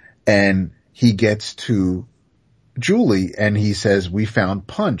 And he gets to Julie and he says, we found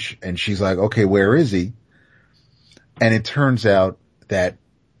Punch. And she's like, okay, where is he? And it turns out that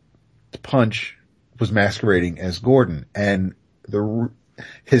Punch was masquerading as Gordon. And the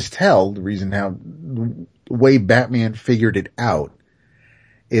way Batman figured it out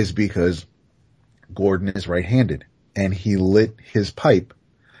is because Gordon is right-handed and he lit his pipe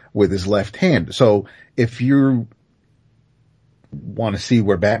with his left hand. So if you want to see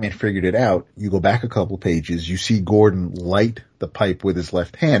where Batman figured it out, you go back a couple pages, you see Gordon light the pipe with his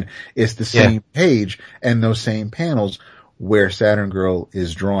left hand. It's the same page and those same panels where Saturn Girl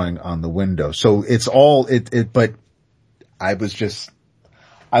is drawing on the window. So it's all, but I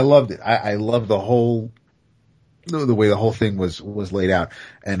loved it. I love the way the whole thing was laid out.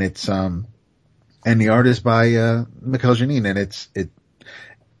 And it's, and the art is by, Mikel Janin, and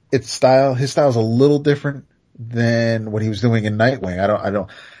his style's a little different than what he was doing in Nightwing.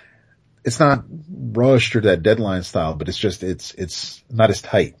 It's not rushed or that Deadline style, but it's not as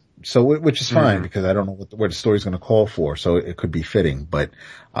tight. So, which is fine because I don't know where the story's going to call for. So it could be fitting, but,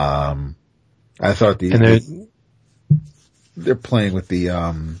 I thought they're playing with the,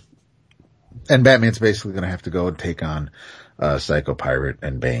 and Batman's basically going to have to go and take on, Psycho Pirate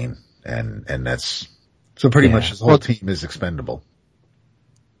and Bane. And that's, so pretty much his whole team is expendable.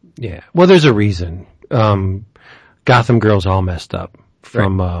 Yeah. Well, there's a reason. Gotham Girl's all messed up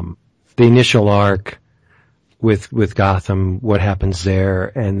from, the initial arc with Gotham, what happens there,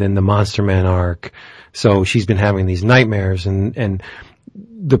 and then the Monster Man arc. So she's been having these nightmares, and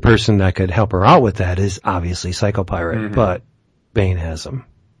the person that could help her out with that is obviously Psycho Pirate, but Bane has him.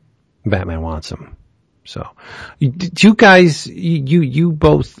 Batman wants him. So, did you guys, you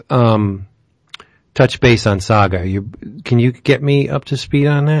both, touch base on Saga? Can you get me up to speed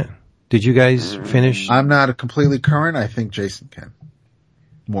on that? Did you guys finish? I'm not completely current. I think Jason can.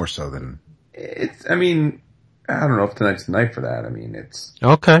 More so than... I mean, I don't know if tonight's the night for that. I mean,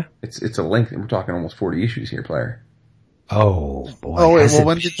 okay. It's a lengthy, we're talking almost 40 issues here, player. Oh, boy. Oh, wait, well,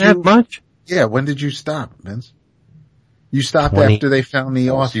 when did you... That much? Yeah, when did you stop, Vince? You stopped after they found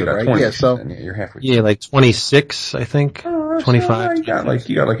the author, right? Yeah, so... Then, you're halfway. Yeah, like 26, I think. 25. You got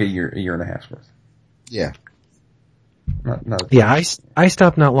like a year and a half's worth. Yeah. Yeah, I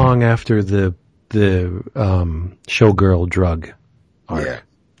stopped not long after the Showgirl drug arc.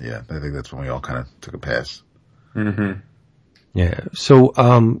 Yeah, I think that's when we all kind of took a pass. Yeah.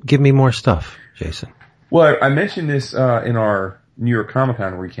 So, give me more stuff, Jason. Well, I mentioned this, in our New York Comic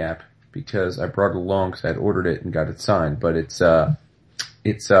Con recap because I brought it along because I had ordered it and got it signed, but it's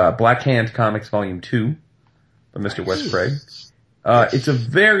Black Hand Comics Volume 2 by Mr. Wes Craig. It's a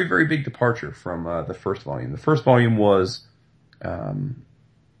very, very big departure from, the first volume. The first volume was,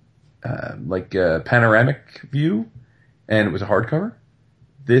 like a panoramic view, and it was a hardcover.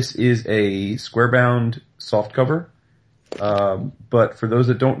 This is a square-bound softcover. But for those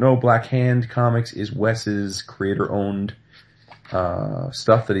that don't know, Black Hand Comics is Wes's creator-owned,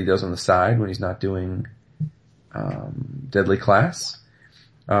 stuff that he does on the side when he's not doing, Deadly Class.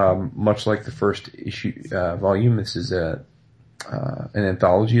 Much like the first volume, this is an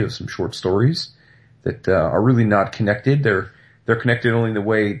anthology of some short stories that, are really not connected. They're connected only in the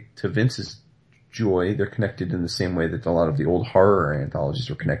way to Vince's joy. They're connected in the same way that a lot of the old horror anthologies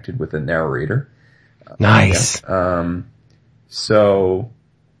were connected with a narrator. Nice. So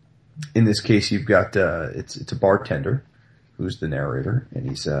in this case, you've got, it's a bartender who's the narrator, and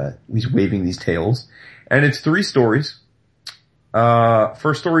he's waving these tales, and it's 3 stories.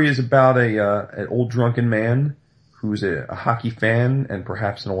 First story is about an old drunken man who's a hockey fan and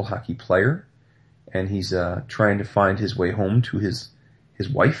perhaps an old hockey player, and he's trying to find his way home to his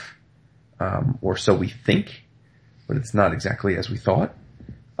wife, or so we think, but it's not exactly as we thought.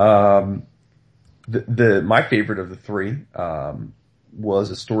 My favorite of the 3 was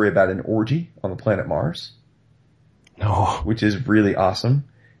a story about an orgy on the planet Mars. Oh. Which is really awesome.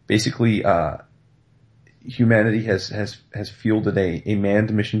 Basically, humanity has fielded a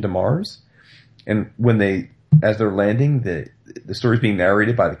manned mission to Mars, and as they're landing, the story's being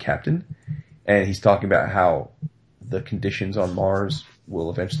narrated by the captain, and he's talking about how the conditions on Mars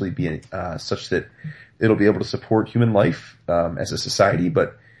will eventually be such that it'll be able to support human life as a society,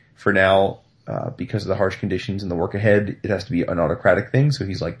 but for now, because of the harsh conditions and the work ahead, it has to be an autocratic thing, so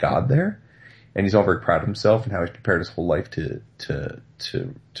he's like God there. And he's all very proud of himself and how he's prepared his whole life to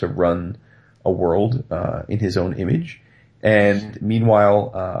run a world, in his own image. And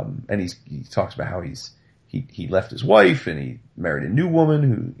meanwhile, and he talks about how he left his wife and he married a new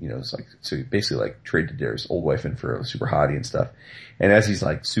woman who, is like, so he basically like traded his old wife in for a super hottie and stuff. And as he's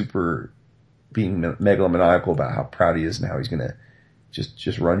like super being megalomaniacal about how proud he is and how he's gonna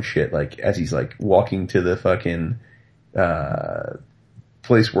just run shit, like as he's like walking to the fucking,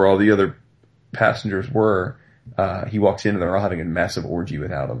 place where all the other passengers were, he walks in and they're all having a massive orgy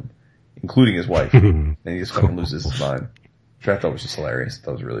without him, including his wife, and he just fucking loses his mind, which I thought was just hilarious.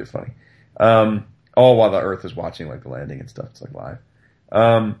 That was really funny. All while the Earth is watching like the landing and stuff. It's like live.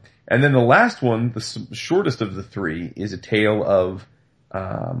 And then the last one, the shortest of the 3, is a tale of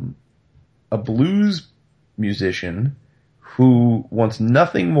a blues musician who wants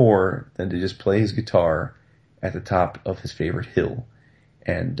nothing more than to just play his guitar at the top of his favorite hill,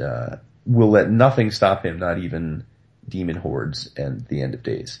 and will let nothing stop him, not even demon hordes and the end of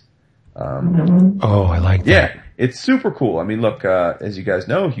days. Oh, I like that. Yeah, it's super cool. I mean, look, as you guys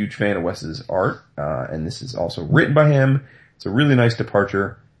know, huge fan of Wes's art, and this is also written by him. It's a really nice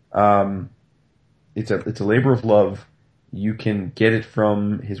departure. It's a labor of love. You can get it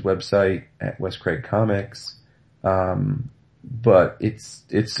from his website at Wes Craig Comics. But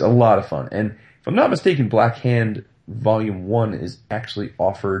it's a lot of fun. And if I'm not mistaken, Black Hand Volume 1 is actually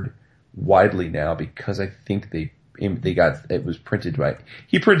offered widely now because I think they got, it was printed by,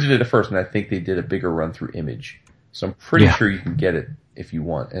 he printed it at first and I think they did a bigger run through Image. So I'm pretty sure you can get it if you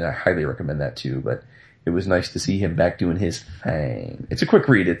want, and I highly recommend that too, but it was nice to see him back doing his thing. It's a quick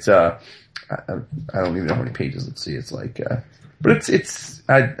read. It's, I don't even know how many pages. Let's see. It's like, but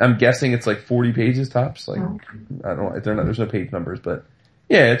I'm guessing it's like 40 pages tops. Like, I don't know, there's no page numbers, but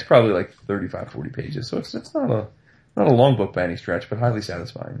yeah, it's probably like 35, 40 pages. So it's not a long book by any stretch, but highly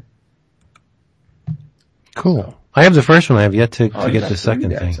satisfying. Cool. So, I have the first one. I have yet to get the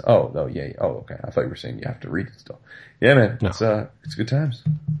second thing. Oh, yeah. Oh, okay. I thought you were saying you have to read it still. Yeah, man. No. It's good times.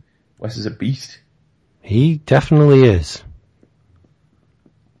 Wes is a beast. He definitely is.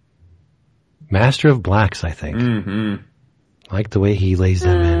 Master of Blacks, I think. Mm-hmm. I like the way he lays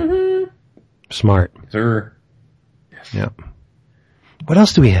them in. Smart. Sir. Yes. Yep. What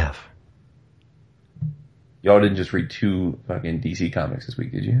else do we have? Y'all didn't just read 2 fucking DC comics this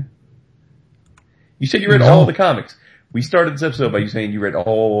week, did you? You said you read all the comics. We started this episode by you saying you read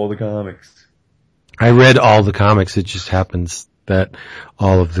all the comics. I read all the comics. It just happens that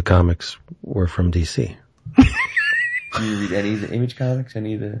all of the comics were from DC. Did you read any of the Image comics?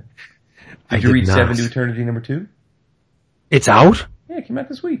 Any of the... Did you read not. 7 to Eternity #2? It's out? Yeah, it came out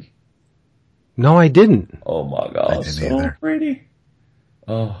this week. No, I didn't. Oh my god, it's so either. Pretty.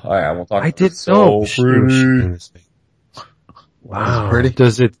 Oh, alright, I won't talk about it. I did so pretty. Wow. Pretty.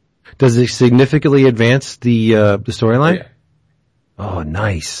 Does it significantly advance the storyline? Yeah. Oh,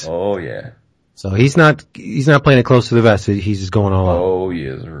 nice. Oh yeah. So he's not playing it close to the vest. He's just going all out. Oh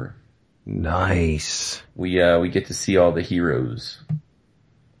yes, sir. Nice. We get to see all the heroes.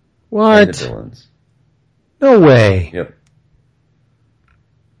 What? And the villains. No way. Yep.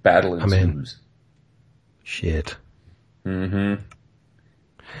 Battle ensues. Shit. Mm-hmm.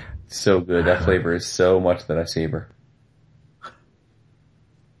 So good. That flavor is so much that I savor.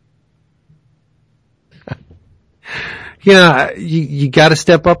 Yeah, you gotta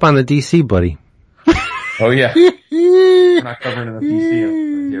step up on the DC, buddy. Oh yeah. We're not covering enough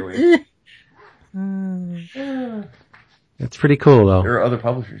DC. Here we It's pretty cool though. There are other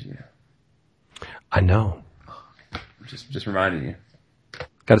publishers, yeah. I know. Just reminding you.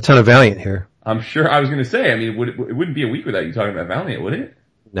 Got a ton of Valiant here. I'm sure. I was going to say. I mean, it wouldn't be a week without you talking about Valiant, would it?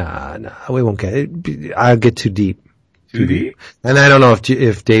 Nah, we won't get it. I'll get too deep. Too deep? And I don't know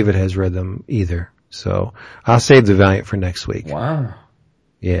if David has read them either. So I'll save the Valiant for next week. Wow.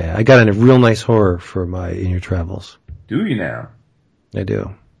 Yeah, I got a real nice horror for my In Your Travels. Do you now? I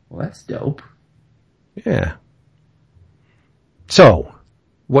do. Well, that's dope. Yeah. So,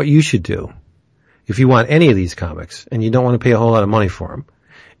 what you should do, if you want any of these comics and you don't want to pay a whole lot of money for them,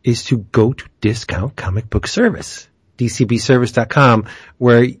 is to go to Discount Comic Book Service, dcbservice.com,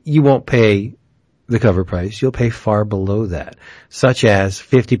 where you won't pay the cover price. You'll pay far below that, such as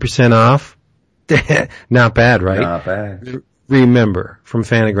 50% off. Not bad, right? Not bad. Remember, from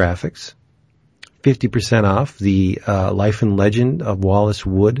Fantagraphics, 50% off the Life and Legend of Wallace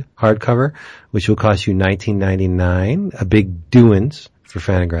Wood hardcover, which will cost you $19.99. A big doings for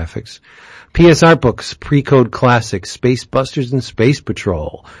Fantagraphics. PS Art Books, Pre-Code Classics, Space Busters and Space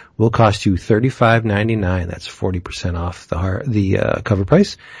Patrol will cost you $35.99. That's 40% off the cover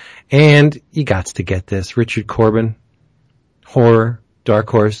price. And you got to get this. Richard Corbin, horror, Dark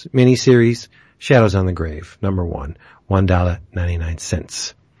Horse, miniseries, Shadows on the Grave, #1,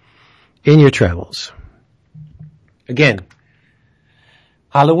 $1.99. In Your Travels. Again,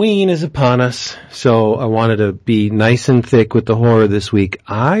 Halloween is upon us, so I wanted to be nice and thick with the horror this week.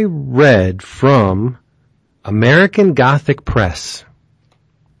 I read from American Gothic Press.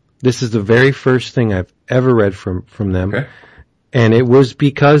 This is the very first thing I've ever read from them. Okay. And it was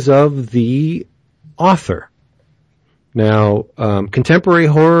because of the author. Now, contemporary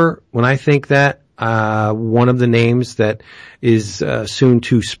horror, when I think that, one of the names that is soon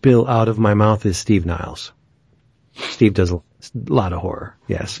to spill out of my mouth is Steve Niles. Steve does a lot of horror,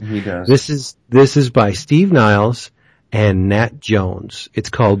 yes. He does. This is by Steve Niles and Nat Jones. It's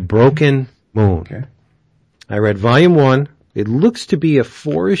called Broken Moon. Okay. I read volume 1. It looks to be a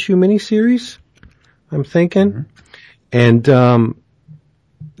 4-issue miniseries, I'm thinking. Mm-hmm. And the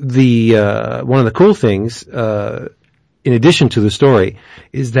one of the cool things, in addition to the story,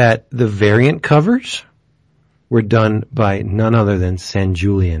 is that the variant covers were done by none other than San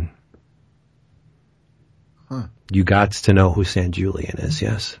Julian. Huh. You got to know who San Julian is,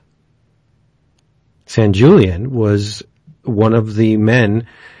 yes? San Julian was one of the men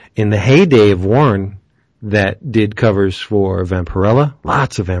in the heyday of Warren that did covers for Vampirella.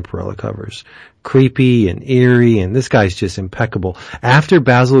 Lots of Vampirella covers. Creepy and eerie, and this guy's just impeccable. After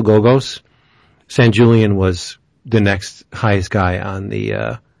Basil Gogos, San Julian was the next highest guy on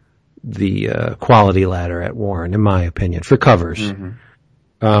the quality ladder at Warren, in my opinion, for covers.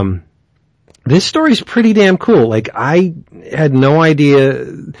 Mm-hmm. This story's pretty damn cool. Like, I had no idea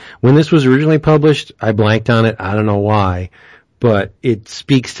when this was originally published. I blanked on it. I don't know why, but it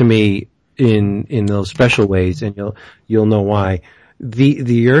speaks to me in those special ways, and you'll know why.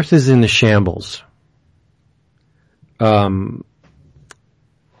 The Earth is in the shambles.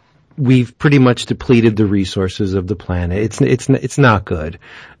 We've pretty much depleted the resources of the planet. It's not good.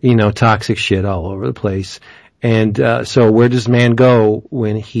 Toxic shit all over the place. And so where does man go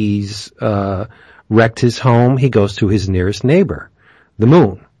when he's wrecked his home? He goes to his nearest neighbor, the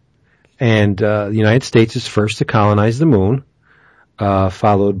moon. And the United States is first to colonize the moon,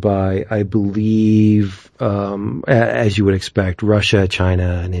 followed by, I believe, as you would expect, Russia,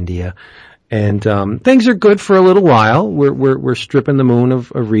 China, and India. And things are good for a little while. We're stripping the moon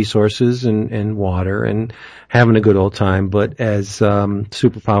of resources and water and having a good old time. But as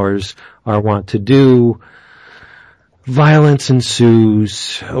superpowers are wont to do, violence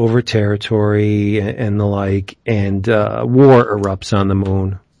ensues over territory and the like, and war erupts on the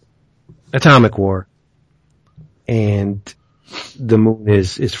moon. Atomic war. And the moon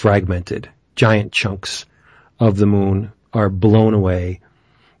is fragmented. Giant chunks of the moon are blown away.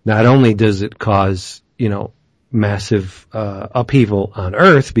 Not only does it cause, massive upheaval on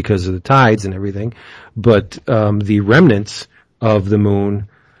Earth because of the tides and everything, but the remnants of the moon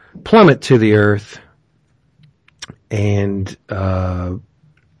plummet to the Earth and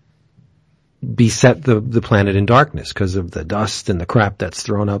beset the planet in darkness because of the dust and the crap that's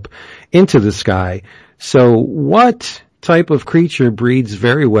thrown up into the sky. So what type of creature breeds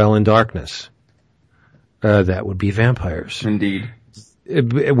very well in darkness? That would be vampires. Indeed.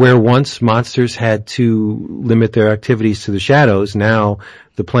 Where once monsters had to limit their activities to the shadows, now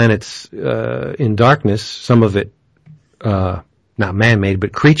the planet's in darkness, some of it not man-made,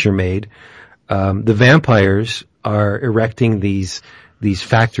 but creature-made. The vampires are erecting these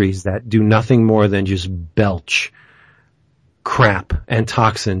factories that do nothing more than just belch crap and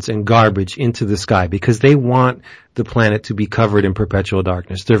toxins and garbage into the sky because they want the planet to be covered in perpetual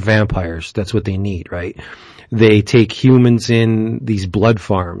darkness. They're vampires. That's what they need, right? They take humans in these blood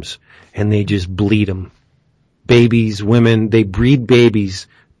farms and they just bleed them. Babies, women, they breed babies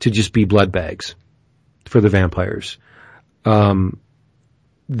to just be blood bags for the vampires. There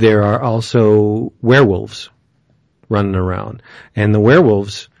are also werewolves running around, and the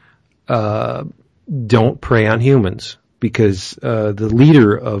werewolves don't prey on humans because the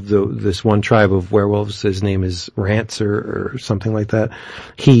leader of this one tribe of werewolves, his name is Rance or something like that.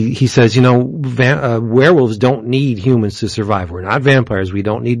 He says, werewolves don't need humans to survive. We're not vampires. We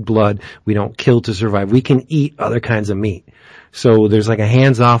don't need blood. We don't kill to survive. We can eat other kinds of meat. So there's like a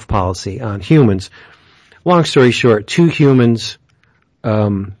hands-off policy on humans. Long story short, two humans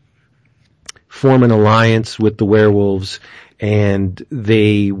form an alliance with the werewolves, and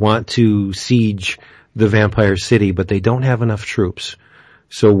they want to siege the vampire city, but they don't have enough troops.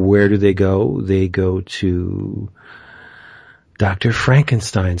 So where do they go? They go to Dr.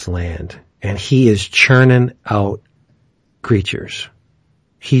 Frankenstein's land, and he is churning out creatures.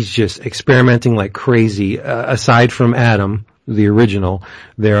 He's just experimenting like crazy. Aside from Adam, the original,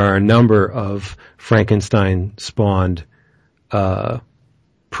 there are a number of Frankenstein-spawned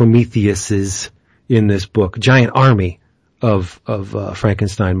Prometheuses in this book, giant army of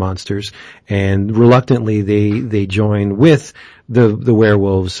Frankenstein monsters, and reluctantly they join with the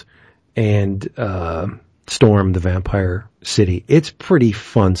werewolves and storm the vampire city. It's pretty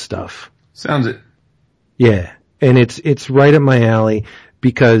fun stuff. Sounds it. Yeah, and it's right up my alley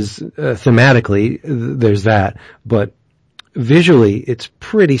because thematically there's that, but visually it's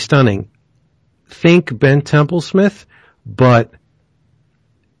pretty stunning. Think Ben Templesmith, but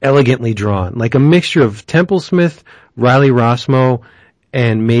elegantly drawn, like a mixture of Templesmith, Riley Rossmo,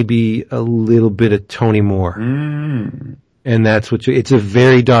 and maybe a little bit of Tony Moore. Mm. And that's what it's a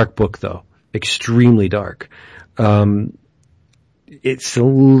very dark book though. Extremely dark. It's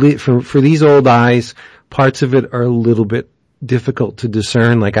for these old eyes, parts of it are a little bit difficult to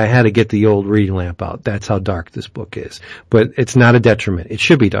discern. Like I had to get the old reading lamp out. That's how dark this book is. But it's not a detriment. It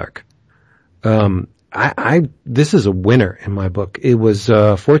should be dark. This is a winner in my book. It was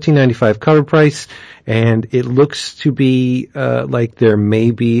 $14.95 cover price, and it looks to be like there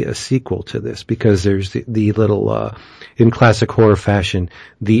may be a sequel to this, because there's the little in classic horror fashion,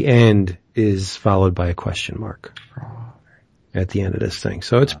 the end is followed by a question mark at the end of this thing.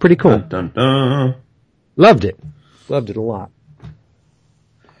 So it's pretty cool. Dun, dun, dun. Loved it a lot.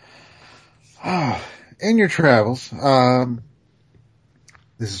 In your travels,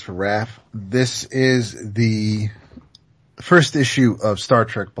 this is for Raph. This is the first issue of Star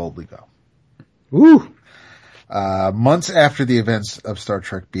Trek Boldly Go. Ooh. Months after the events of Star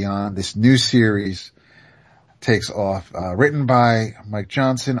Trek Beyond, this new series takes off. Written by Mike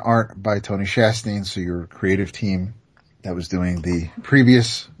Johnson, art by Tony Chastain, so your creative team that was doing the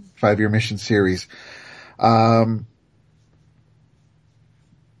previous 5-year mission series.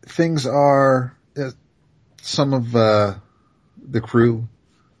 Things are, some of the crew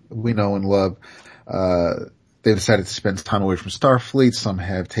we know and love, they decided to spend time away from Starfleet. Some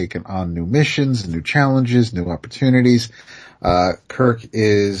have taken on new missions, new challenges, new opportunities. Kirk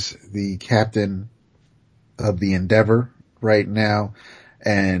is the captain of the Endeavor right now,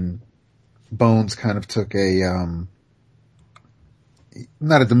 and Bones kind of took a,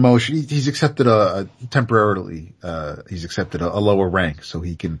 not a demotion. He's accepted temporarily, he's accepted a lower rank so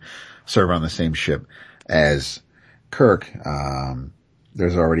he can serve on the same ship as Kirk.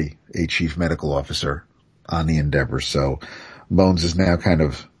 There's already a chief medical officer on the Endeavor, so Bones is now kind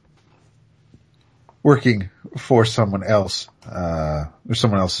of working for someone else, or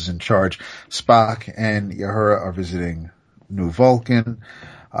someone else is in charge. Spock and Uhura are visiting New Vulcan.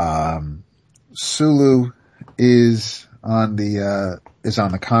 Sulu is on the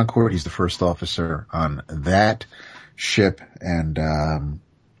Concorde. He's the first officer on that ship, and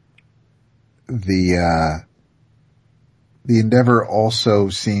the Endeavor also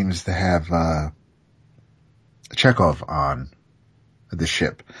seems to have Chekhov on the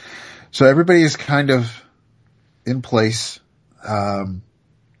ship. So everybody is kind of in place. The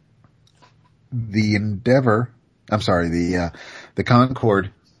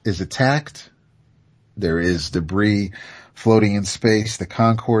Concorde is attacked. There is debris floating in space.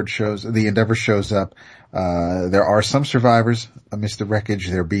 The Endeavor shows up. There are some survivors amidst the wreckage.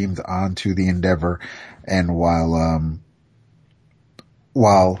 They're beamed onto the Endeavor, and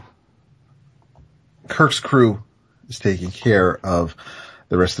while Kirk's crew is taking care of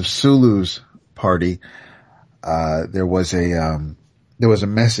the rest of Sulu's party, there was a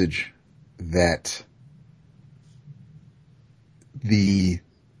message that the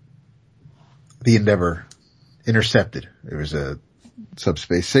Endeavor intercepted. There was a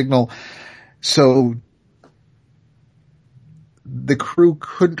subspace signal. So the crew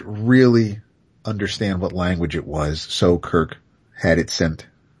couldn't really understand what language it was, so Kirk had it sent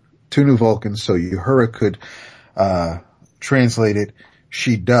to New Vulcan so Uhura could translate it.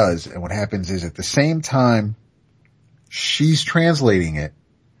 She does, and what happens is at the same time she's translating it,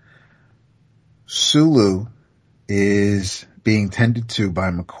 Sulu is being tended to by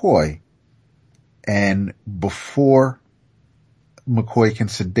McCoy, and before McCoy can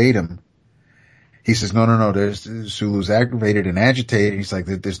sedate him, he says, no, Sulu's aggravated and agitated. He's like,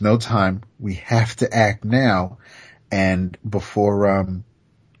 there's no time. We have to act now. And before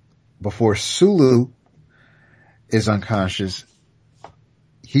Sulu is unconscious,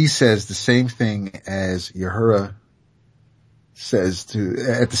 he says the same thing as Uhura says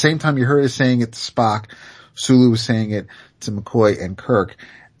at the same time Uhura is saying it to Spock, Sulu is saying it to McCoy and Kirk,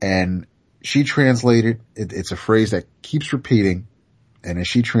 and she translated it. It's a phrase that keeps repeating, and as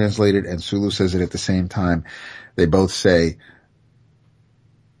she translated and Sulu says it at the same time, they both say,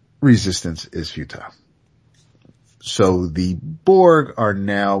 resistance is futile. So the Borg are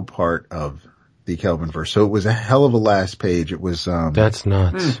now part of the Kelvinverse. So it was a hell of a last page. It was, that's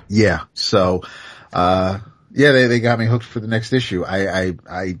nuts. Yeah. So, they got me hooked for the next issue. I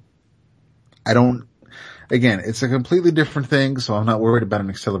don't, again, it's a completely different thing. So I'm not worried about an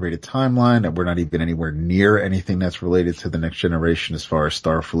accelerated timeline, and we're not even anywhere near anything that's related to the next generation as far as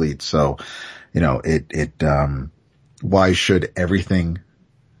Starfleet. So, why should everything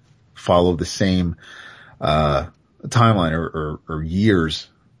follow the same, timeline or years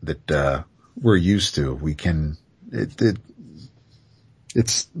that we're used to? We can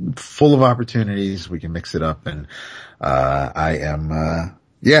it's full of opportunities. We can mix it up, and I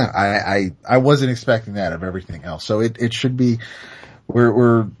wasn't expecting that of everything else. So it should be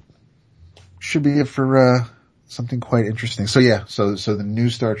should be it for something quite interesting. So yeah, so the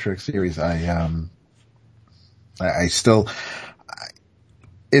new Star Trek series, I I still,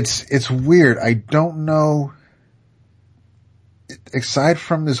 it's weird. I don't know, aside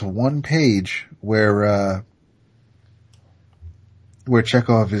from this one page where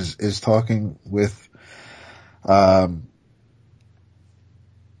Chekhov is talking with,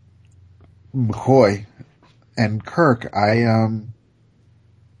 McCoy and Kirk, I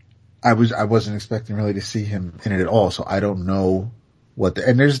wasn't expecting really to see him in it at all, so I don't know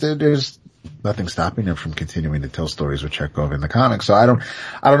and there's nothing stopping him from continuing to tell stories with Chekhov in the comics, so I don't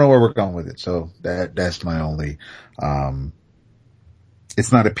know where we're going with it, so that's my only,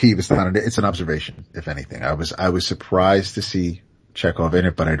 it's not a peeve, it's an observation, if anything. I was surprised to see Chekhov in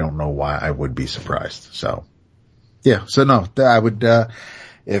it, but I don't know why I would be surprised, so. Yeah, so no, I would,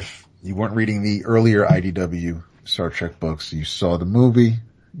 if you weren't reading the earlier IDW Star Trek books, you saw the movie,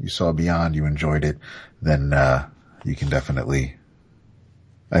 you saw Beyond, you enjoyed it, then, you can definitely,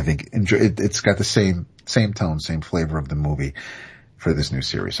 I think, enjoy it. It's got the same tone, same flavor of the movie for this new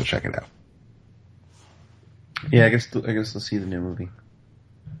series, so check it out. Yeah, I guess I'll see the new movie.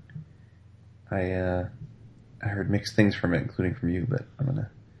 I heard mixed things from it, including from you, but I'm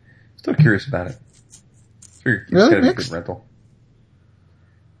still curious about it. It's Really? kind of a Mixed? good rental.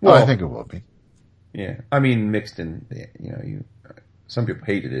 Well, I think it will be. Yeah, I mean mixed in. Some people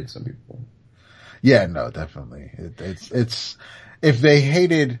hated it, some people. Yeah, no, definitely. It's if they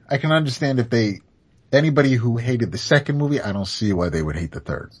hated, I can understand anybody who hated the second movie, I don't see why they would hate the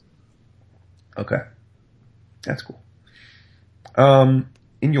third. Okay, that's cool.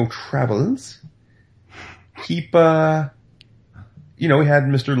 In your travels, keep. We had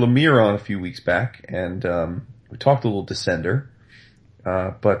Mr. Lemire on a few weeks back, and we talked a little Descender.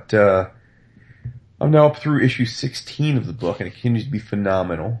 But I'm now up through issue 16 of the book, and it continues to be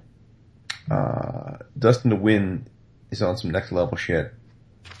phenomenal. Dustin the Wind is on some next level shit.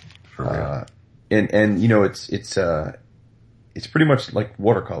 For real. And it's pretty much like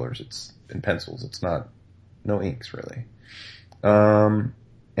watercolors. It's in pencils. It's not no inks really. And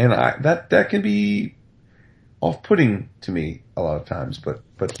that can be off-putting to me a lot of times, but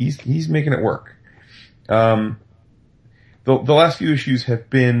he's making it work. The last few issues have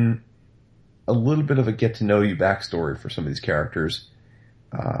been a little bit of a get to know you backstory for some of these characters.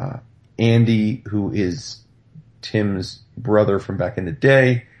 Andy, who is Tim's brother from back in the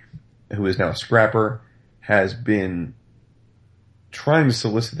day, who is now a scrapper, has been trying to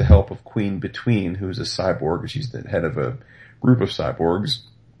solicit the help of Queen Between, who is a cyborg. She's the head of a group of cyborgs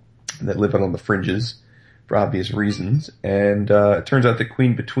that live out on the fringes for obvious reasons. And it turns out that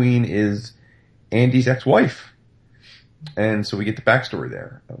Queen Between is Andy's ex-wife. And so we get the backstory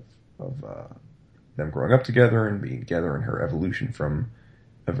there of them growing up together and being together and her evolution from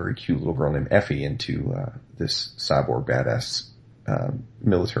a very cute little girl named Effie into this cyborg badass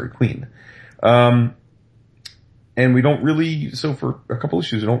military queen. And we don't really, so for a couple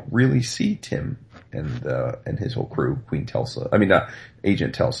issues, we don't really see Tim and his whole crew, Agent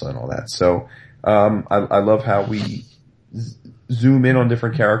Telsa and all that. So I love how we zoom in on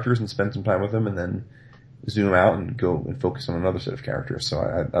different characters and spend some time with them, and then zoom out and go and focus on another set of characters. So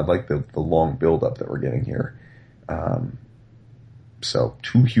I like the long build up that we're getting here. So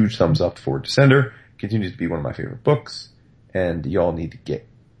 2 huge thumbs up for Descender. Continues to be one of my favorite books, and y'all need to get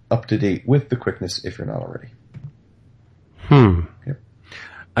up to date with the quickness if you're not already. Yep.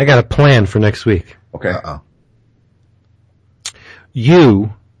 I got a plan for next week. Okay. Uh-oh.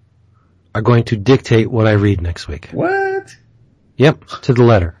 You are going to dictate what I read next week. What? Yep, to the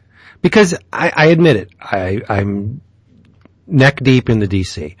letter. Because I admit it, I'm neck deep in the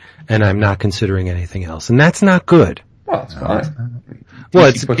DC, and I'm not considering anything else, and that's not good. Well, it's fine.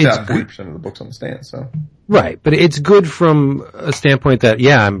 Well, DC puts out 40% of the books on the stand, so. Right, but it's good from a standpoint that,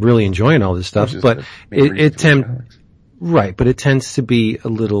 yeah, I'm really enjoying all this stuff, but it tends to be a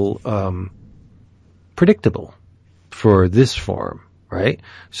little predictable for this forum, right?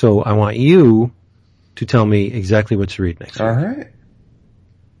 So I want you to tell me exactly what to read next week. All right.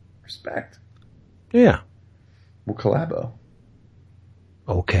 Respect. Yeah. We'll collabo.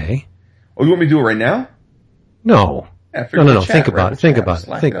 Okay. Oh, you want me to do it right now? No. Yeah, No. Think about it. Think about it.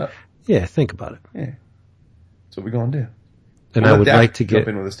 Think about it. Yeah. That's what we're going to do. And I would like to jump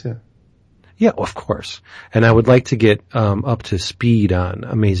in with us too. Yeah, of course. And I would like to get up to speed on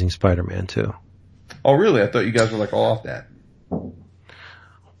Amazing Spider-Man too. Oh, really? I thought you guys were like all off that.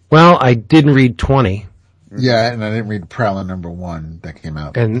 Well, I didn't read 20. Yeah, and I didn't read Prowler #1 that came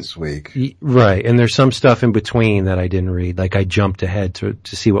out this week. Right, and there's some stuff in between that I didn't read. Like I jumped ahead to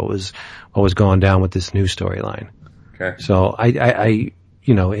see what was going down with this new storyline. Okay. So I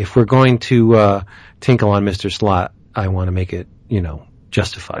if we're going to tinkle on Mr. Slott, I want to make it,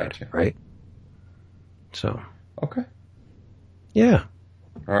 justified, Gotcha. right? So. Okay. Yeah.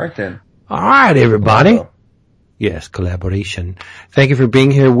 All right then. All right, everybody. Well, Yes, collaboration. Thank you for being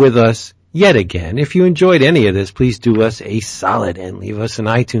here with us yet again. If you enjoyed any of this, please do us a solid and leave us an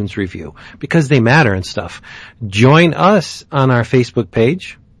iTunes review because they matter and stuff. Join us on our Facebook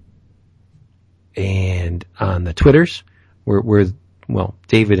page and on the Twitters. Well,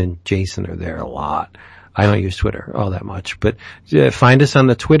 David and Jason are there a lot. I don't use Twitter all that much, but find us on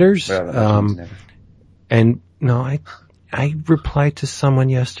the Twitters. And no, I replied to someone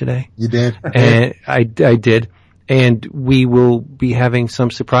yesterday. You did? And I did. And we will be having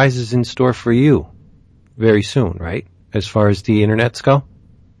some surprises in store for you very soon, right? As far as the internets go?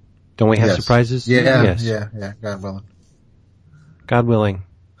 Don't we have Yes. surprises? Yeah, Yes. yeah, God willing. God willing.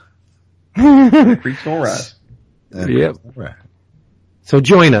 Creeks don't rise. Yep. Right. So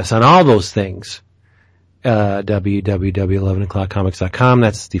join us on all those things. www.11o'clockcomics.com.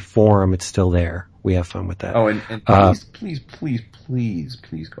 That's the forum. It's still there. We have fun with that. Oh, and please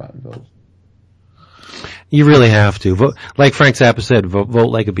go out and vote. You really have to vote. Like Frank Zappa said, vote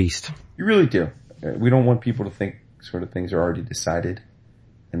like a beast. You really do. We don't want people to think sort of things are already decided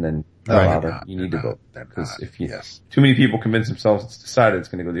and then Right. bother. You need to vote. They're Because not. if you, Yes. too many people convince themselves it's decided, it's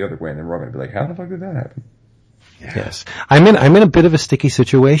going to go the other way, and then we're all going to be like, how the fuck did that happen? Yes. I'm in a bit of a sticky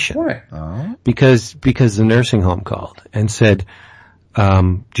situation. Why? Oh. Because the nursing home called and said,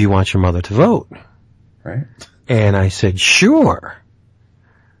 do you want your mother to vote? Right? And I said, sure.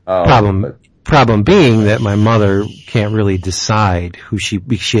 But- Problem being that my mother can't really decide she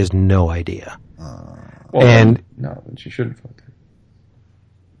has no idea. well, and- no, then she shouldn't vote.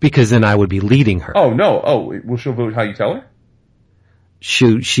 Because then I would be leading her. Oh, no. Oh, well, she'll vote how you tell her?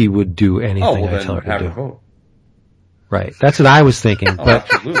 She would do anything Oh, well, I then tell her have to her do. vote. Right. That's what I was thinking. Oh,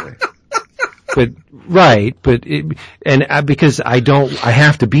 But absolutely. because I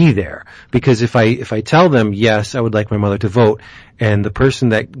have to be there. Because if I tell them, yes, I would like my mother to vote, and the person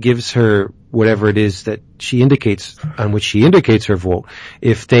that gives her whatever it is that she indicates, on which she indicates her vote,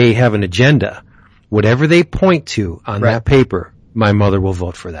 if they have an agenda, whatever they point to on Right. that paper, my mother will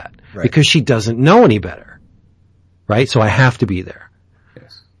vote for that. Right. Because she doesn't know any better. Right? So I have to be there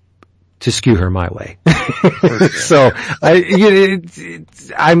Yes. to skew her my way. Sure. So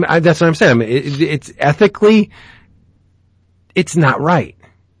that's what I'm saying. It's ethically, it's not right,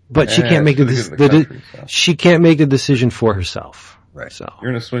 but she Yeah, can't make it's for the good of the country, so. she can't make the decision for herself. Right. So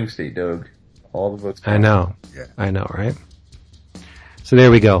You're in a swing state, Doug. All the votes I know, Yeah. I know, right? So there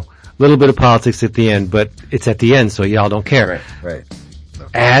we go. A little bit of politics at the end, but it's at the end, so y'all don't care. Right. Right.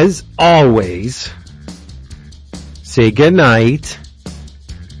 As always, say goodnight.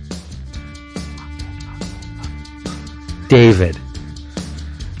 David.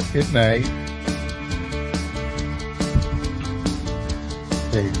 Good night.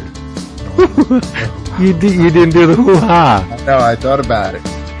 David. You didn't do the hoo-ha. No, I thought about it.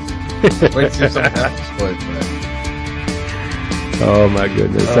 Wait to see if something happens for it, Oh my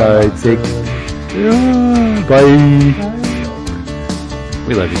goodness. but- All right, take bye.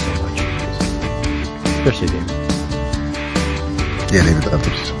 We love you so much. Especially David. Yeah, David, that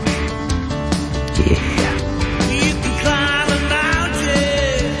was Yeah.